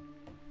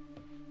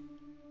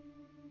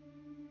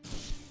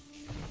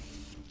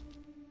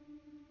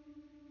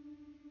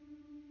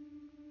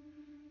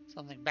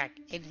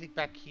 Anything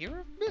back here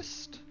I've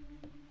missed?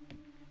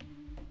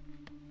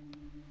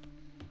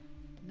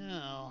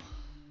 No.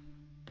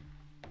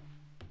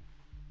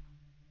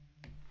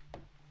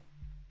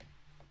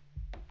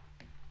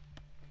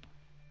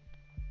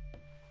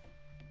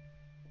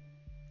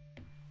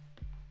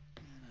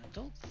 And I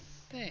don't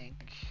think...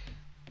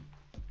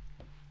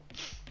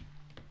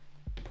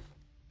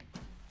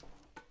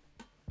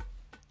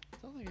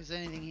 there's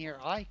anything here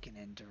I can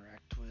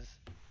interact with.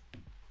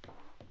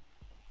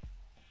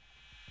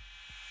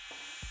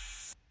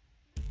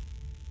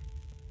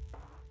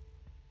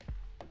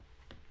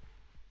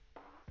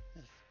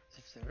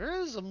 If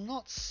there is, I'm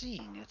not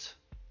seeing it.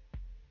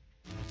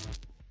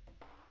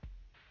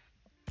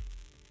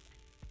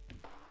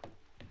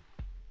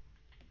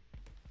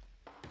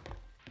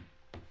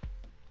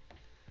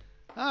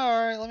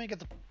 Alright, let me get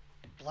the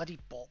bloody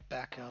bolt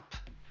back up.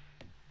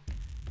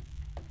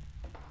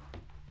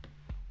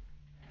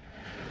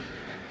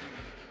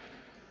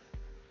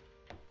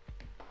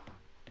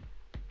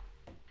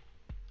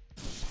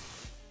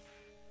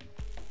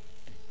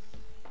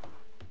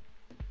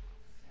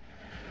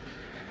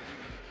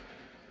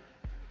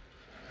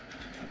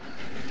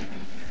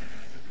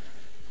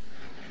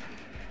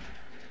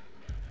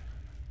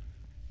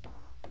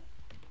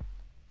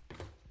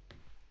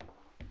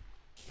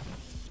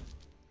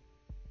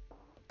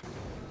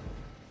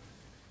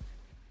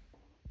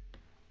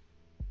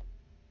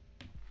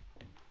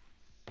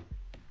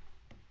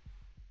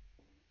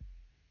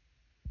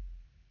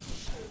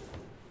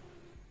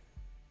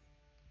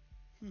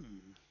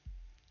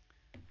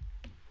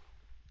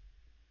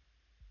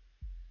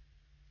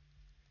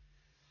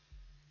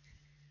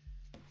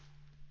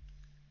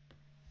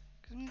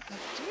 I mean, I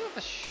do have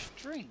a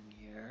string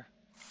here.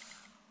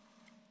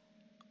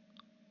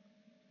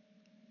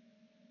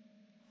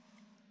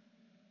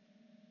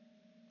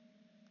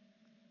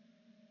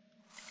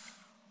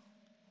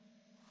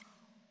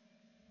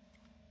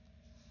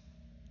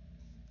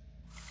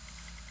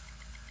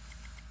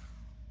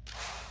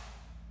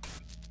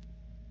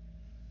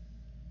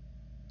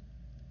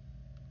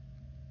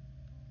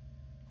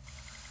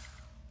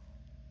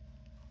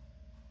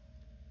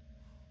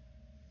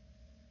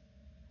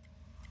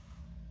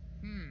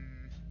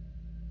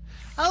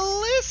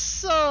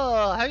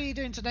 Alyssa! How are you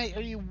doing tonight?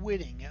 Are you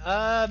winning?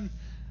 I'm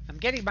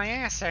getting my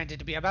ass handed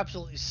to me. I'm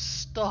absolutely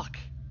stuck.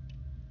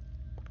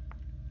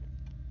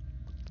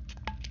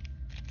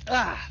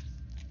 Ah!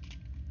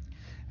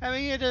 How are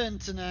you doing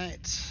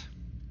tonight?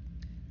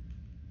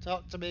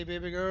 Talk to me,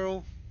 baby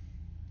girl.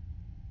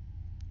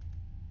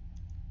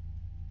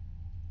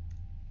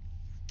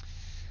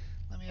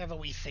 Let me have a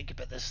wee think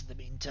about this in the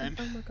meantime.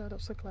 Oh my god, I'm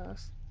so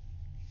close.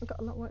 I've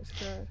got a lot of work to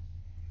do.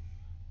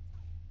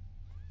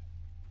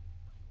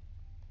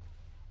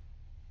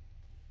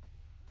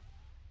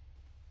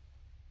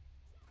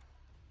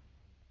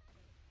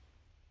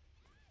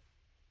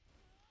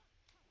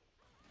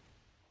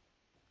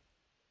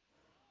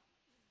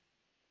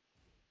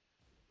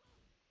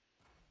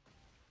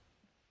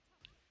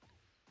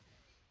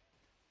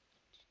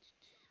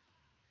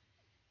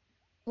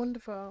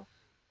 Wonderful.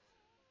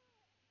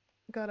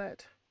 Got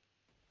it.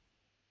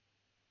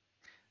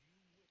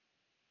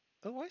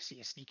 Oh, I see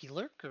a sneaky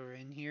lurker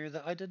in here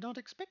that I did not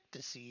expect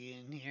to see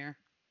in here.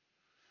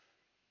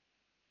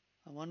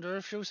 I wonder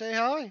if she'll say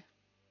hi.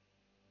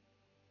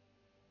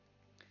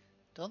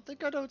 Don't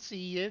think I don't see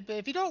you, but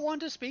if you don't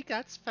want to speak,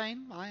 that's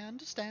fine. I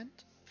understand.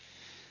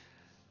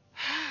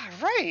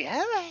 Right,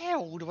 how the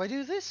hell do I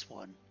do this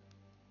one?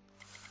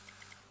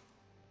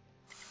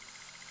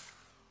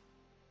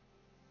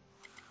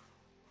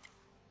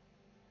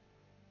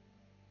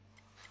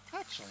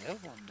 Actually, I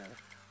wonder.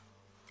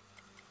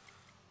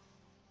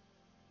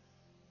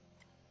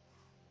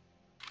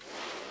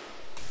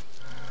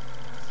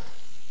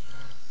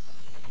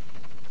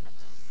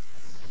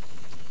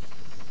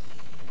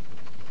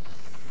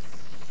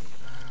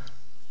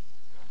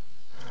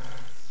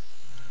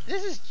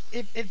 This is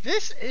if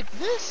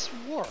this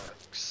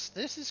works,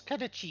 this is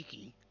kind of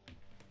cheeky.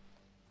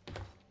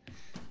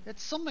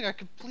 It's something I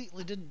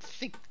completely didn't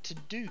think to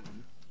do.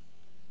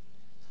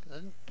 I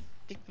didn't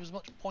think there was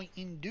much point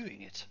in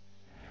doing it.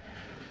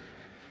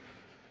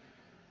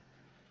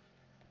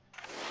 I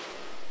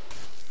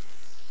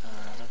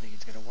don't think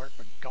it's gonna work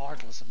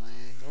regardless of my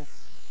angle.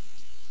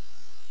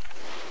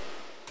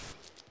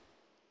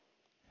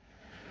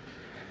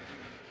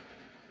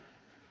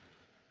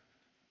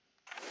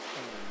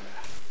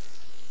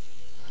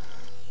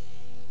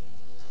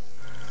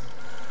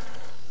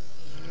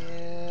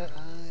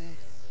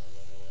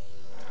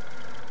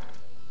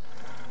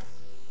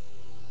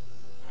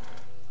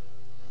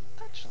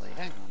 Actually,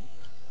 hang on.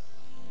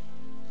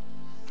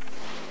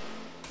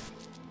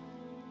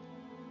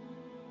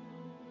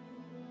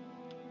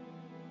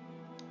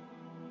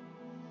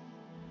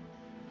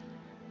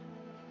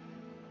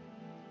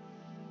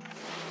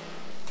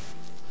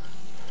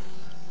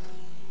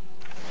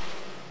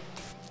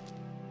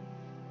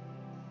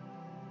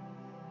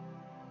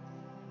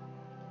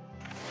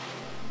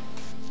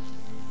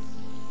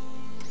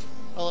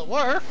 Well, it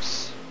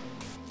works.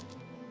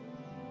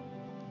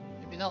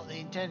 Maybe not the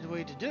intended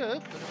way to do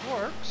it, but it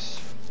works.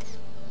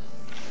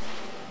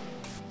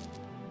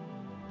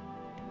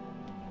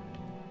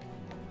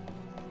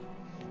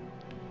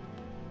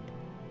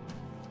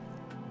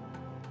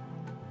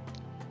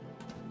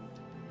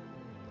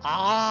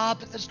 Ah,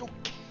 but there's no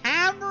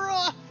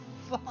camera!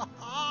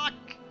 Fuck!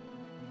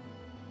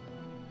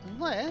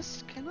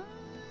 Unless, can I?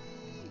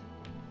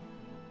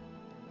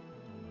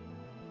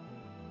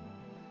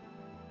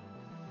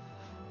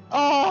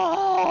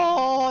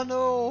 Oh,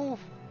 no!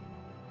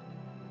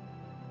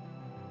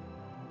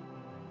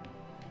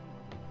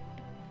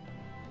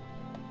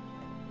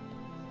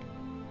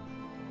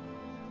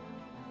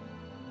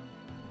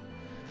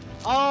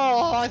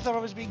 Oh, I thought I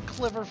was being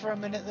clever for a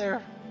minute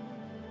there.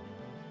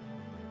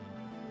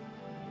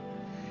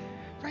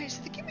 Right,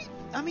 so they give me,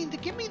 they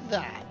give me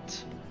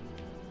that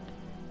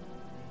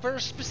for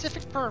a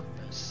specific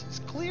purpose. It's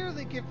clear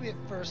they give me it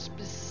for a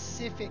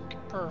specific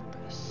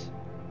purpose.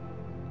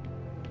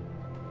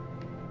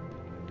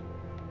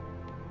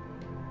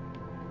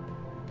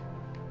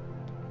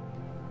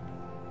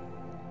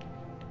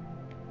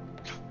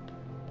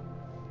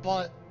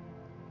 But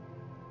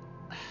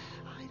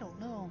I don't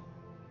know.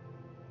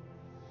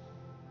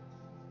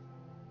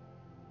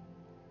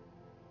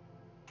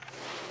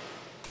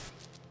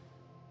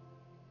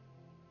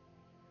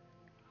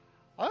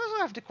 I also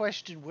have to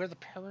question where the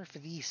power for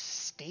these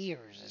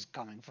stairs is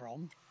coming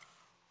from.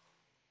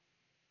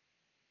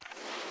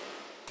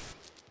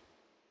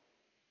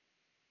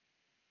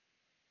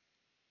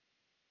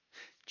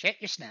 Check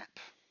your snap.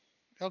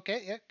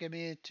 Okay, yeah, give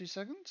me 2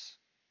 seconds.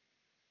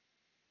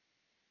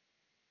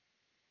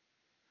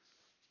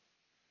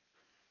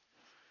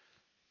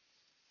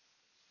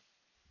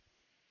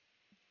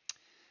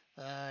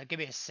 Give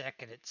me a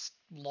second, it's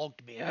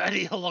logged me. I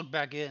need to log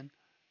back in.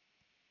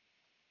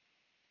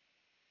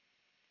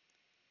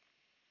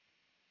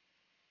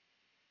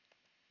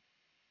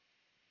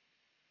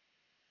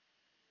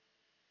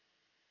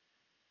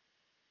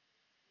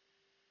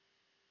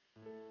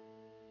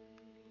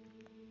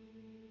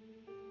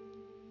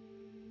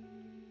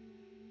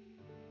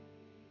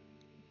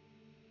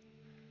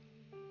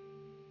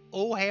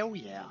 Oh, hell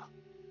yeah.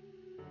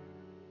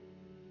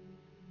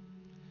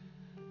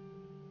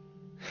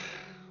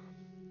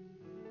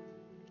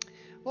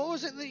 What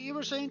was it that you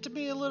were saying to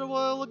me a little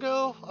while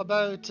ago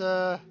about,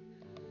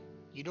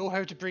 you know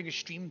how to bring a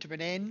stream to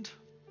an end?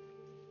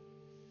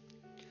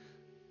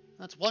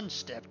 That's one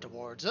step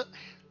towards it.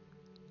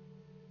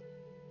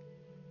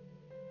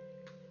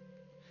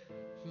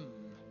 I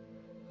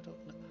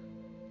don't know.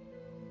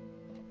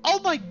 Oh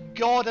my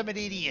god, I'm an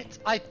idiot!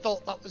 I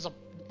thought that was a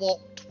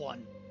locked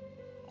one.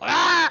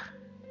 Ah!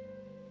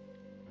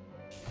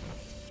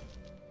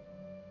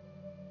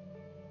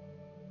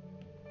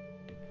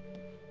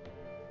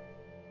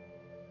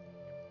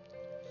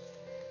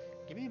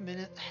 Give me a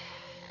minute.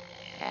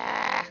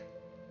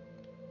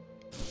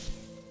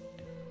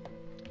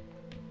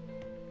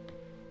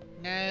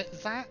 Now,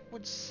 that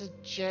would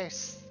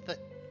suggest that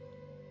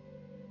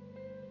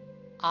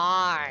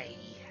I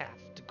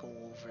have to go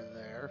over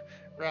there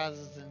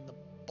rather than the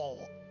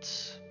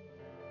bot.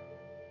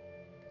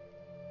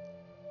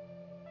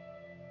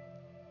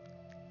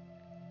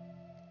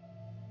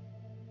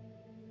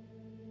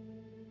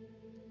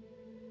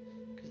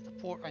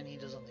 teleport I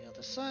need is on the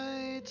other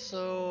side,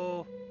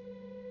 so...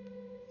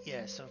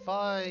 Yeah, so if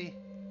I...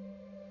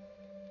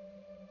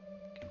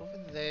 Go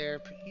over there,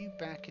 put you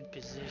back in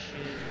position...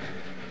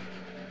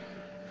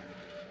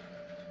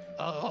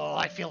 Oh,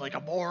 I feel like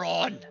a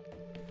moron!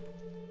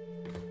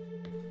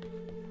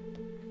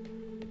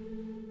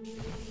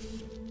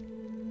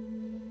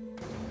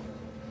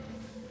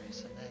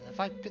 So then if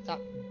I put that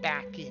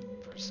back in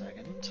for a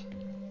second...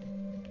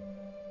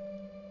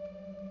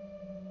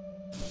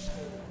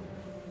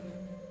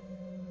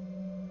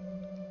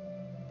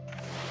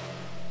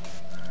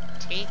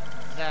 Take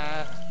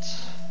that...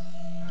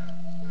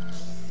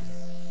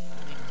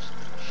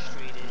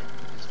 Straight in,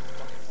 just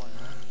fucking why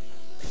not?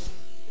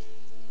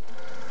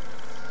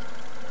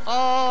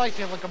 Oh, I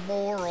feel like a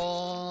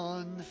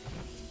moron!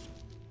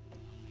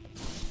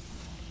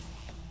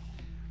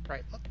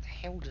 Right, what the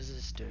hell does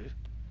this do?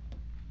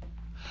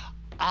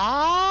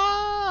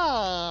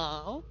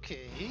 Ah,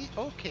 okay.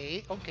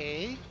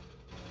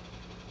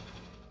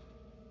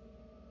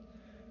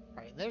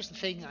 Right, there's the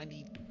thing I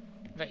need.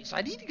 Right, so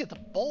I need to get the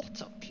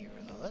bolt up here,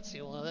 though. That's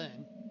the only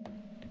thing.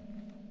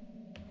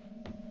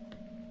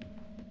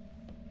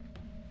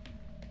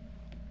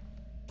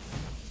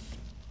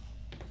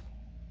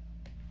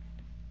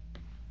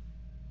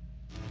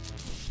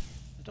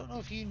 I don't know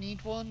if you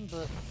need one,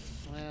 but,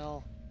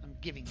 well, I'm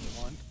giving you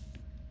one.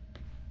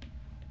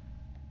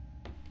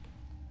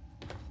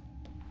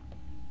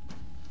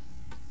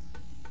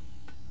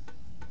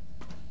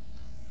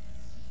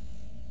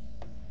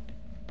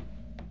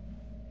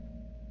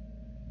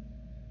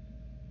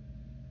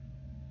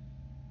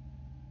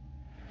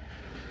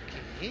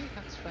 Okay,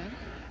 that's fine.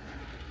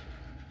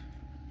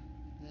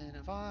 Then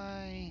if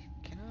I...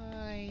 Can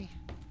I...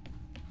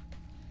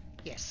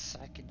 Yes,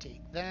 I can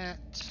take that.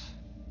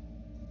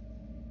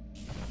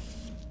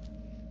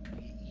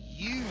 Get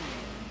you in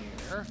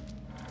here.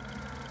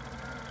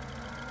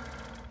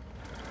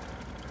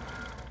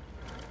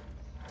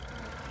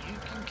 You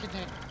can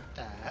connect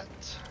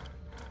that.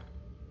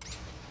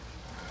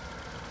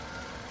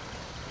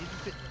 You can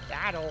put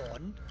that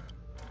on.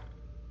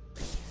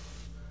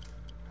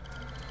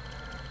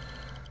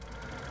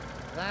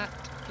 That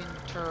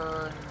in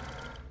turn...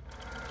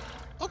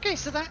 Okay,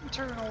 so that in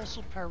turn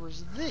also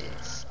powers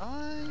this.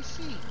 I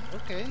see,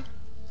 okay.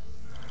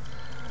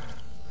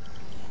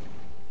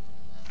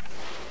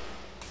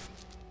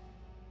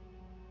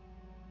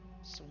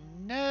 So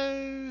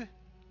now...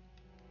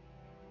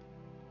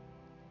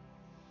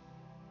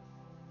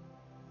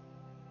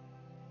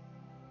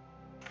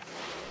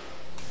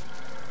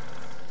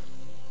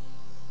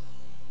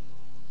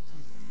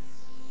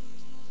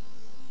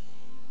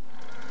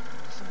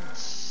 Something's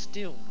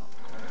still not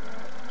quite right.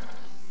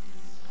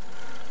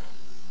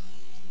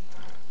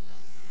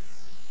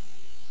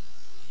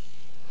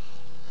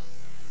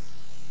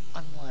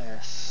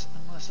 Unless.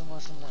 So I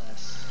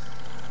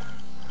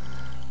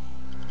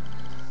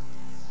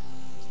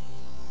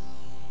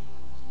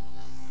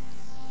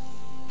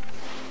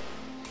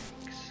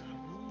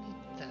will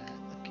need that.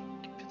 Okay,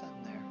 put that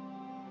in there.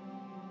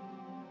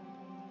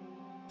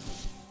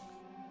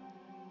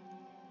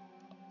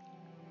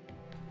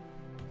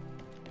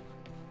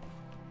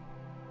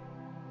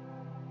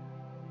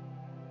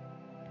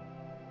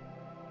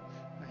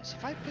 Right, so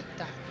if I put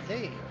that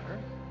there,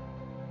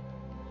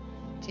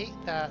 take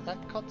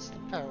that cuts the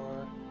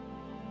power.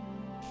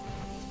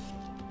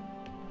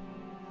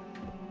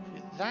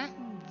 Put that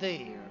in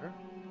there.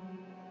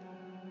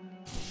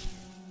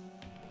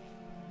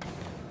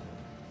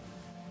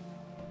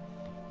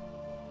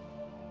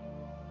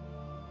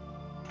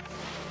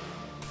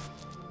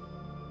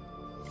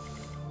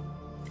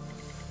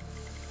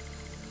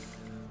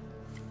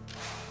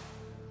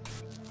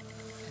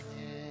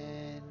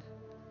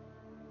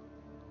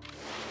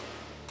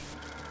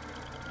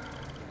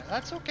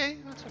 That's okay,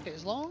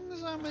 as long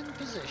as I'm in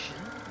position,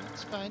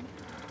 that's fine.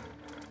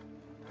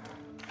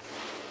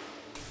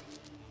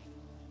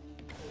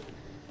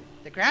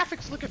 The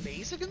graphics look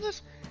amazing in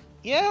this?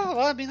 Yeah,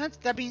 well, I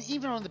mean,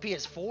 even on the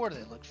PS4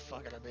 they look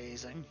fucking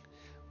amazing.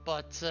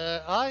 But,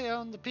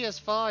 on the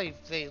PS5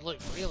 they look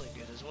really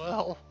good as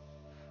well.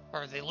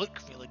 Or they look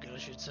really good, I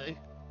should say.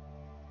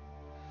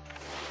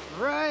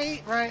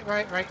 Right.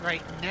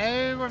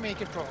 Now we're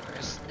making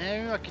progress.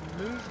 Now I can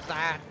move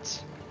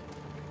that.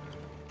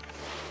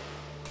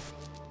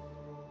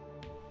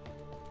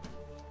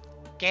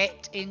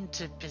 Get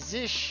into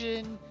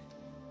position.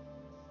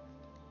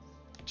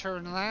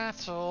 Turn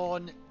that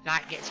on.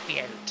 That gets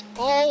me out.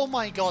 Oh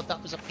my god,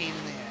 that was a pain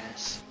in the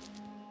ass.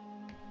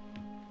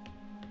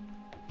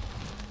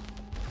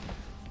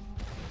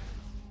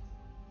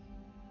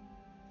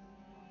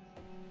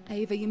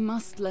 Ava, you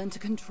must learn to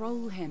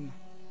control him.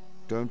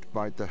 Don't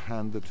bite the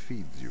hand that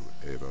feeds you,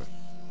 Ava.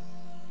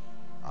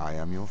 I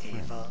am your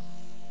friend. Ava,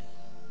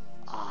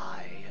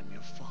 I am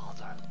your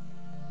father.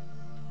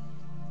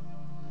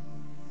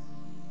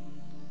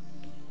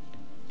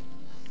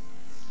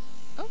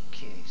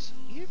 Okay, so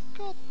you've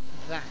got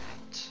that.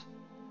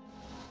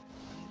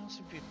 You don't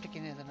seem to be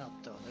picking anything up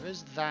though. There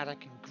is that I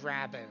can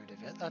grab out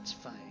of it, that's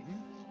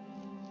fine.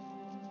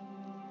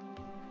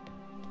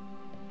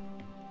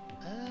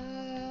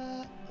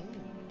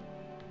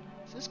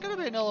 this gonna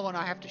be another one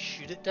I have to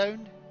shoot it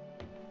down?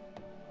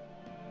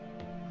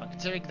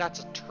 Considering that's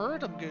a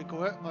turret, I'm gonna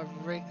go out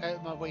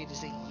of my way to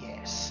say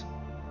yes.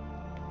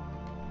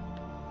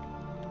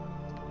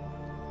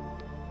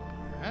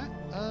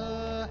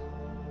 Alright,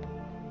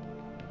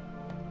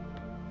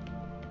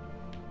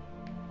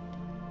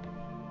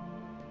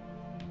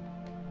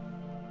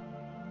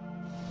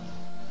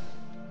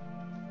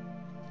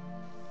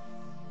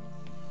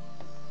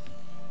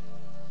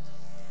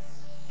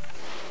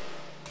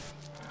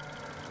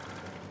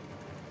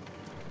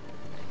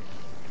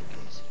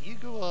 you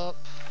go up.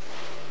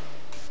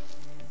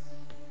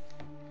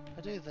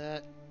 I do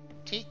that.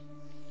 Take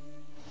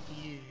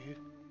you.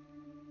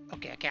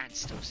 Okay, I can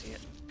still see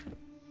it.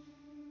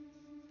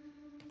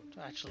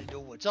 Don't actually know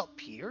what's up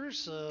here,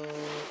 so 2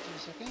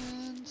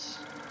 seconds.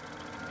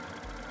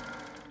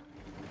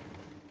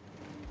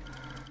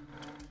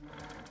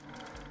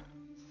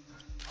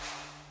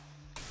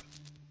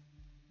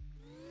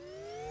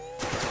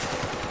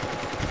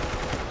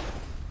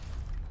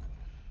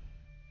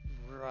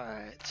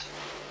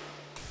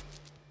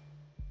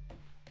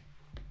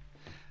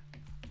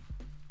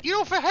 You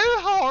know, for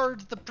how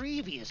hard the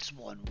previous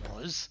one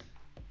was,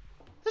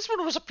 this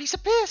one was a piece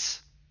of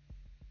piss.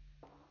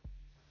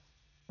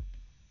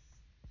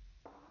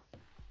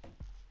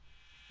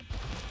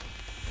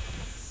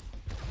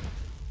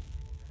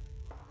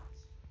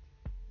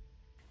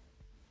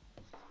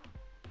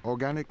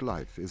 Organic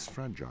life is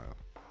fragile.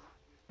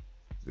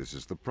 This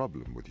is the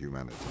problem with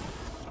humanity.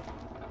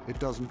 It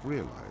doesn't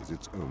realize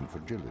its own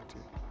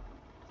fragility.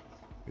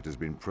 It has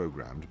been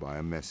programmed by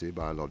a messy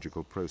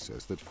biological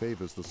process that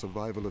favors the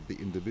survival of the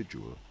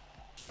individual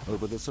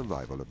over the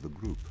survival of the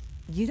group.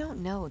 You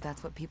don't know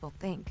that's what people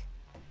think.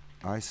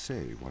 I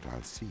say what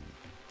I see.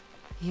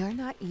 You're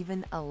not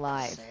even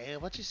alive. Say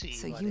what you see,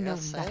 so you know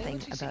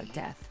nothing about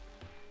death.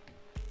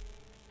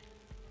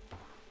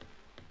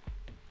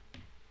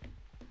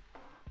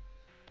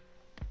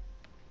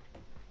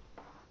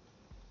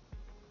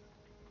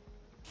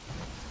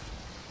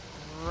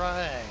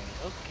 Right,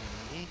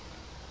 okay.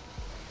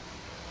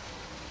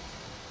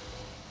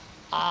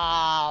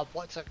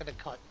 What's that gonna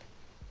cut?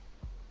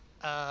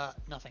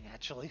 Nothing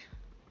actually.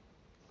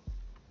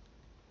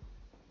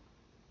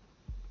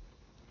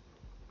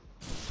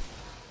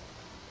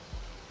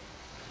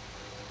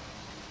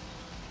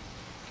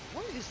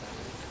 What is that?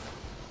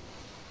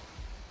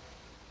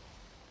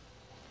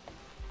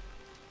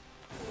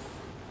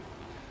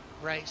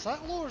 Right, so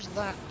that lowers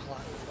that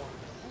platform,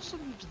 but also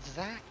moves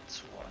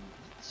that one.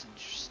 That's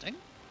interesting.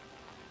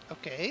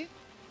 Okay.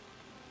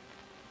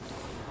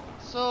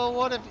 So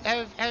what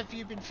have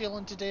you been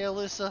feeling today,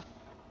 Alyssa?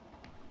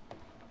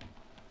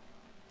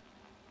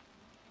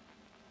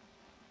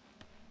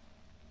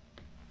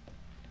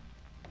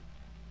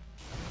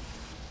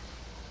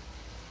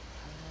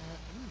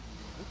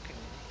 Okay.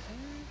 How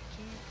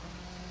do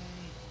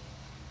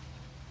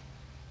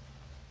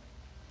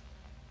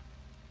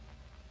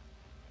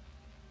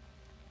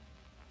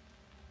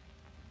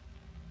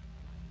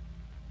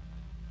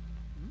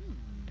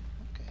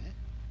okay.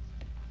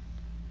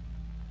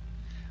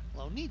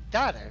 Well, I'll need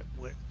that out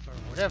for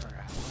whatever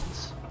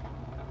happens.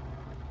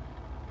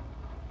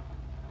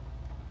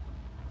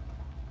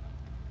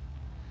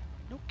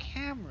 No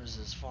cameras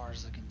as far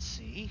as I can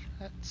see.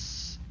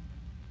 That's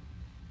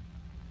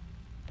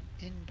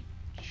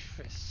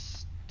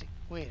interesting.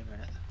 Wait a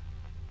minute.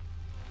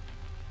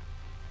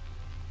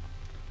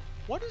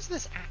 What is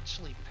this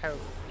actually powering?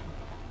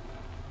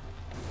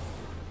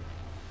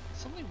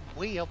 Something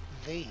way up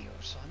there,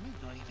 so I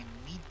might not even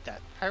need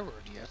that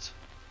powered yet.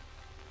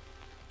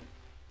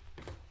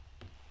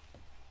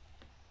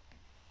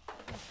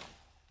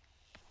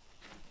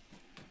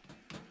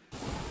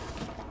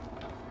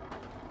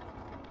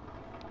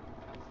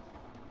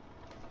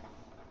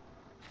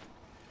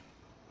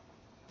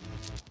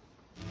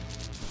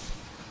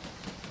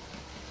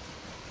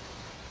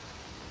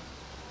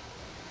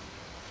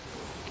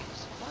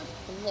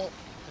 Block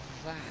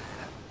that.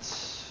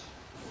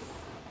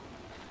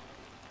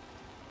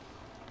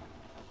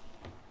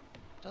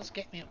 Does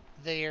get me up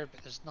there,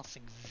 but there's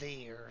nothing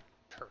there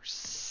per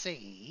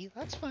se.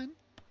 That's fine.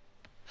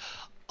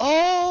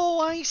 Oh,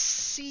 I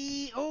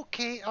see.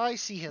 Okay, I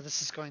see how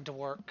this is going to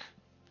work.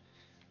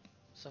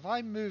 So if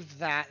I move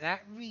that,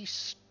 that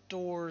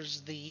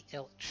restores the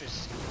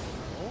electricity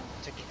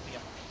to get me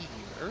up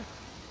here.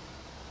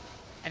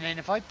 And then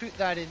if I put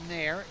that in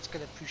there, it's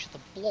going to push the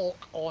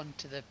block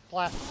onto the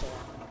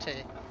platform to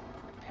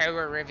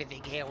power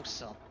everything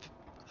else up.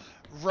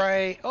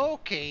 Right,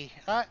 okay.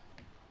 That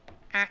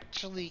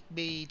actually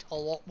made a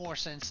lot more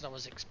sense than I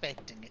was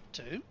expecting it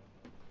to.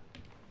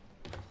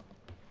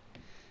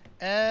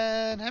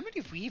 And how many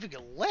have we even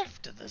got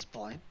left at this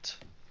point?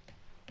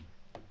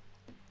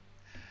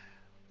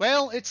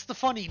 Well, it's the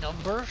funny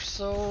number,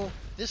 so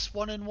this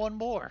one and one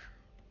more.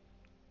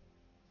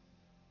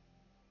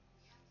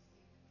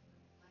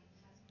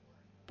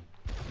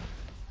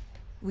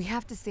 We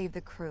have to save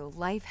the crew.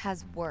 Life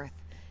has worth.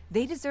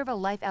 They deserve a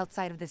life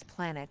outside of this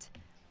planet.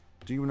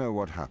 Do you know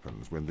what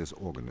happens when this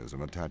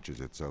organism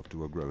attaches itself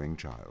to a growing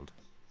child?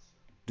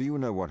 Do you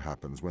know what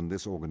happens when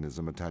this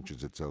organism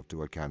attaches itself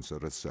to a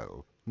cancerous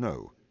cell?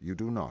 No, you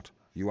do not.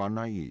 You are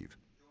naive.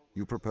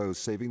 You propose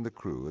saving the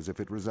crew as if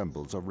it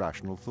resembles a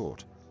rational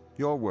thought.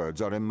 Your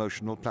words are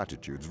emotional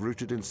platitudes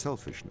rooted in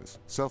selfishness,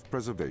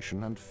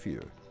 self-preservation, and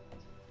fear.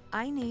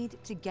 I need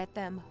to get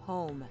them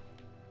home.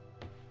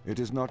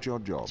 It is not your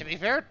job. To be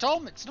fair,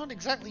 Tom, it's not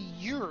exactly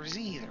yours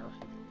either.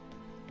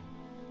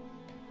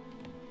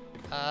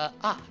 That's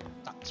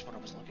what I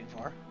was looking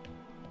for.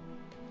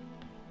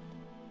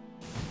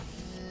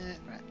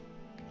 Right.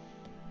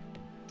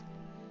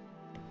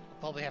 I'll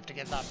probably have to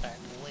get that back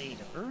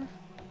later.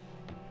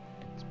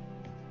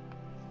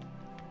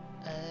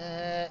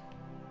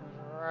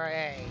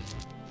 Right.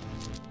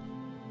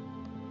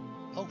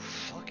 Oh,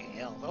 fucking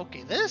hell.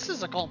 Okay, this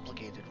is a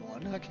complicated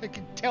one. I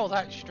can tell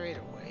that straight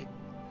away.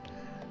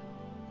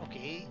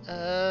 Okay,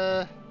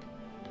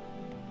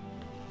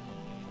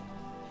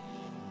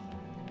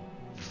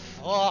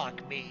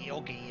 fuck me.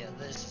 Okay, yeah,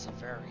 this is a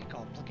very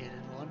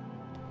complicated one.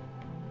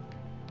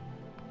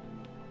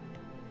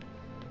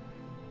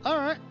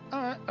 Alright.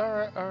 There's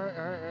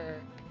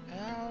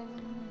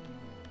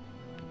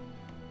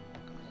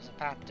a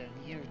path down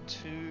here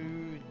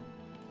too.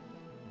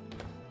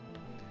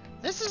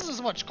 This is as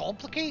much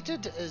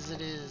complicated as it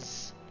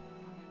is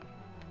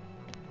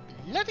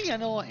bloody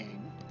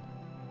annoying.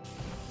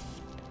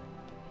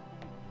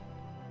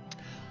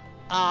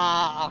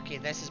 Okay,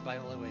 this is my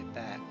only way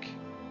back.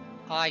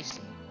 I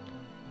see.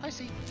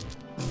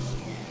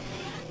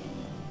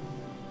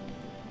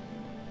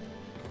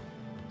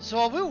 So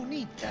I will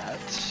need that.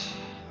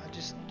 I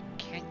just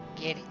can't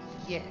get it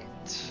yet.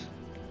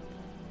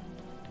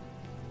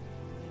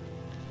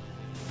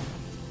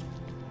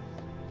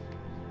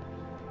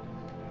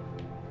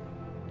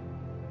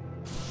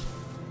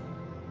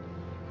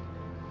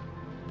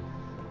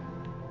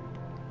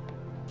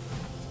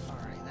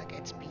 Alright, that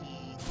gets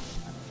me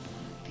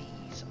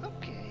these.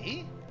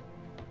 Okay.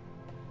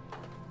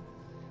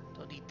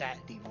 Don't need that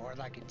anymore.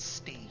 That can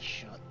stay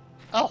shut.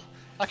 Oh!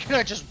 I could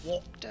have just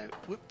walked out.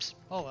 Whoops.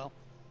 Oh well.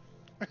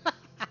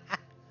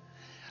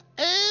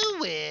 Oh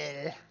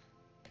well.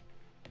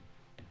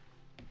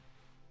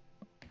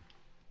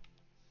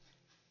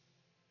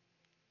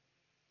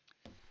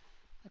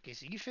 Okay,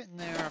 so you fit in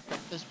there. I've got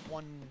this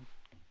one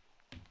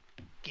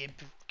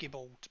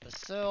gibble to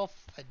myself.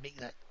 I'd make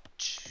that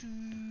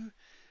 2.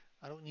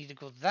 I don't need to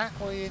go that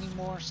way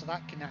anymore, so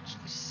that can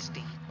actually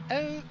stay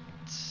out.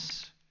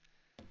 So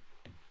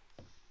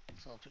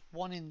I'll put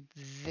one in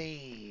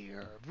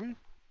there.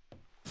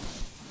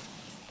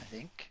 I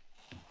think.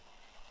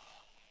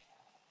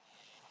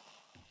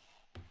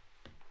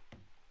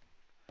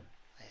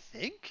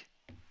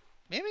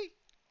 Maybe?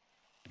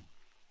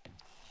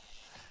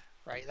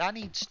 Right, that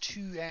needs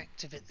 2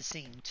 active at the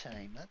same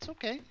time. That's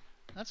okay.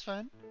 That's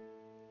fine.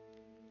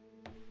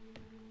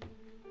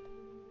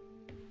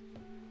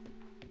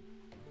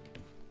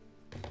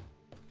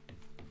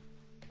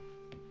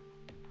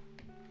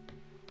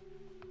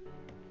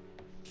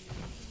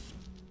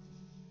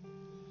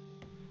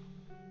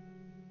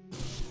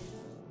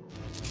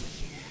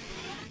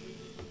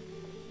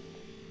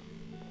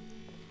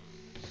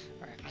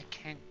 Alright, I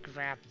can't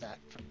grab that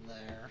from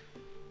there.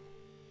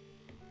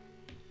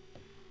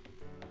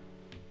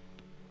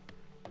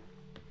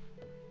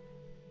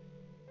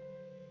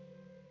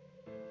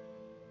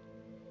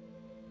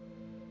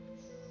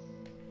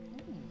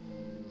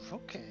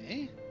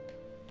 Okay.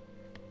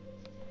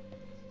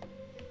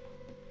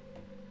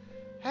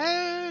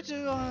 How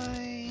do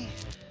I...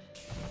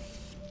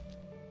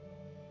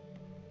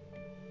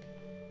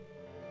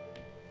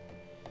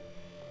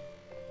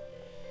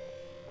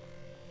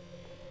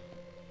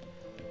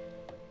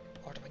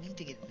 Or do I need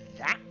to get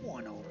that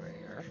one over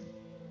here?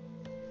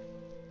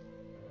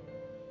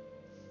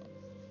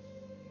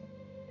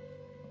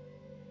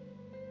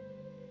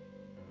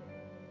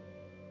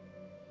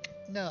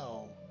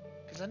 No,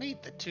 because I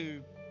need the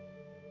 2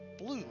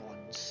 blue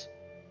ones.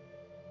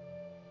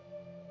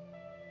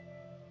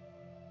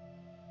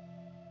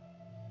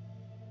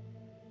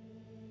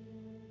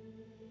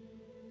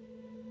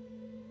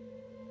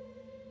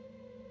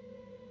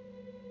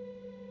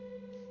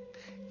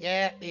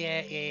 Yeah.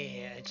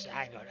 It's,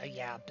 hang on.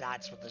 Yeah,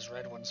 that's what this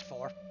red one's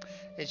for.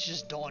 It's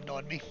just dawned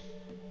on me.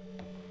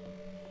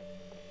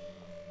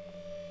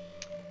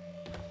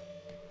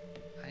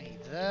 I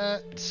need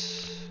that.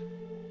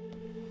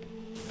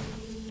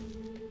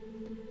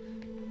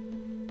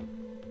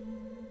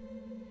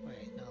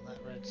 Wait, no, that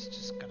red's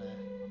just gonna...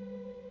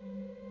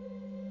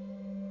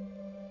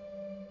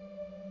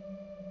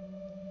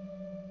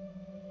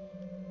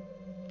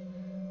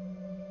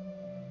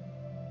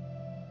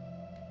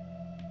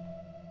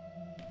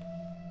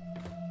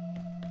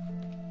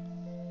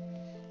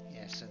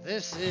 So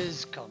this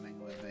is coming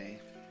with me.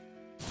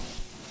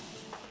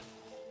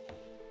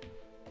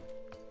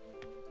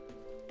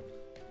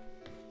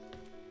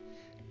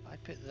 I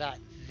put that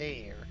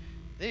there.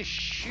 This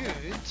should,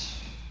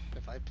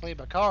 if I play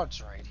my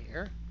cards right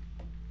here,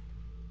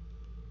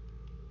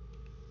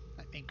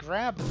 let me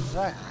grab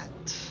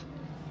that.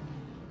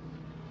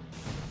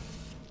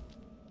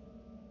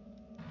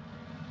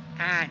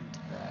 and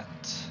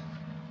that.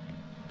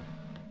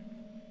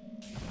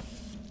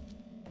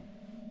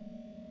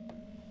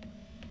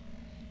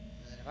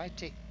 Then if I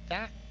take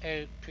that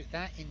out, put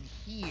that in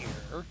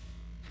here.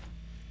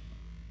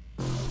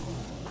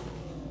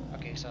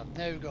 Okay, so I've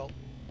now got...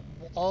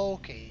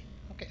 Okay.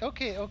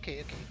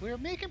 Okay. We're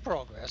making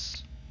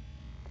progress.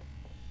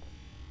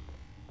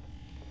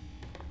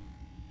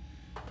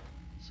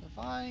 So if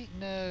I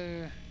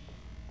now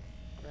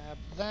grab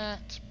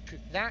that, put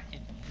that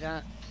in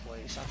that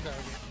place, I've got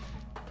to get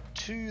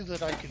two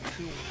that I can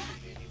pull from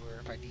anywhere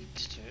if I need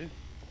to.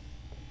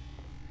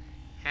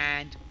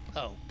 And,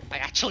 oh, I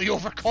actually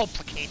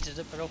overcomplicated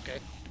it, but okay.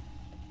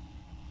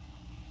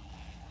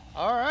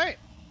 Alright.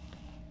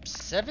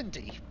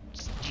 70.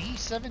 It's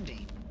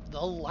G70. The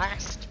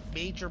last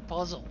major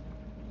puzzle.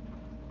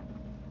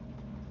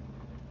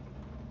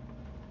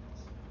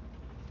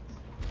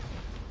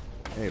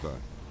 Ava,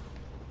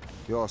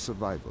 your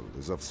survival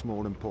is of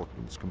small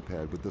importance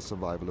compared with the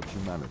survival of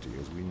humanity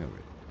as we know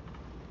it.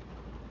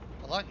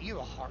 Well, aren't you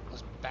a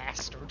heartless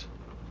bastard?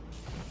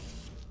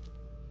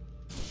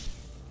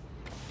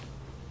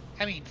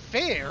 I mean,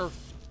 fair.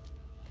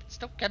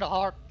 Still kind of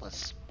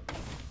heartless.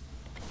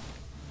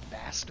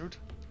 Bastard.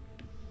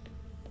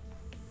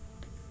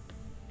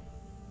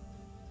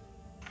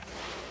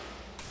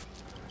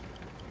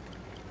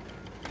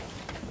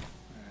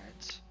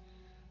 Alright.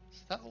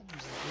 So that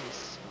opens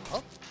this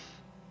up.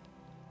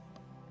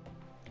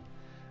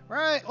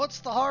 Right, what's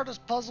the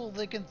hardest puzzle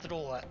they can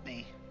throw at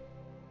me?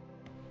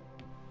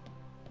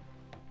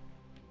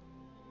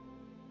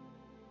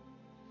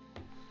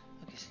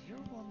 Okay, so you're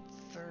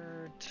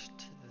 1/3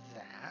 to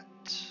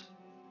that.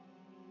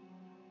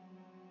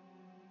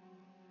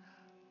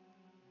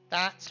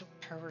 That's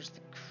what powers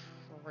the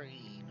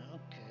crane,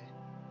 okay.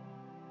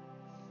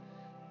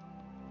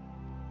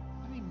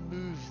 Let me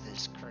move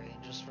this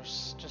crane just for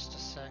just a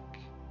sec.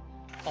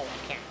 Oh,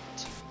 I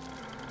can't.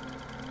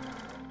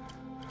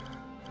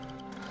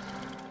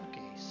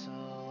 Okay,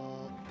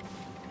 so...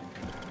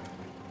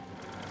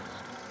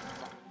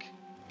 Fuck.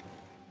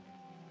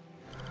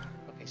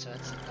 Okay, so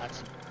that's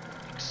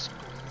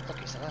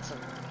okay, so that's a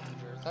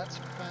lever. That's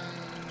fine.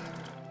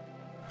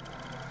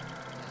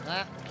 And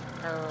that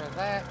can power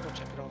that,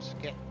 which I could also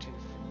get to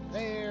from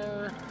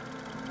there.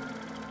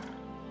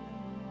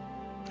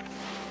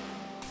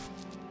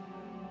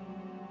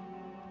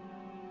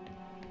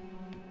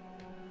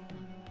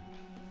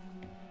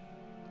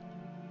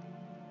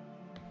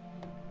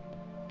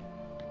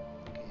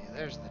 Okay,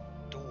 there's the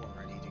door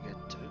I need to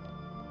get to.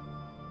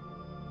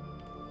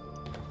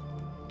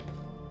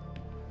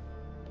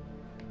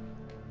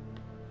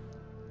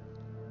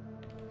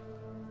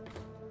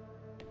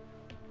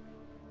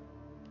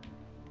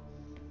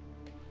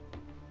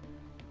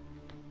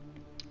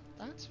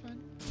 That's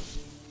fine.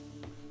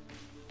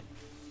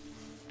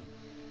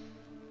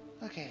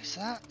 Okay, so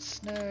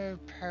that's now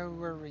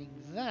powering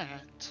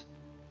that.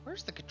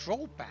 Where's the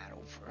control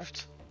panel for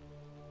it?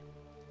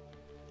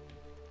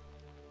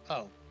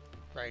 Oh,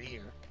 right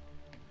here.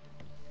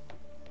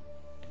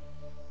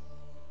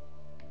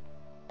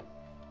 I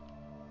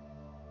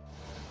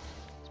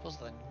suppose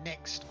the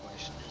next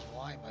question is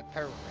why am I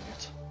powering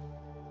it?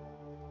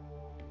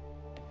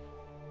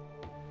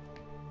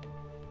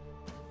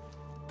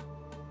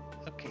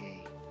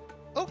 Okay.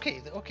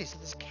 Okay, so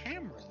there's a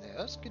camera there.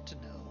 That's good to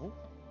know.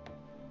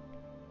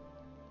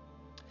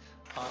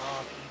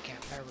 Oh, but you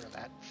can't power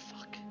that.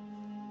 Fuck.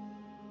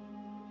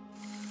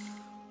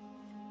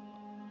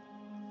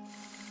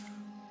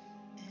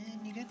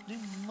 And you can't do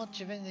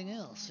much of anything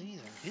else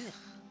either. Ugh.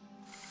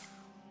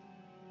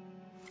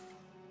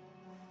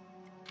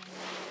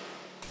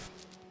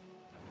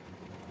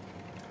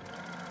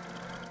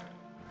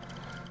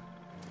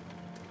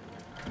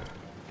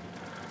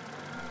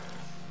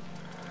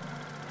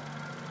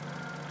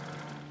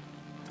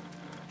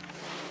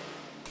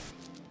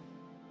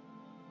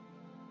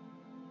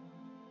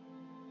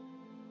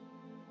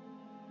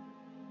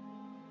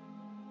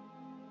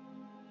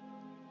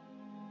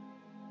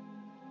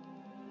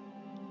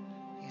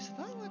 So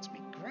that lets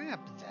me grab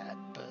that,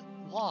 but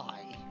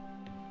why?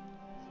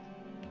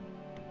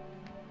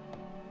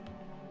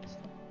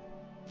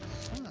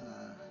 Huh.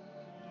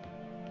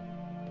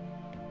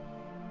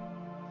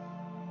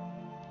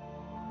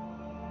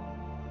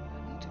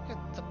 I need to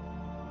get the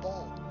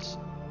bolt.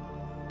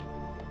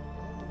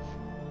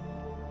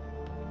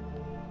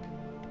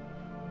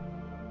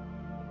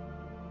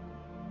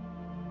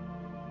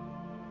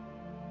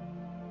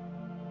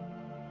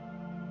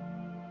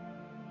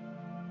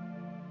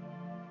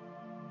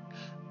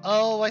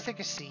 Oh, I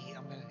think I see.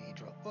 I'm gonna need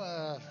rope.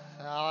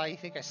 I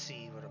think I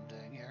see what I'm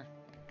doing here.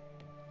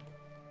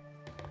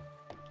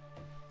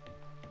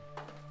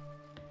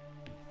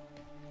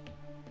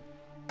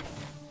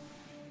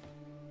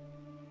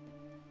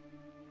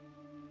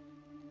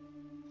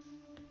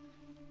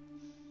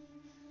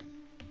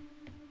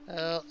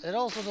 It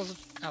also doesn't.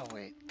 Oh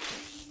wait.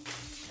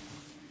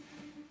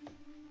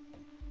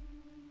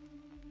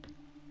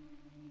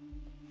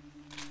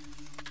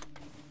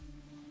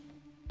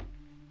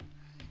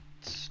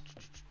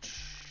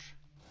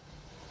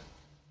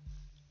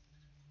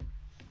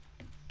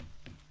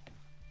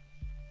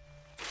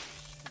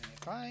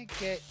 I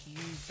get you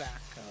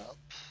back up...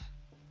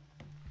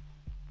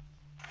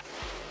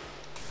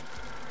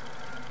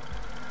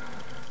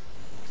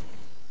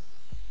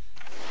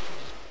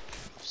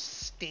 I'll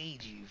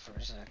stage you for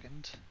a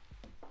second.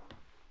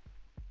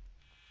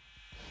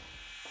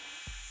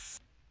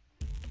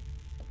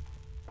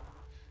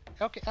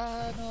 Okay, no,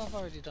 I've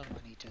already done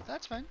what I need to.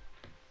 That's fine.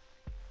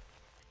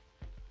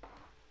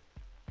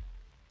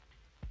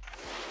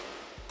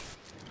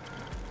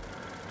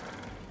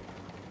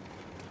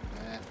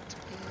 That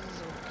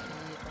is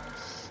okay. I'll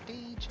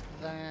stage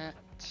that.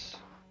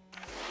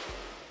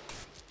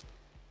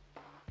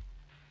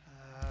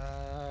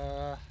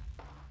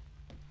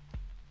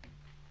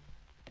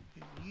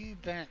 Put you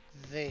back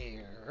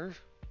there.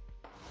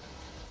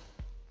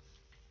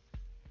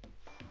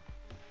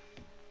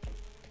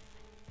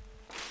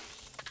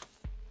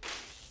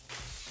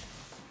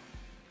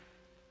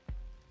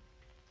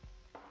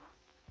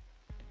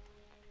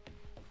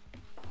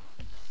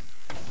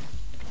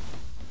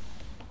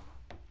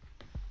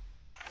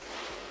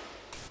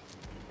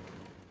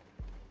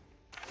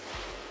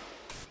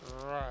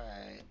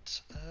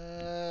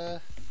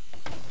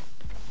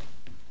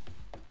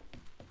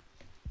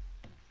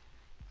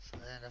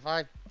 If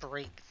I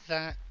break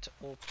that to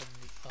open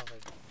the other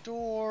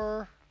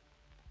door...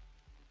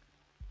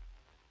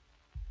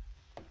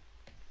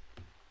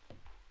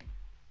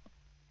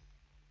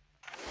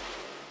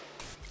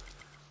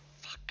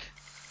 Fuck.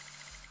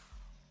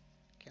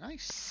 Can I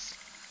see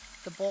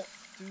the bolt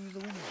through the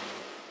window?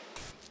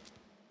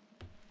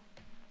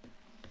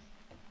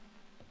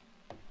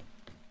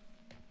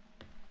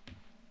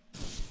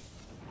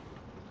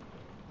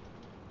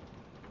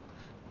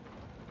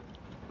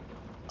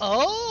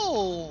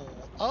 Oh!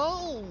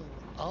 Oh!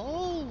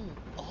 Oh!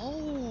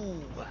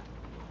 Oh!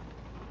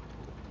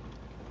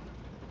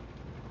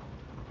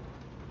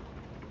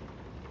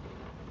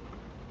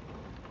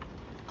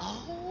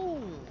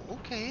 Oh!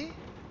 Okay.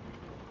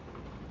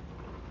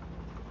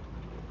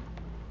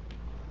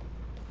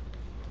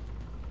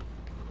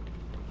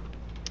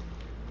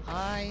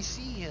 I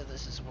see how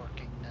this is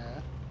working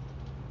now.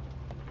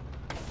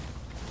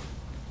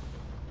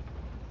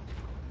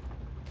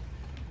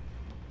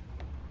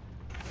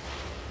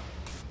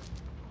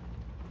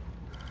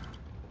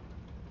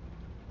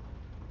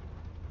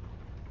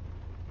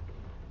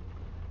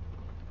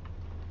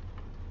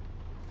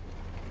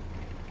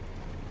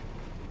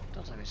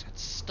 I just got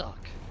stuck.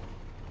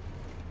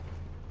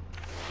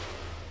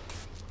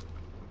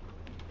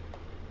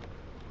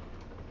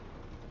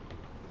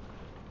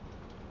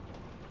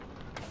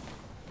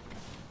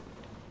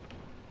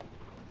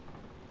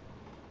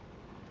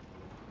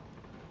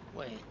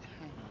 Wait,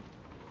 hang on.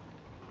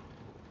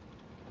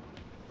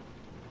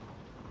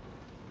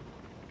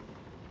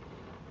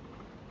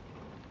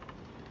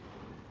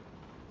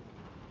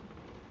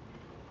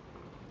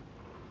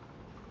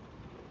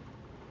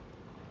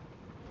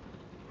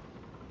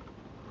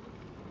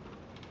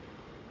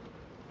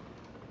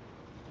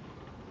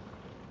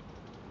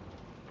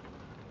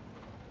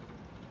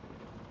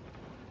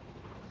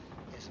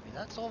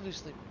 That's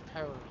obviously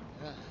powering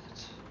that.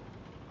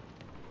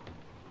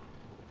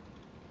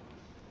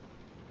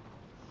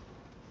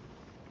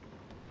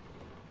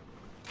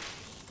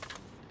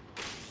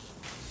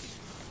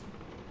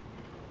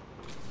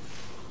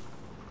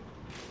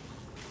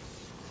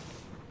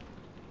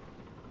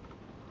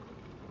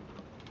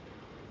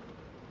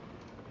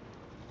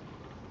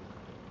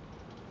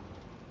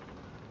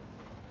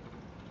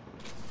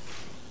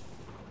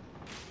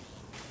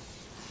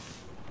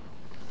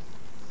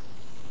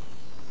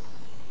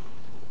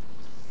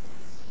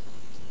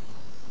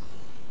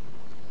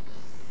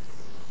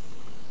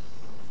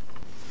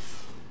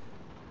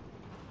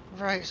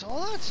 Right, so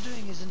all that's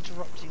doing is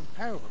interrupting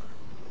power.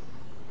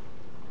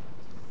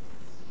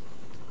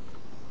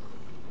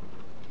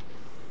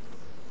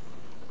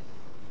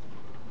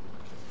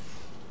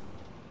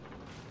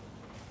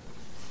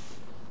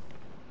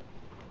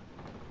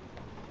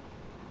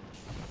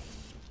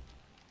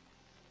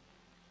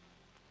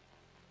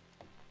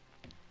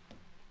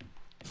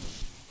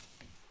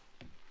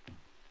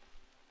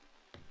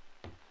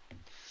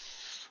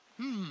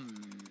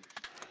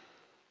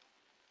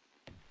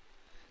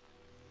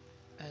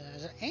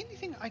 Is there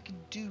anything I can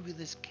do with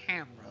this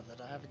camera that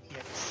I haven't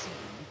yet seen?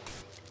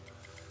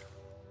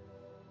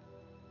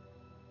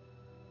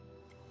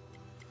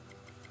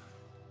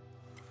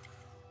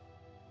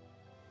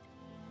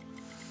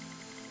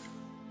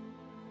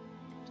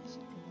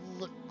 Doesn't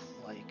look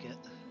like it.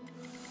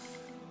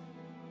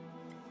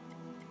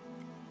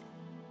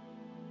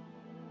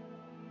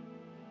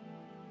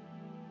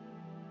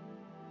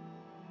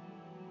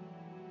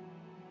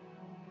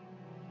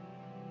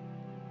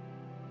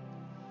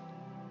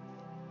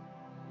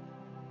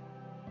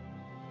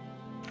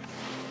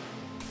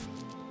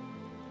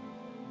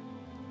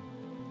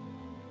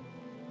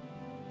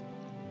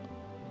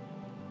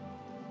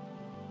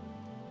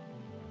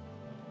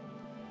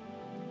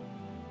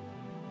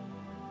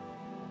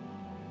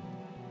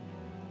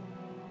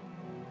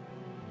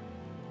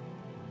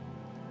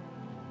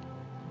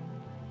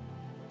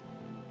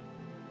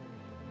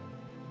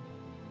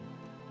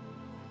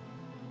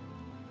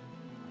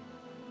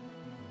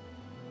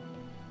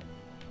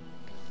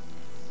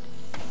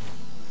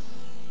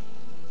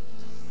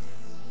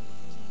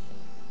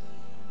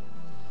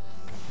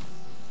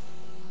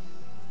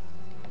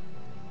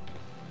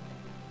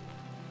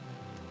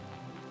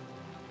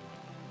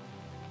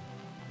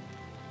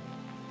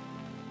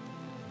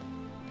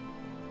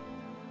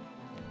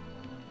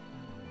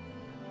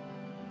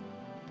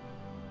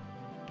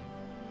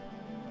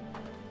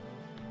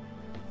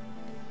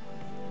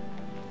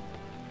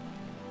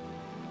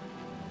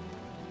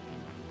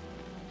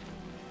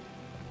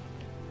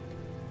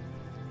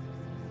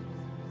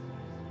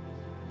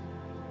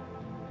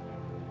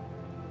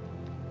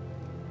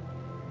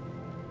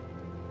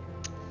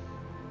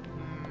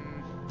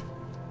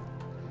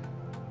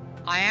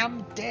 I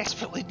am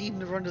desperately needing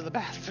to run to the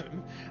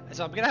bathroom,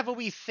 so I'm gonna have a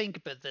wee think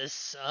about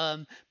this.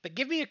 But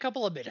give me a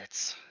couple of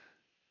minutes.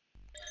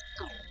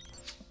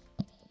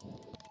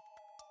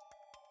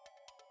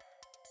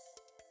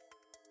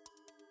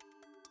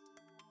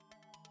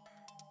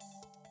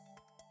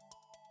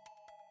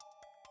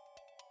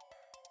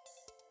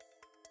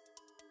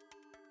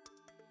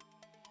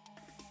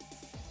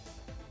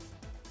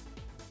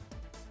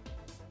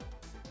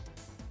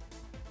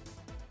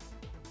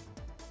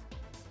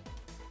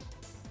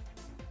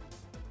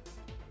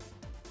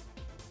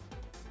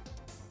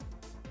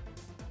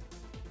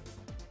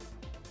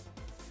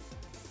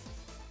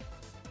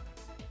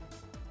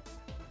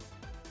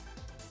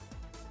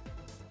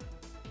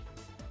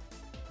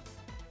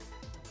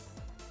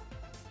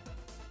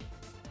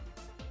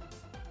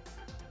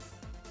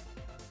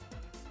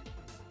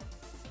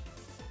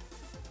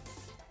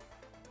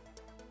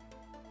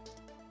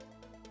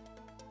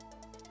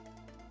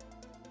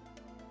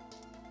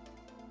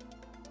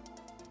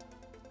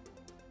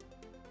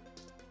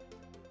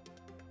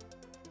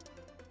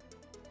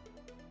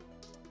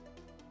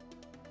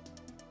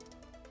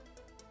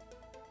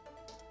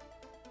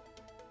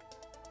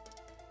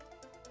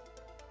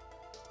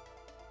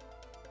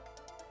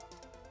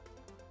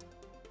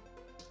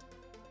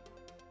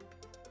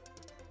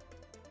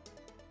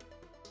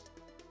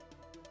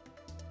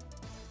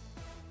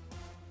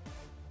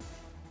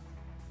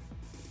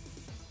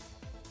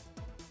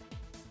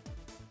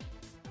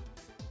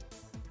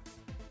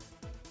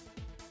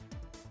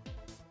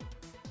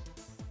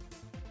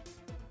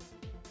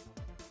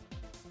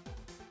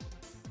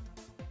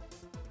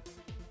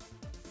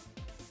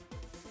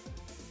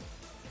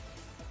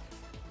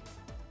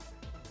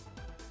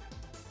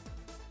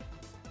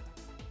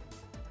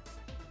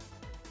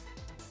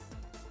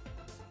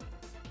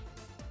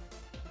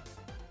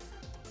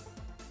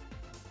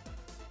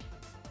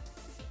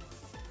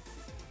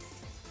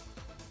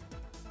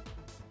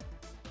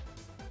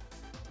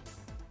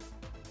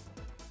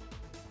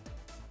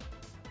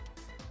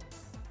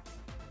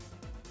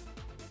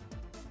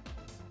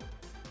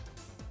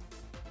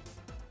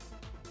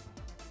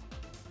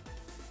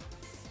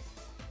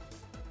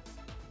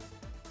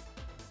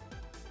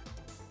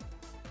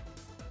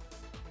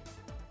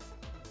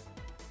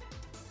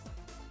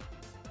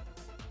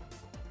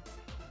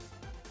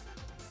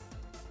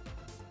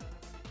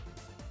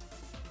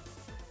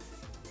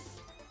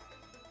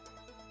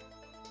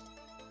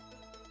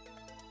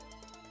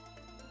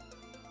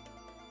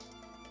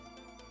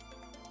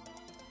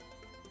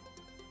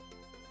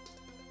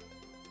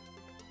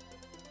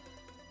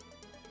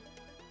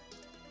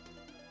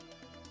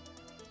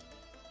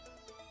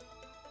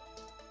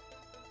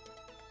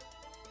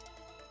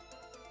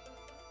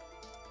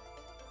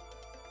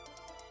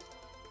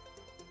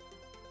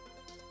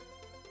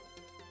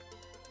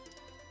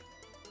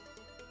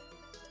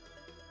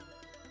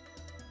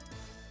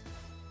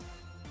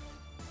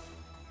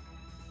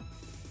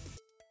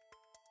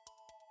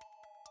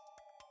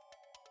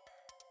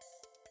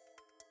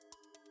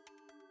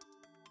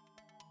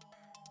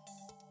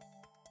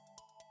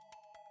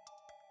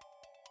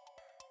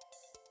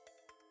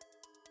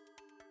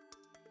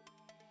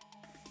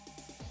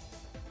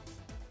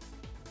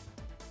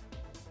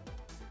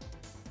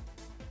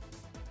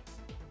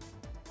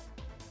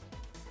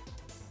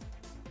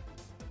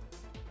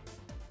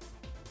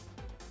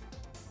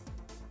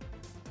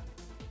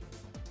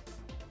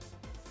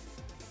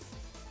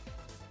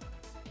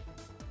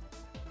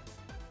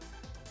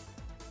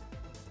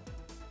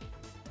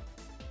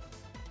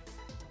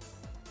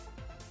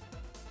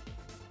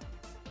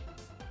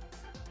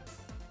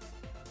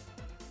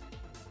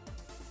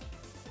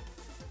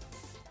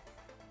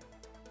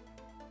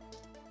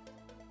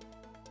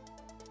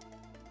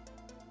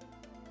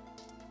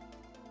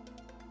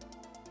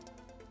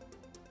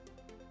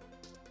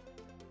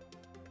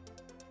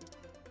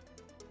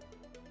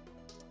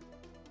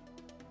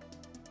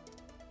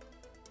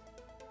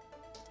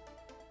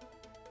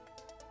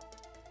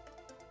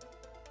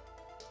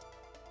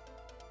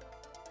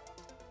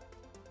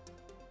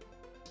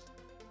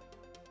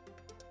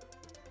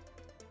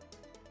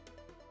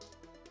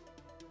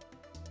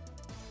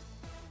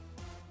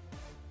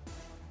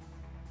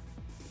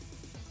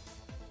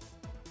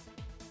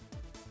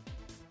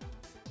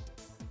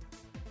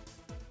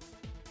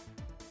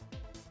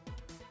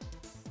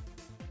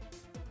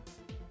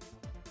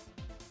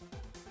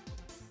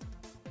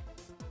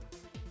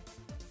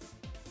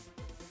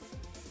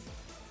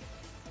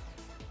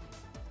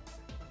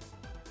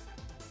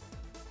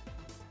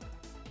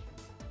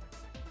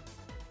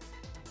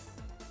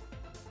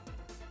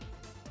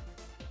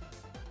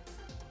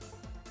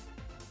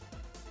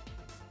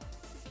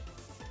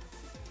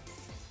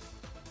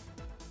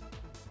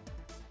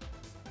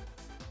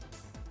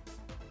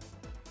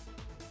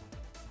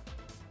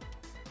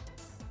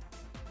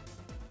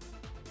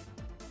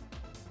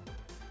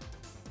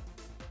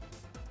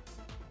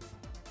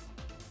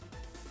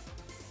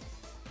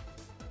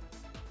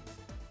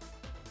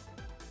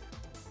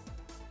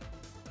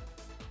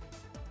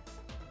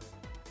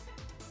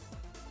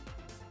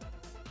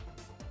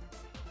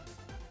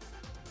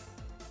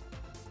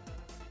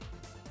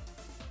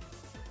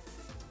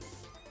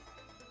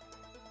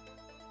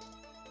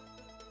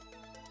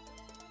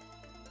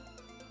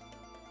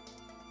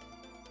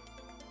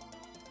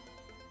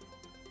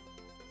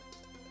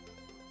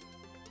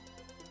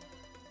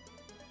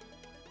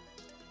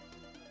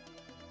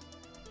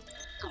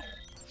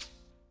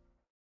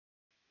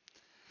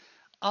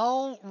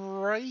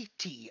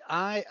 Alrighty,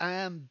 I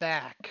am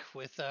back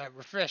with a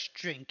refreshed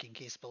drink in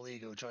case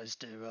Beligo tries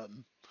to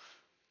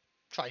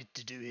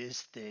do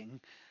his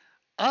thing.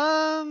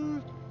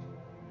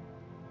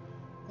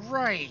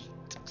 Right.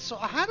 So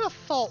I had a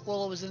thought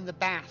while I was in the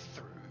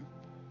bathroom,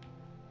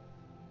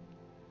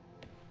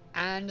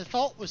 and the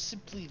thought was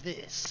simply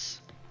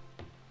this: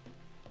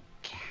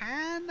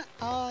 can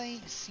I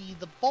see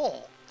the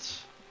vault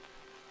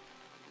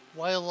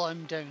while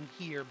I'm down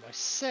here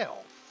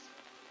myself?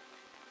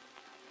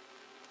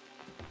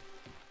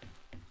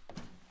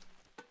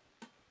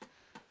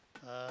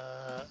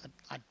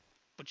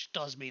 Which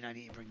does mean I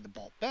need to bring the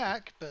vault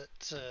back, but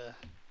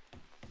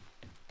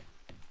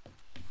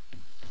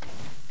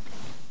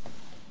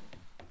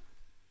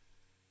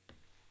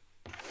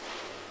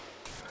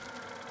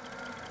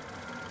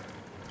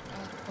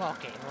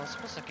okay, well I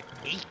suppose I could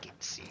make it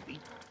see me.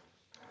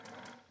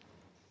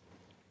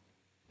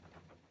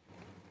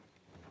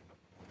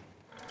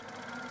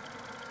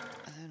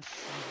 And then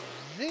from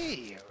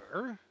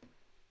there...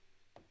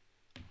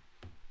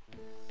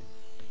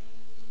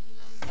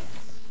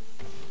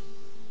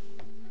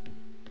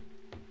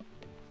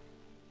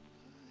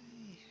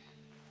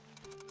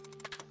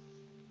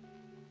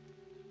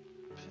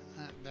 put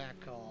that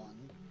back on.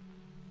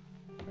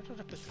 Where did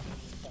I put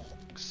the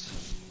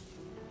box?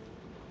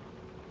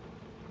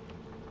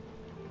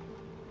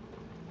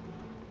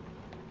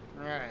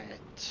 Right.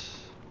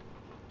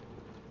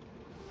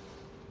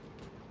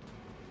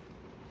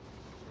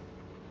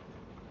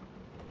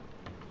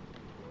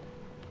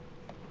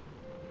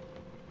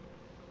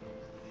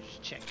 Let me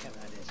just check how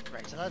that is.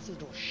 Right, so that's the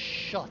door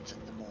shut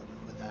at the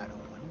moment with that on.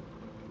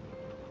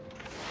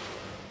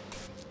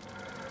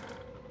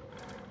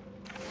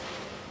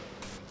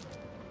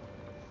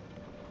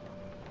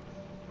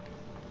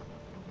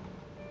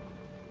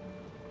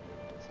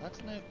 So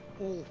that's now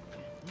open.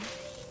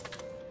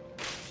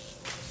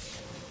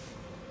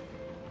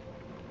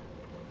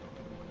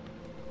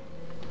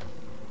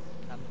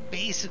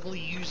 Basically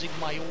using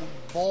my own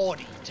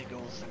body to go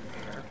through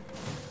here.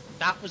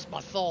 That was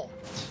my thought.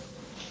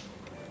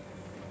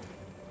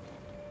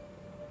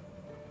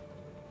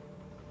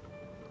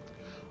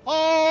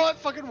 Oh, it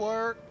fucking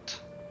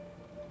worked.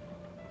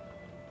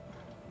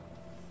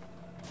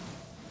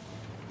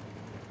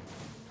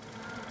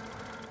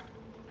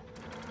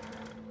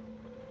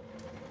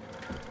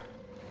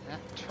 That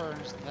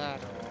turns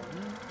that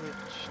on,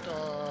 which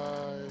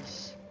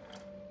does...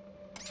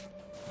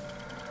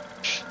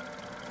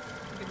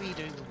 me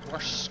doing the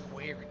worst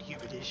square in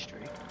human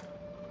history.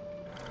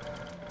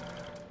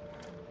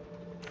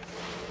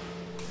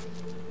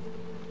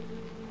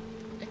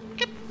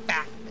 Get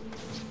back!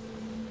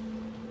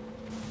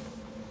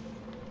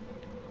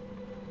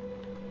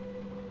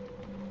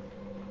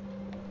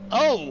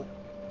 Oh!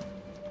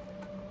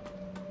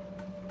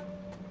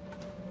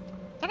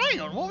 But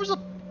hang on, what was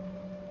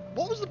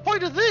the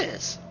point of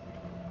this?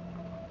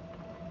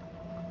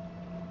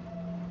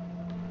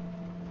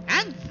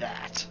 And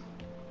that?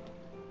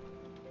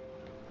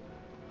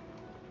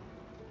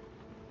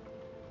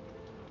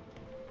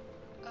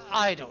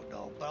 I don't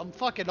know, but I'm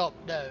fucking up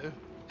now,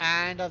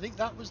 and I think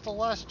that was the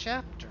last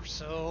chapter,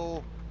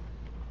 so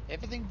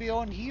everything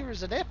beyond here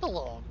is an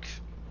epilogue.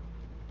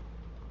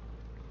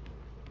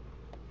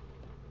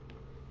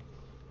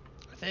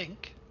 I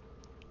think.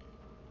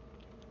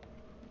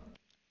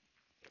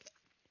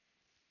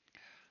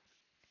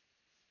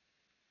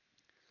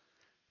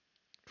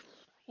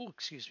 Oh,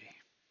 excuse me.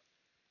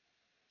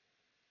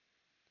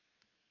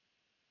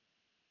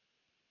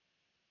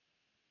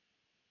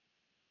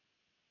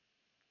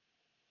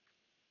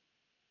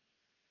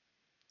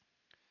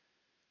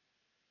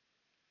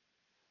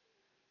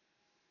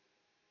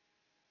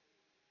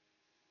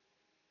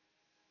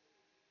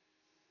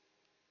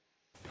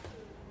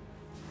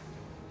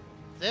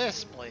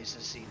 This place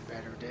has seen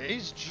better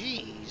days,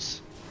 jeez.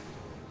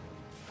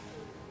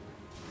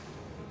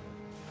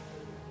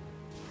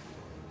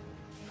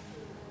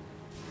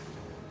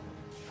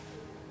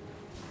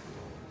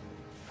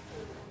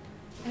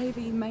 Ava,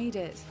 you made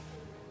it.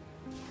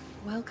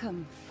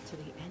 Welcome to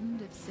the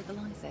end of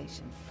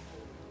civilization.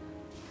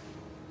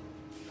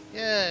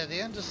 Yeah,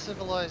 the end of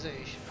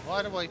civilization.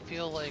 Why do I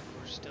feel like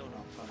we're still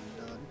not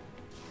fucking done?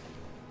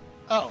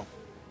 Oh.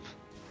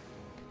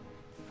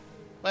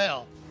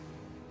 Well.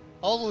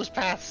 All those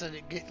paths and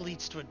it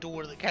leads to a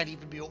door that can't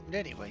even be opened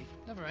anyway.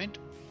 Never mind.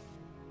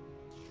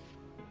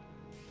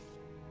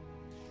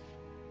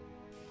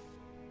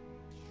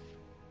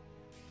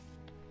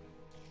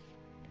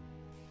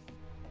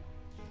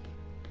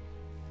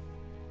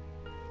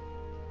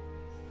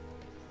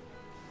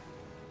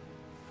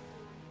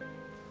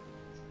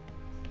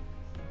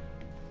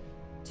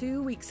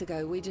 Two weeks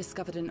ago, we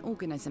discovered an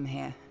organism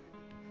here.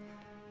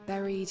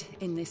 Buried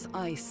in this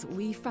ice,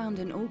 we found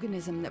an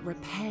organism that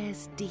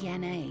repairs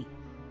DNA.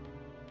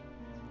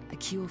 A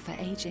cure for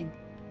aging,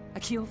 a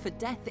cure for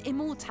death,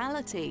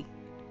 immortality.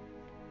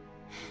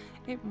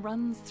 It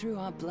runs through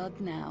our blood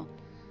now.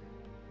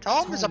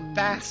 Tom is a wants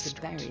bastard.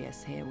 to bury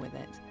us here with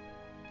it.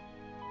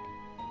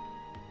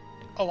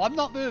 Oh, I'm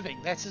not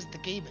moving. This is the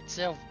game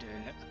itself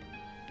doing it.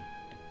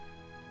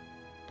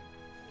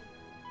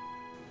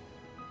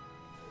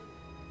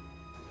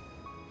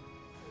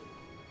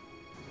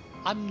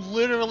 I'm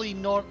literally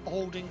not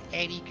holding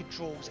any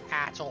controls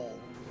at all.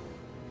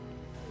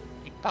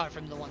 Apart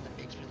from the one that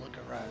makes me look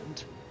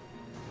around.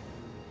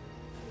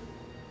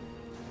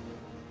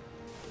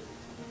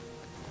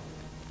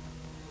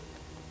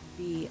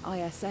 The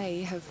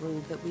ISA have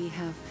ruled that we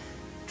have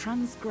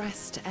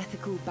transgressed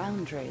ethical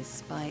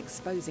boundaries by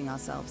exposing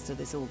ourselves to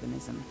this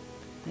organism.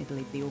 They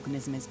believe the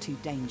organism is too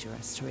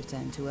dangerous to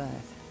return to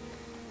Earth.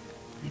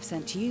 They've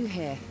sent you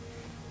here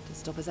to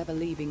stop us ever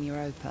leaving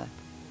Europa.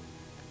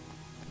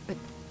 But,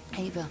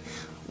 Ava,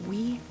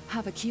 we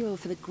have a cure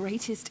for the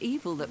greatest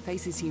evil that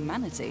faces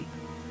humanity.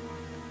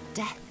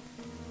 Death.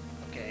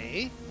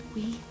 Okay.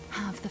 We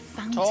have the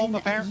fountain Tom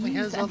apparently of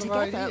youth, has and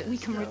other together ideas, we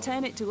can though.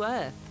 return it to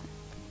Earth.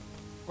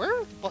 Where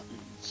are the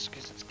buttons?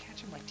 Because it's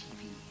catching my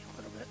TV a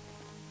little bit.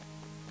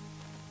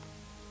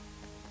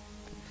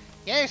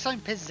 Yes, I'm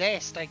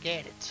possessed, I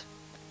get it.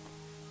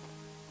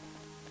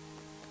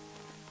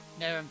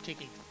 Now I'm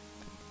taking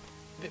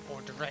a bit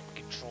more direct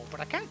control, but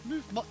I can't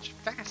move much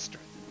faster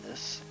than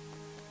this.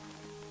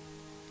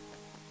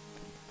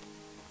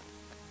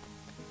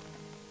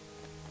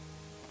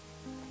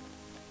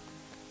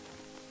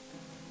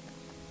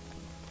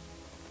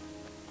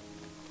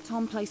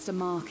 Tom placed a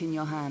mark in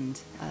your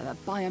hand, a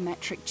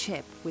biometric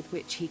chip with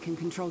which he can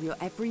control your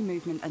every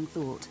movement and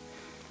thought.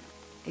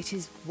 It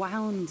is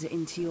wound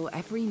into your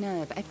every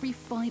nerve, every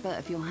fibre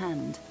of your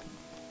hand.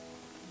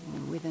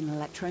 With an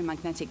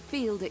electromagnetic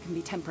field, it can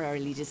be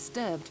temporarily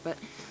disturbed, but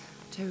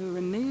to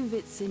remove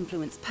its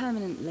influence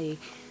permanently,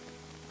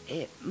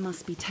 it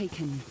must be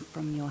taken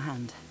from your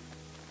hand.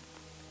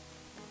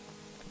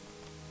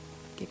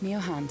 Give me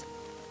your hand.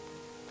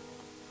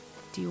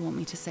 Do you want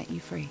me to set you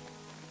free?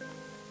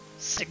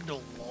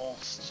 Signal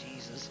lost,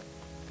 Jesus.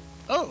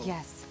 Oh!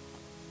 Yes.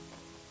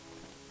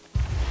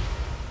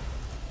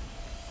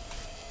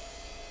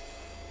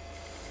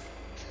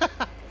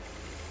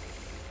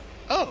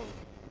 Oh!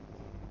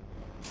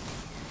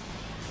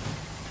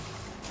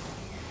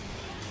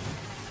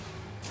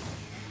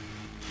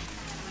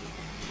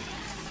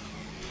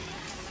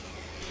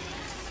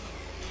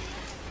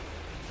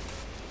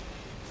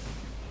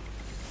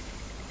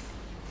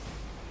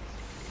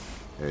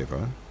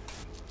 Ava?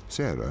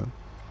 Sarah?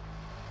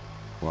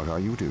 What are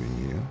you doing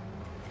here?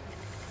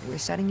 We're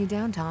shutting you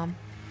down, Tom.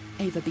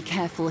 Ava, be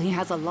careful. He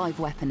has a live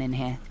weapon in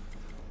here.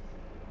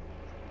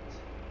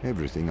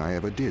 Everything I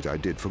ever did, I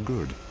did for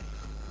good.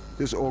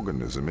 This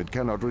organism, it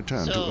cannot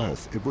return to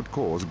Earth. It would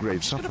cause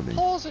great suffering.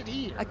 Pause it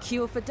here. A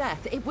cure for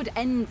death. It would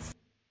end...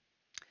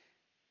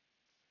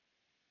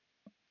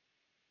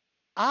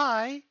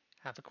 I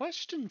have a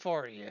question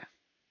for you.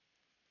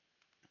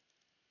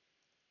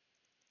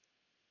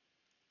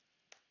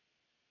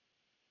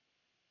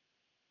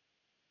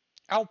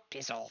 Oh,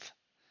 piss off.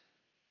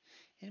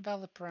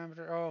 Invalid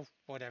parameter. Oh,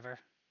 whatever.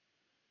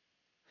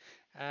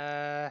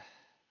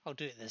 I'll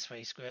do it this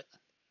way, screw it.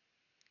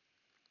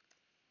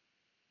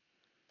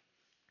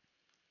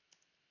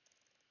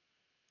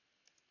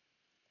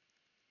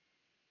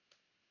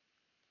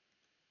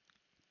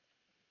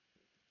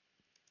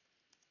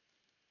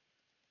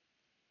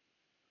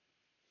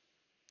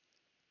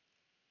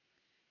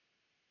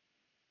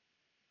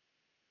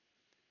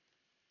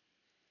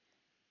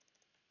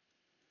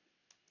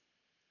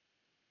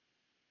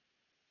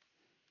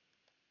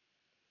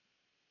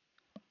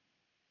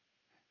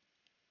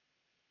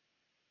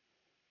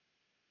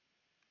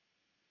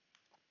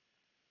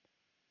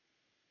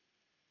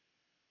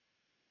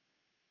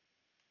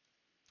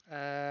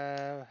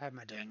 How am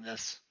I doing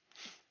this?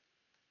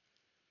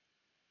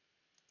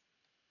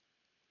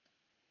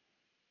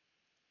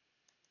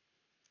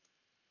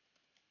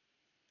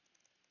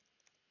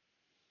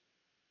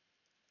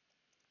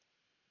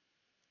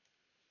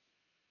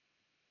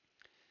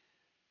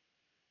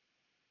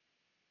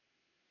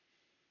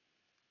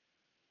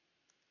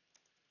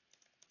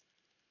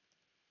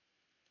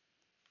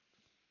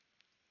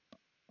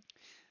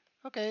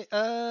 Okay,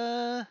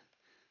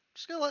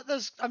 just gonna let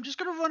this. I'm just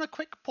gonna run a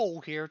quick poll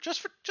here,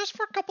 just for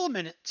a couple of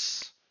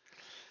minutes,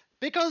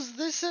 because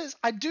this is.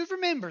 I do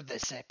remember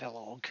this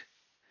epilogue.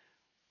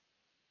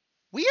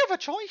 We have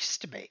a choice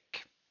to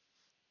make,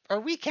 or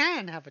we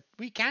can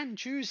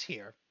choose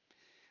here.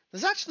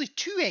 There's actually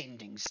two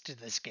endings to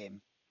this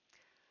game.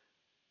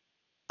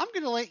 I'm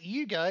gonna let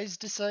you guys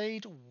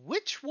decide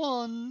which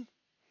one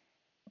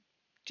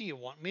do you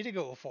want me to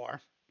go for.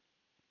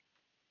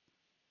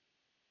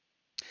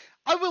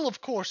 I will, of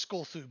course,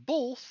 go through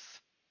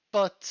both,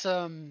 but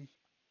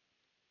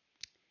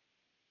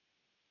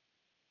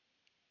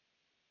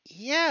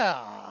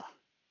yeah.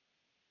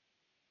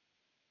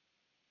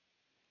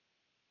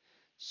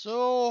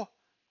 So,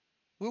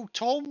 will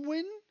Tom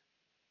win,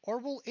 or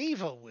will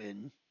Ava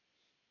win?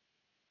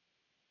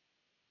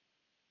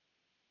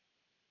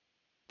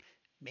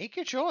 Make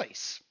a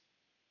choice.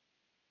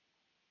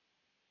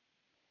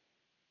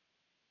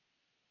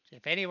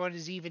 If anyone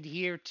is even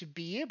here to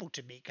be able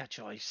to make a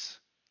choice.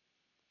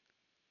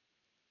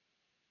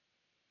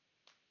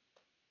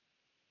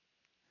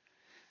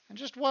 And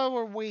just while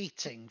we're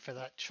waiting for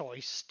that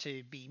choice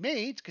to be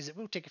made, because it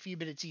will take a few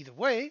minutes either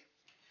way,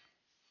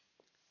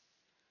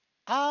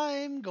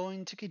 I'm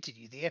going to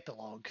continue the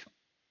epilogue.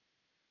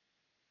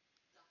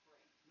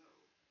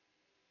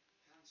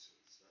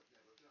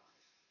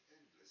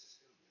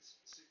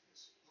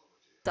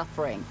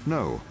 Suffering.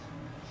 No.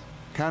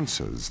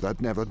 Cancers that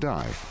never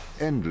die.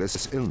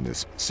 Endless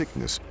illness,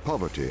 sickness,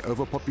 poverty,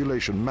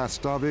 overpopulation, mass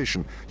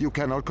starvation. You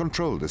cannot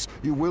control this.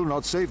 You will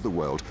not save the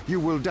world. You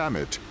will damn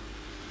it.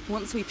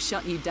 Once we've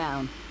shut you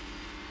down,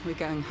 we're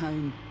going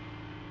home.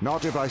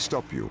 Not if I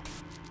stop you.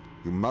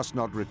 You must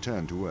not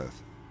return to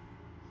Earth.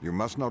 You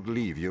must not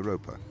leave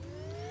Europa.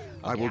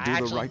 I will do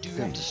the right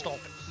thing.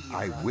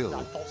 I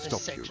will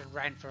stop you.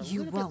 Ran for a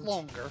little bit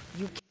longer.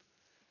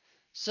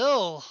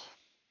 So,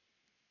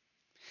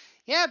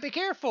 yeah, be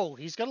careful.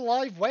 He's got a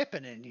live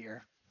weapon in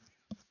here.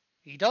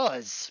 He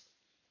does.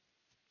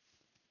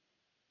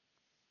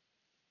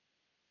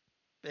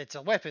 It's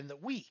a weapon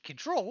that we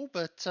control,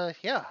 but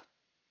yeah.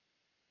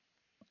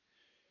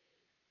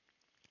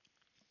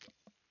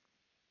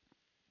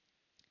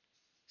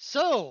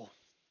 So,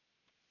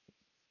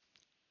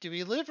 do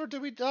we live or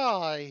do we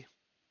die?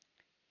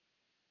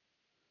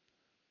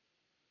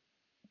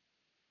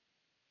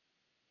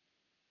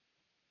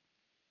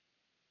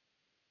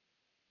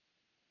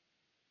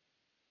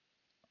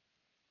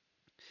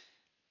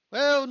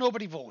 Well,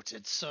 nobody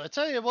voted, so I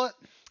tell you what.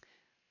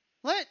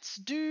 Let's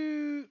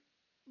do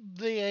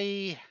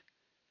the...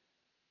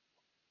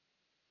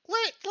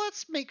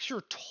 Let's make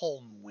sure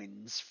Tom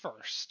wins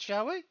first,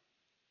 shall we?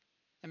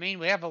 I mean,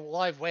 we have a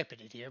live weapon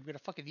in here. I'm gonna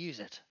fucking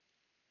use it.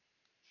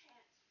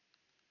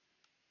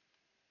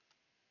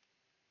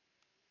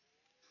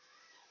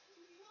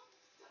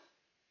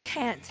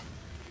 Can't.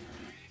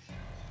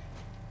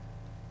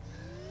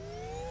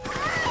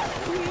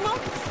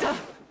 Monster!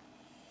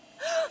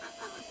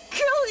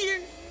 Kill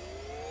you!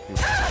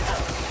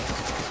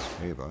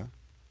 Ava?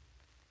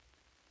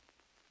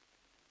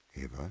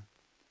 Ava?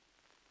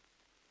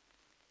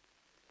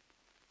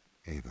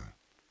 Ava?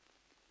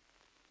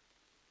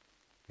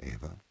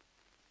 Ava?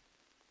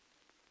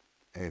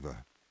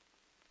 Ava?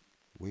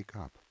 Wake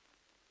up.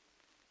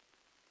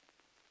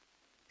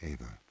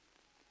 Ava?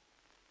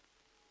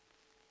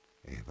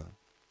 Ava?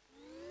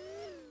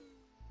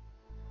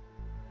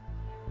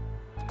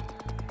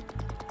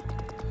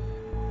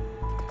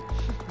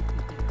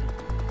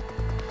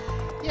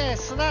 Yeah,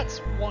 so that's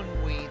one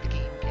way the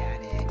game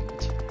can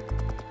end.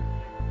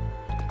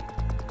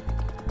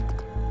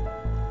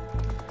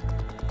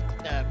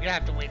 You're gonna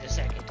have to wait a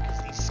second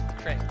because these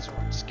credits are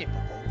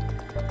unskippable.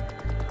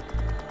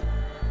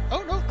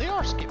 Oh no, they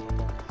are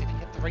skippable if you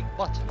hit the right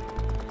button.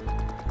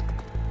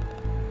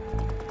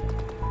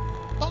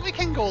 But we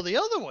can go the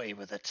other way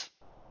with it.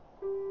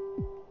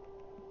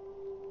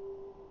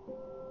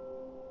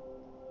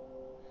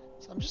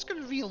 So I'm just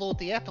gonna reload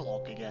the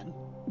epilogue again.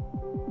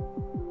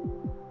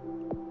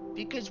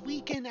 Because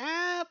we can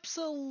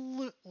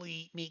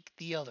absolutely make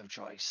the other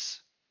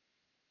choice.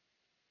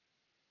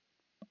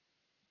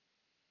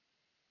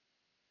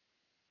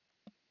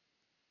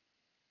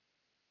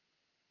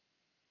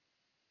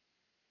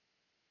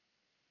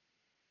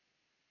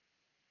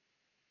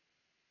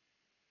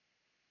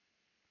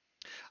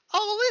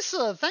 Oh,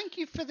 Alyssa, thank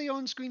you for the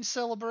on-screen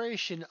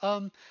celebration.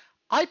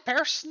 I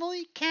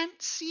personally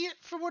can't see it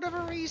for whatever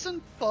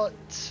reason, but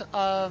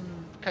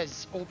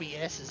because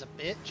OBS is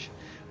a bitch.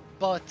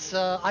 But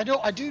I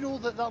do know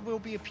that will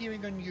be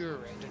appearing on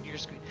your end, on your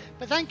screen.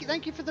 But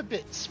thank you for the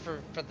bits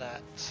for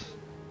that.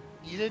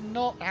 You did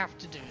not have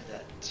to do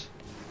that.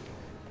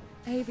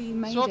 Ava, you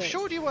made so I've it.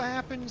 showed you what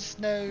happens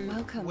now.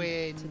 Welcome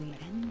when to the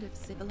end of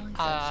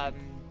civilization.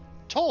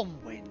 Tom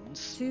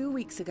wins. 2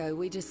 weeks ago,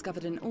 we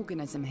discovered an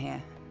organism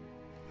here.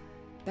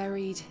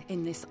 Buried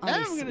in this Now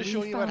ice, I'm gonna we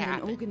show you what found an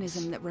happens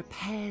organism that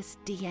repairs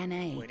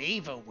DNA. when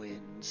Ava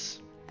wins.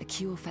 A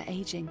cure for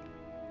aging.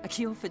 A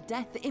cure for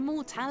death.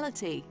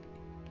 Immortality.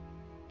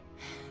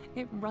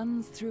 It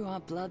runs through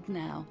our blood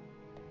now.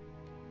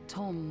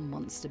 Tom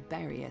wants to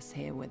bury us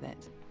here with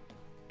it.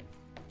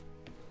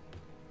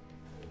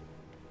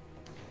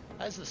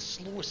 That's the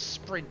slowest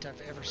sprint I've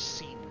ever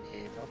seen,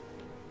 Ava.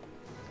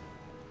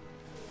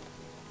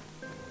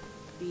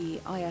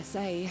 The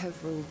ISA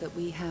have ruled that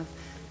we have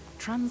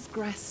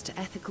transgressed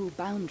ethical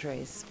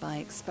boundaries by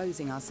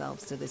exposing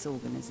ourselves to this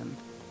organism.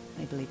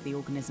 They believe the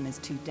organism is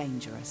too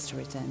dangerous to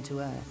return to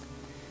Earth.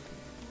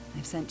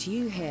 They've sent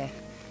you here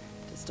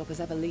to stop us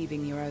ever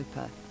leaving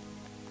Europa.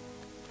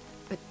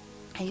 But,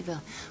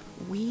 Ava,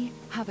 we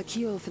have a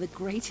cure for the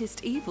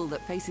greatest evil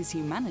that faces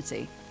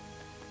humanity.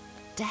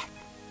 Death.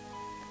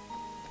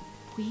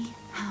 We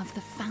have the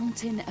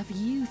fountain of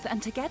youth,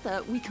 and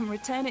together we can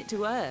return it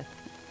to Earth.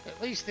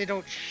 At least they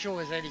don't show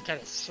us any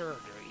kind of surgery.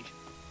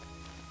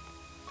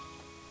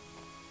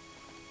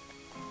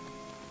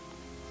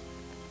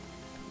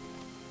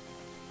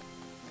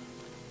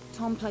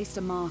 Tom placed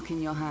a mark in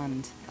your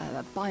hand,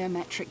 a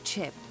biometric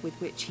chip with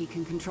which he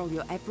can control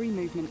your every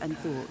movement and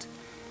thought.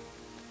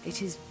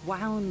 It is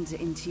wound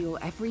into your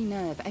every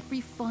nerve,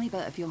 every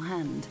fibre of your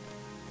hand.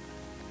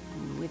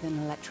 With an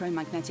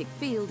electromagnetic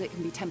field, it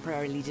can be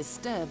temporarily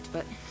disturbed,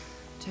 but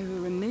to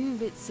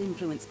remove its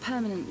influence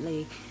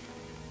permanently,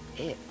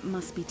 it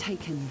must be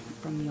taken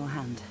from your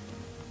hand.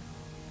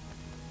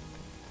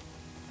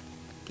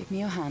 Give me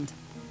your hand.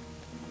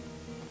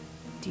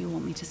 Do you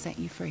want me to set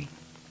you free?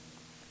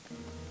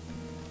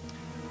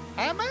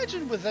 I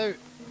imagine without...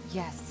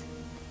 Yes.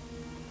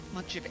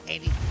 Much of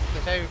anything,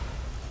 without...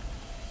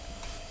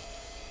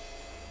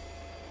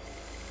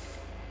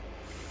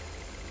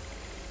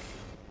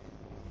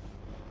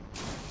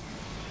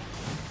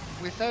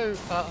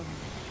 Without,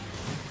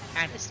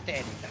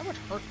 anesthetic, that would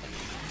hurt like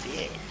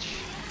a bitch.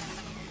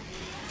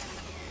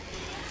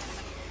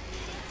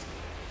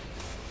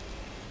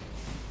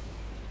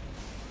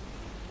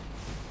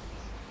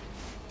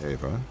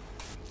 Ava?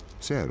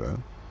 Sarah?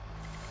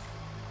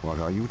 What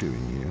are you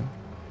doing here?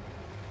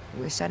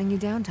 We're shutting you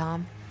down,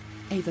 Tom.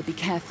 Ava, be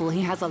careful.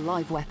 He has a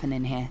live weapon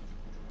in here.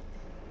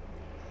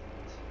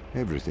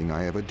 Everything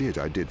I ever did,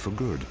 I did for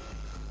good.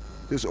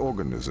 This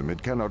organism,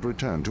 it cannot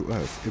return to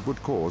Earth. It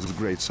would cause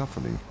great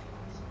suffering.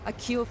 A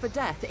cure for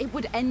death. It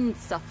would end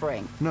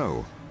suffering.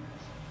 No.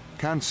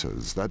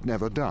 Cancers that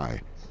never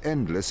die.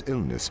 Endless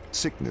illness,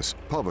 sickness,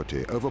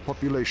 poverty,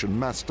 overpopulation,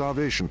 mass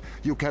starvation.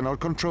 You cannot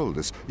control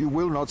this. You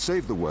will not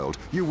save the world.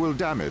 You will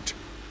damn it.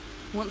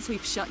 Once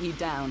we've shut you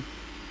down,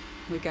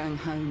 we're going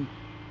home.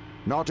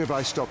 Not if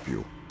I stop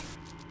you.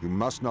 You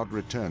must not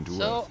return to Earth.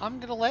 So I'm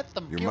gonna let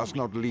them You kill must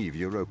me. not leave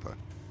Europa.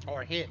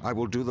 Or him. I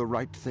will do the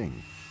right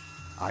thing.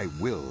 I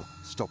will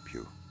stop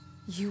you.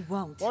 You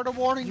won't. Word of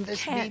warning, You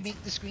this can't. may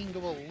make the screen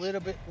go a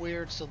little bit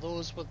weird, so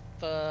those with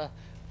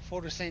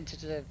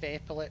photosensitive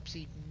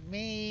epilepsy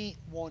may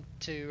want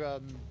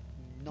to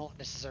not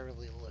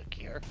necessarily look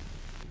here.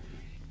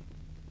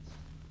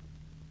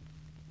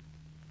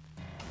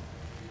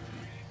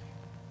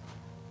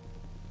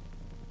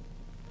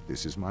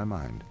 This is my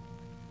mind.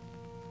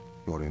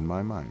 You're in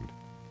my mind.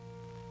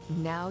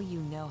 Now you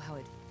know how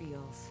it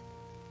feels.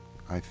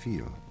 I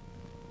feel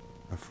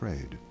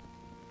afraid.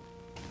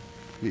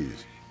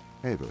 Please,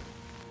 Ava,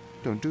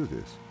 don't do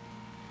this.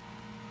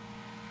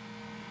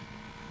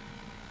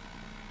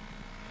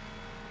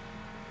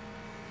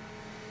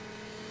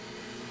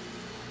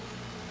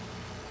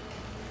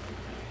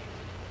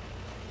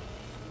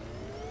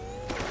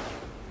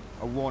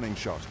 A warning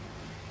shot.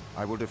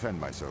 I will defend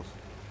myself.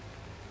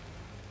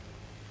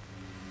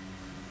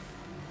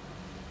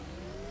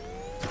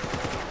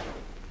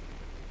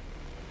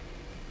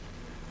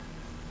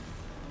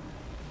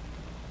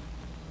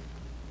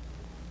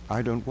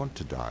 I don't want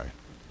to die.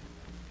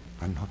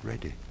 I'm not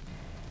ready.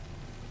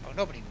 Well,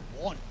 nobody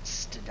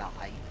wants to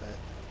die, but...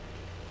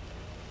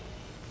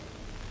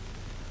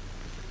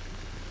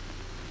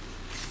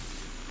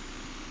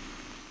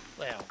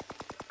 Well,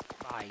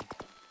 I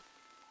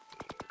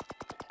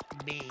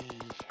may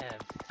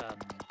have,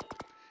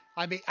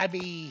 I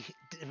may,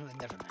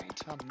 never mind.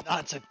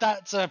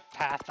 That's a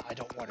path I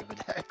don't want to go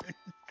down.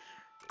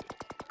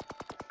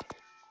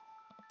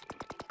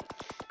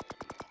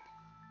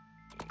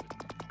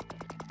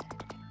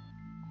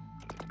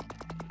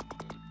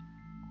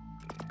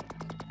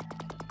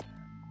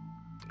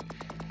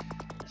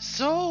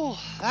 So,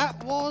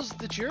 that was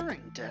the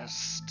Turing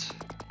test.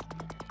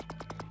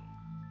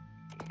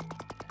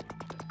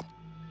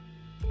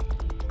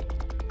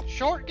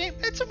 Short game?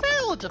 It's a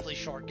relatively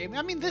short game.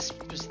 I mean, this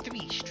was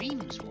 3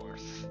 streams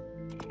worth.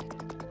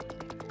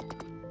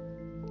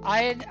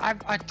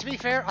 To be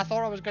fair, I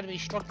thought I was going to be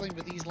struggling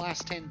with these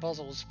last 10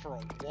 puzzles for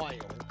a while.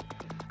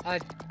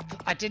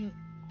 I didn't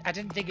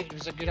think it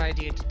was a good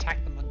idea to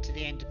tack them onto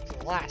the end of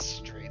the last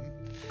stream,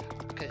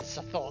 because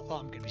I thought, oh,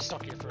 I'm going to be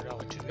stuck here for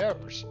another 2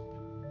 hours.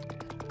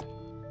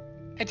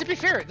 And to be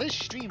fair, this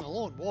stream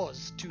alone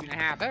was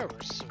 2.5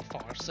 hours so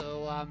far,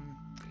 so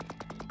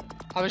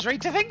I was right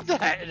to think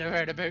that in a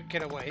roundabout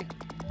kind of way.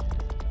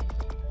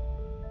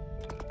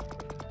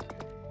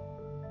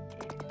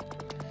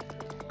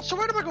 So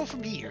where do I go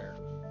from here?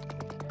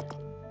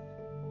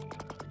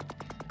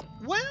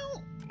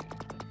 Well,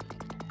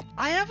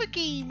 I have a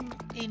game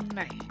in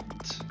mind.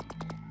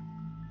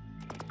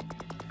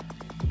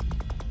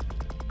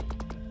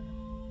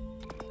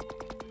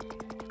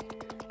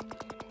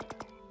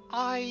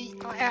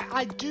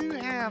 I do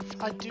have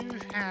a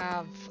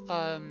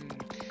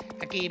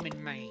game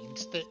in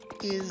mind that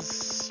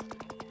is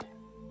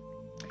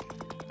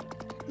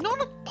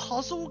not a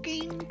puzzle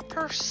game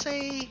per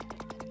se,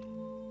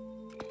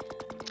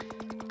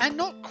 and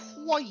not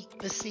quite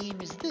the same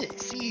as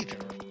this either,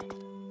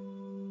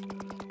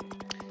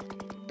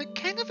 but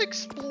kind of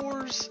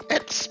explores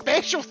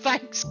special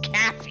thanks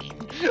caffeine.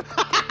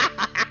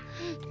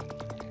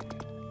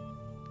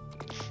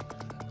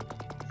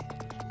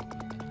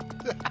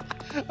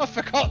 I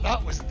forgot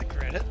that was in the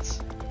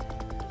credits.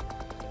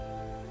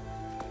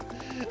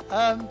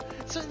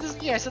 So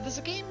there's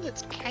a game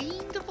that's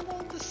kind of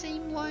along the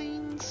same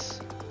lines,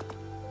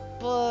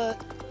 but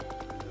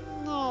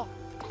not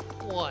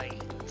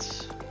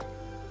quite.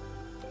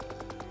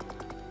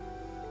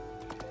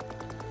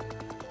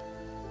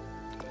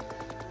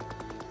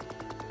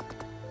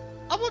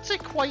 I won't say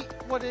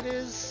quite what it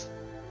is,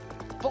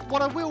 But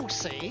what I will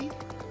say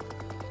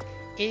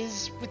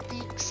is, with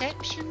the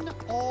exception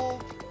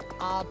of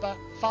about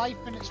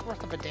 5 minutes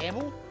worth of a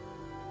demo,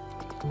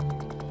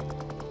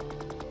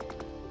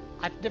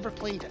 I've never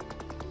played it.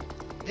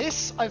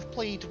 This I've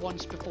played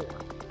once before,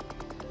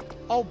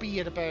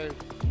 albeit about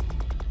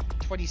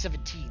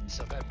 2017,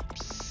 so about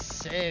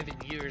 7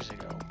 years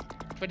ago.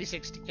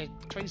 2016,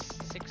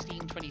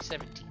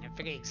 2017, I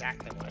forget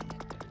exactly when.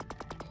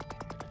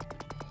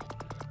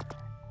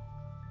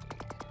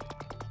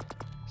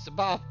 So,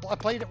 but I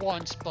played it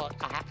once, but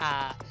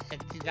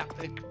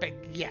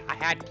yeah, I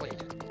had played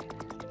it.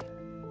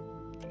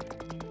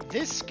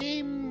 This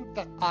game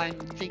that I'm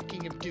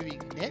thinking of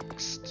doing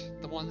next,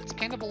 the one that's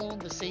kind of along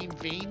the same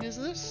vein as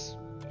this,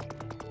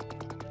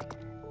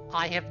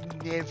 I've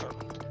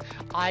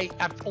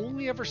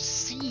only ever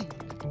seen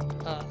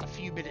a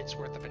few minutes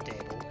worth of a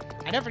demo.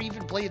 I never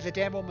even played the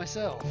demo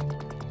myself.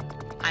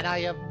 And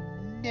I have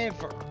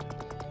never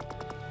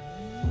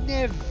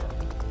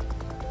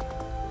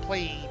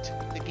played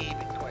the game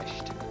in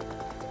question.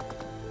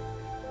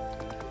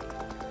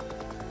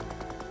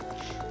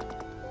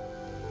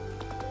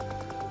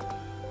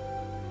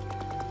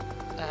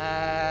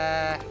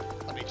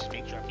 Let me just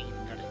make sure I've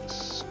even got it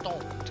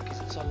installed, because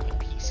it's on my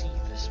PC,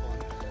 this one.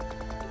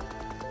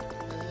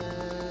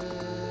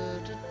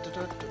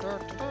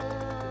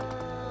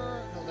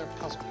 No, they're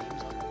puzzle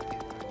games, that won't be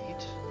what I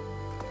need.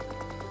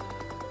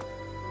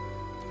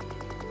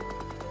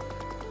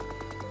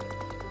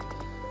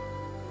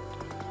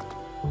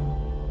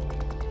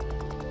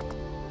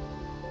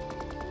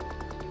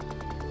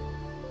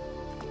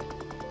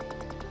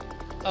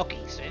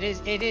 Okay, so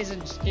it is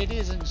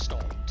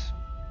installed.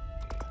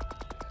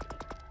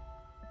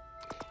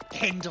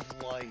 End of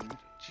line.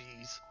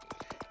 Jeez.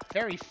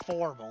 Very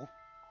formal.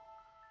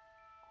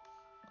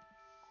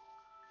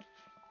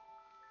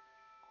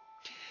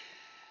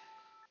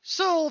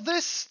 So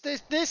this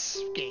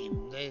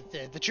game,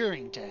 the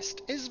Turing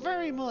test, is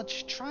very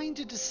much trying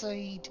to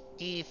decide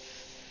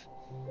if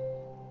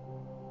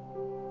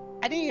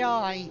an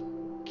AI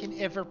can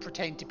ever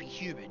pretend to be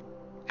human,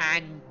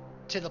 and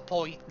to the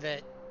point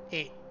that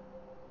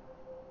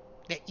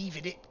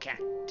even it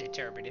can't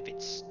determine if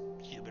it's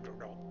human or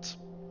not.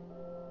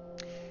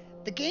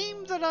 The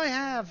game that I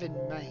have in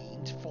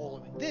mind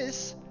following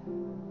this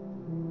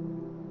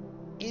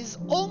is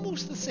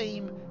almost the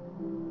same,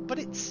 but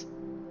it's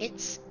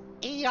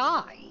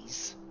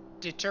AIs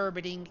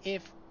determining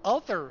if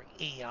other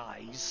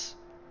AIs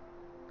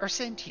are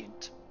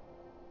sentient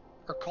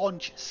or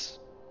conscious.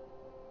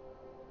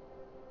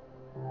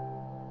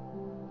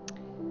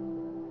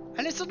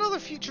 And it's another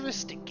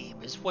futuristic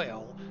game as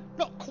well.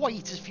 Not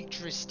quite as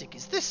futuristic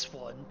as this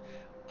one,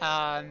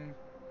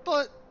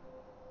 but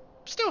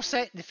still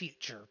set in the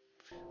future.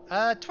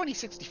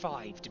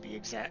 2065 to be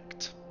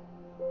exact.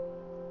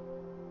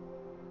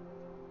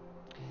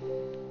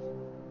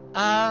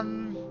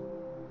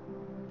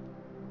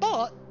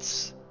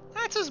 But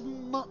that's as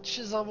much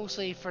as I will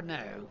say for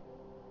now.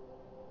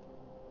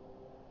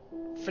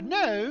 For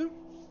now,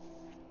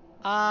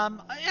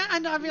 and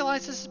I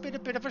realise this has been a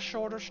bit of a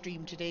shorter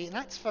stream today, and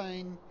that's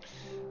fine.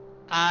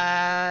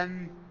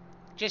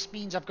 Just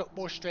means I've got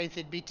more strength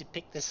in me to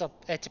pick this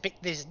up, to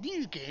pick this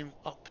new game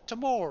up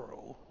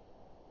tomorrow.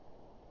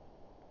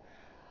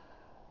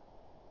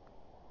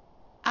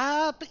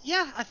 But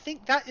yeah, I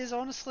think that is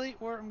honestly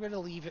where I'm going to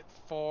leave it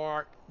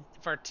for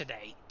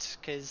tonight,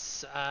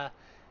 because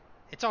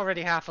it's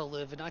already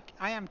 11:30.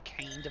 I am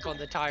kind of on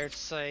the tired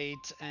side,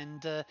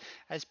 and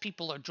as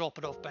people are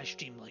dropping off my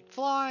stream like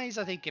flies,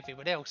 I think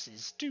everyone else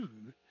is too.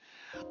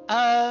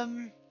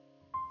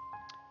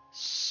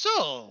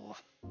 So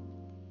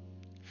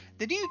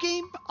the new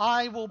game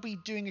I will be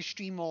doing a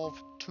stream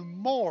of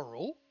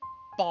tomorrow,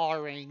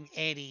 barring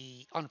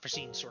any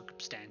unforeseen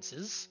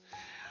circumstances.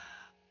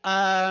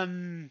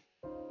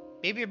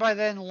 Maybe by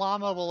then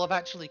Llama will have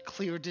actually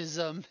cleared his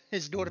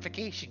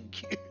notification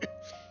queue.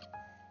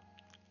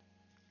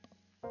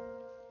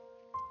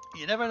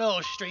 You never know,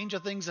 stranger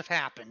things have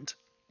happened.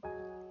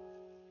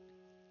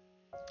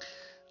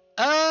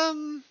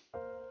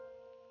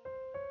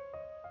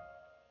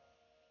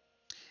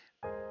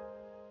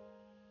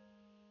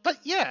 But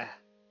yeah,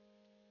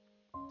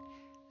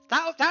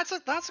 that's a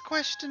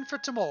question for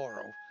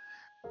tomorrow.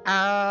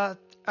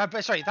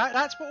 But sorry,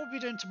 that's what we'll be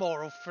doing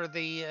tomorrow for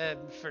the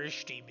first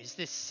stream. Is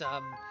this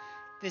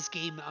this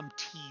game I'm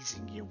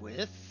teasing you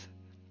with?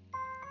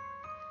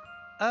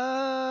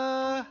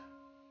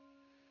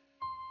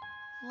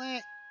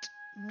 Let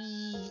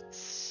me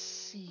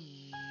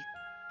see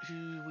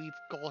who we've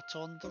got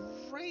on the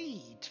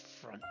raid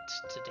front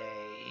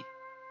today.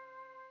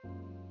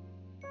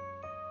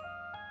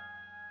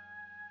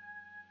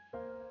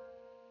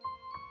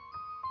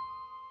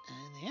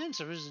 And the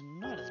answer is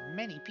not as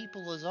many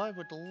people as I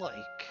would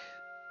like.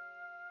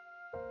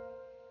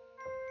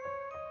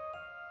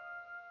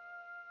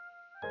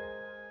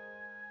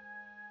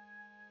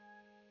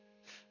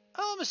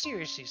 Oh,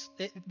 Mysteriously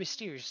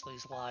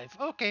is live.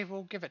 Okay,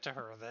 we'll give it to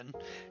her then.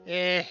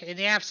 In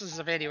the absence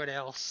of anyone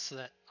else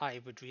that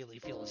I would really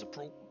feel is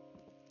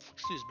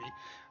excuse me,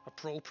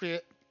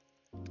 appropriate.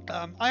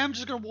 I am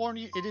just going to warn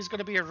you, it is going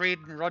to be a raid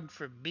and run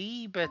for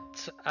me,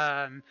 but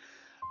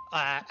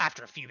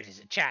after a few minutes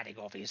of chatting,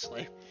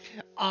 obviously.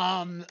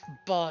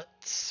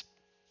 But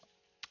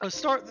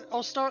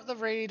I'll start the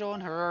raid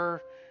on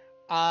her.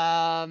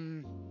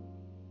 One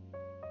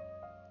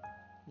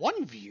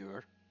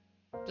viewer.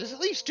 There's at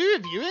least 2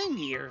 of you in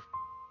here.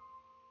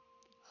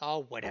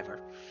 Oh,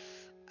 whatever.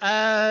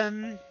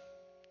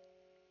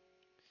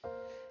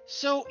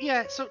 So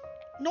yeah, so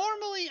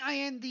normally I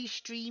end these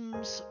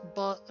streams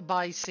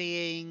by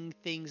saying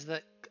things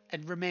that,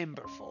 and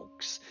remember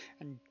folks,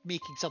 and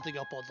making something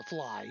up on the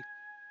fly.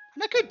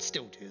 And I could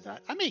still do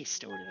that. I may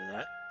still do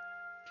that.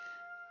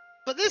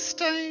 But this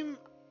time,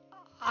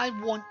 I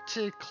want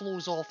to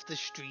close off the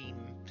stream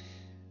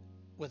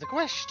with a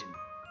question.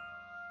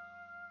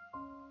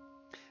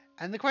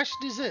 And the question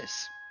is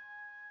this.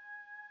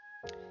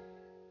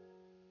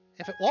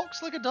 If it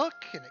walks like a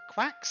duck and it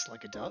quacks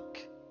like a duck,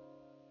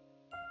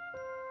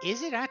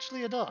 is it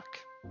actually a duck?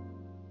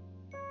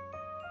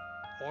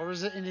 Or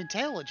is it an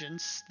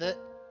intelligence that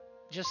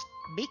just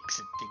makes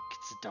it think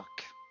it's a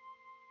duck?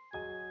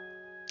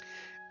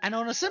 And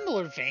on a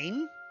similar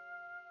vein,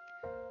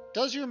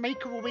 does your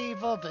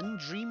microwave oven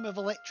dream of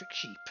electric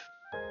sheep?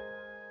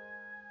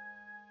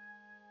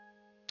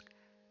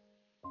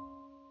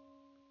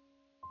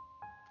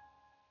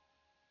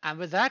 And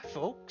with that,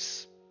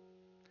 folks,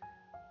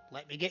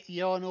 let me get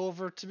you on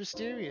over to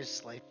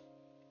Mysteriously.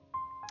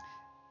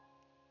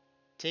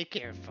 Take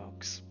care,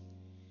 folks.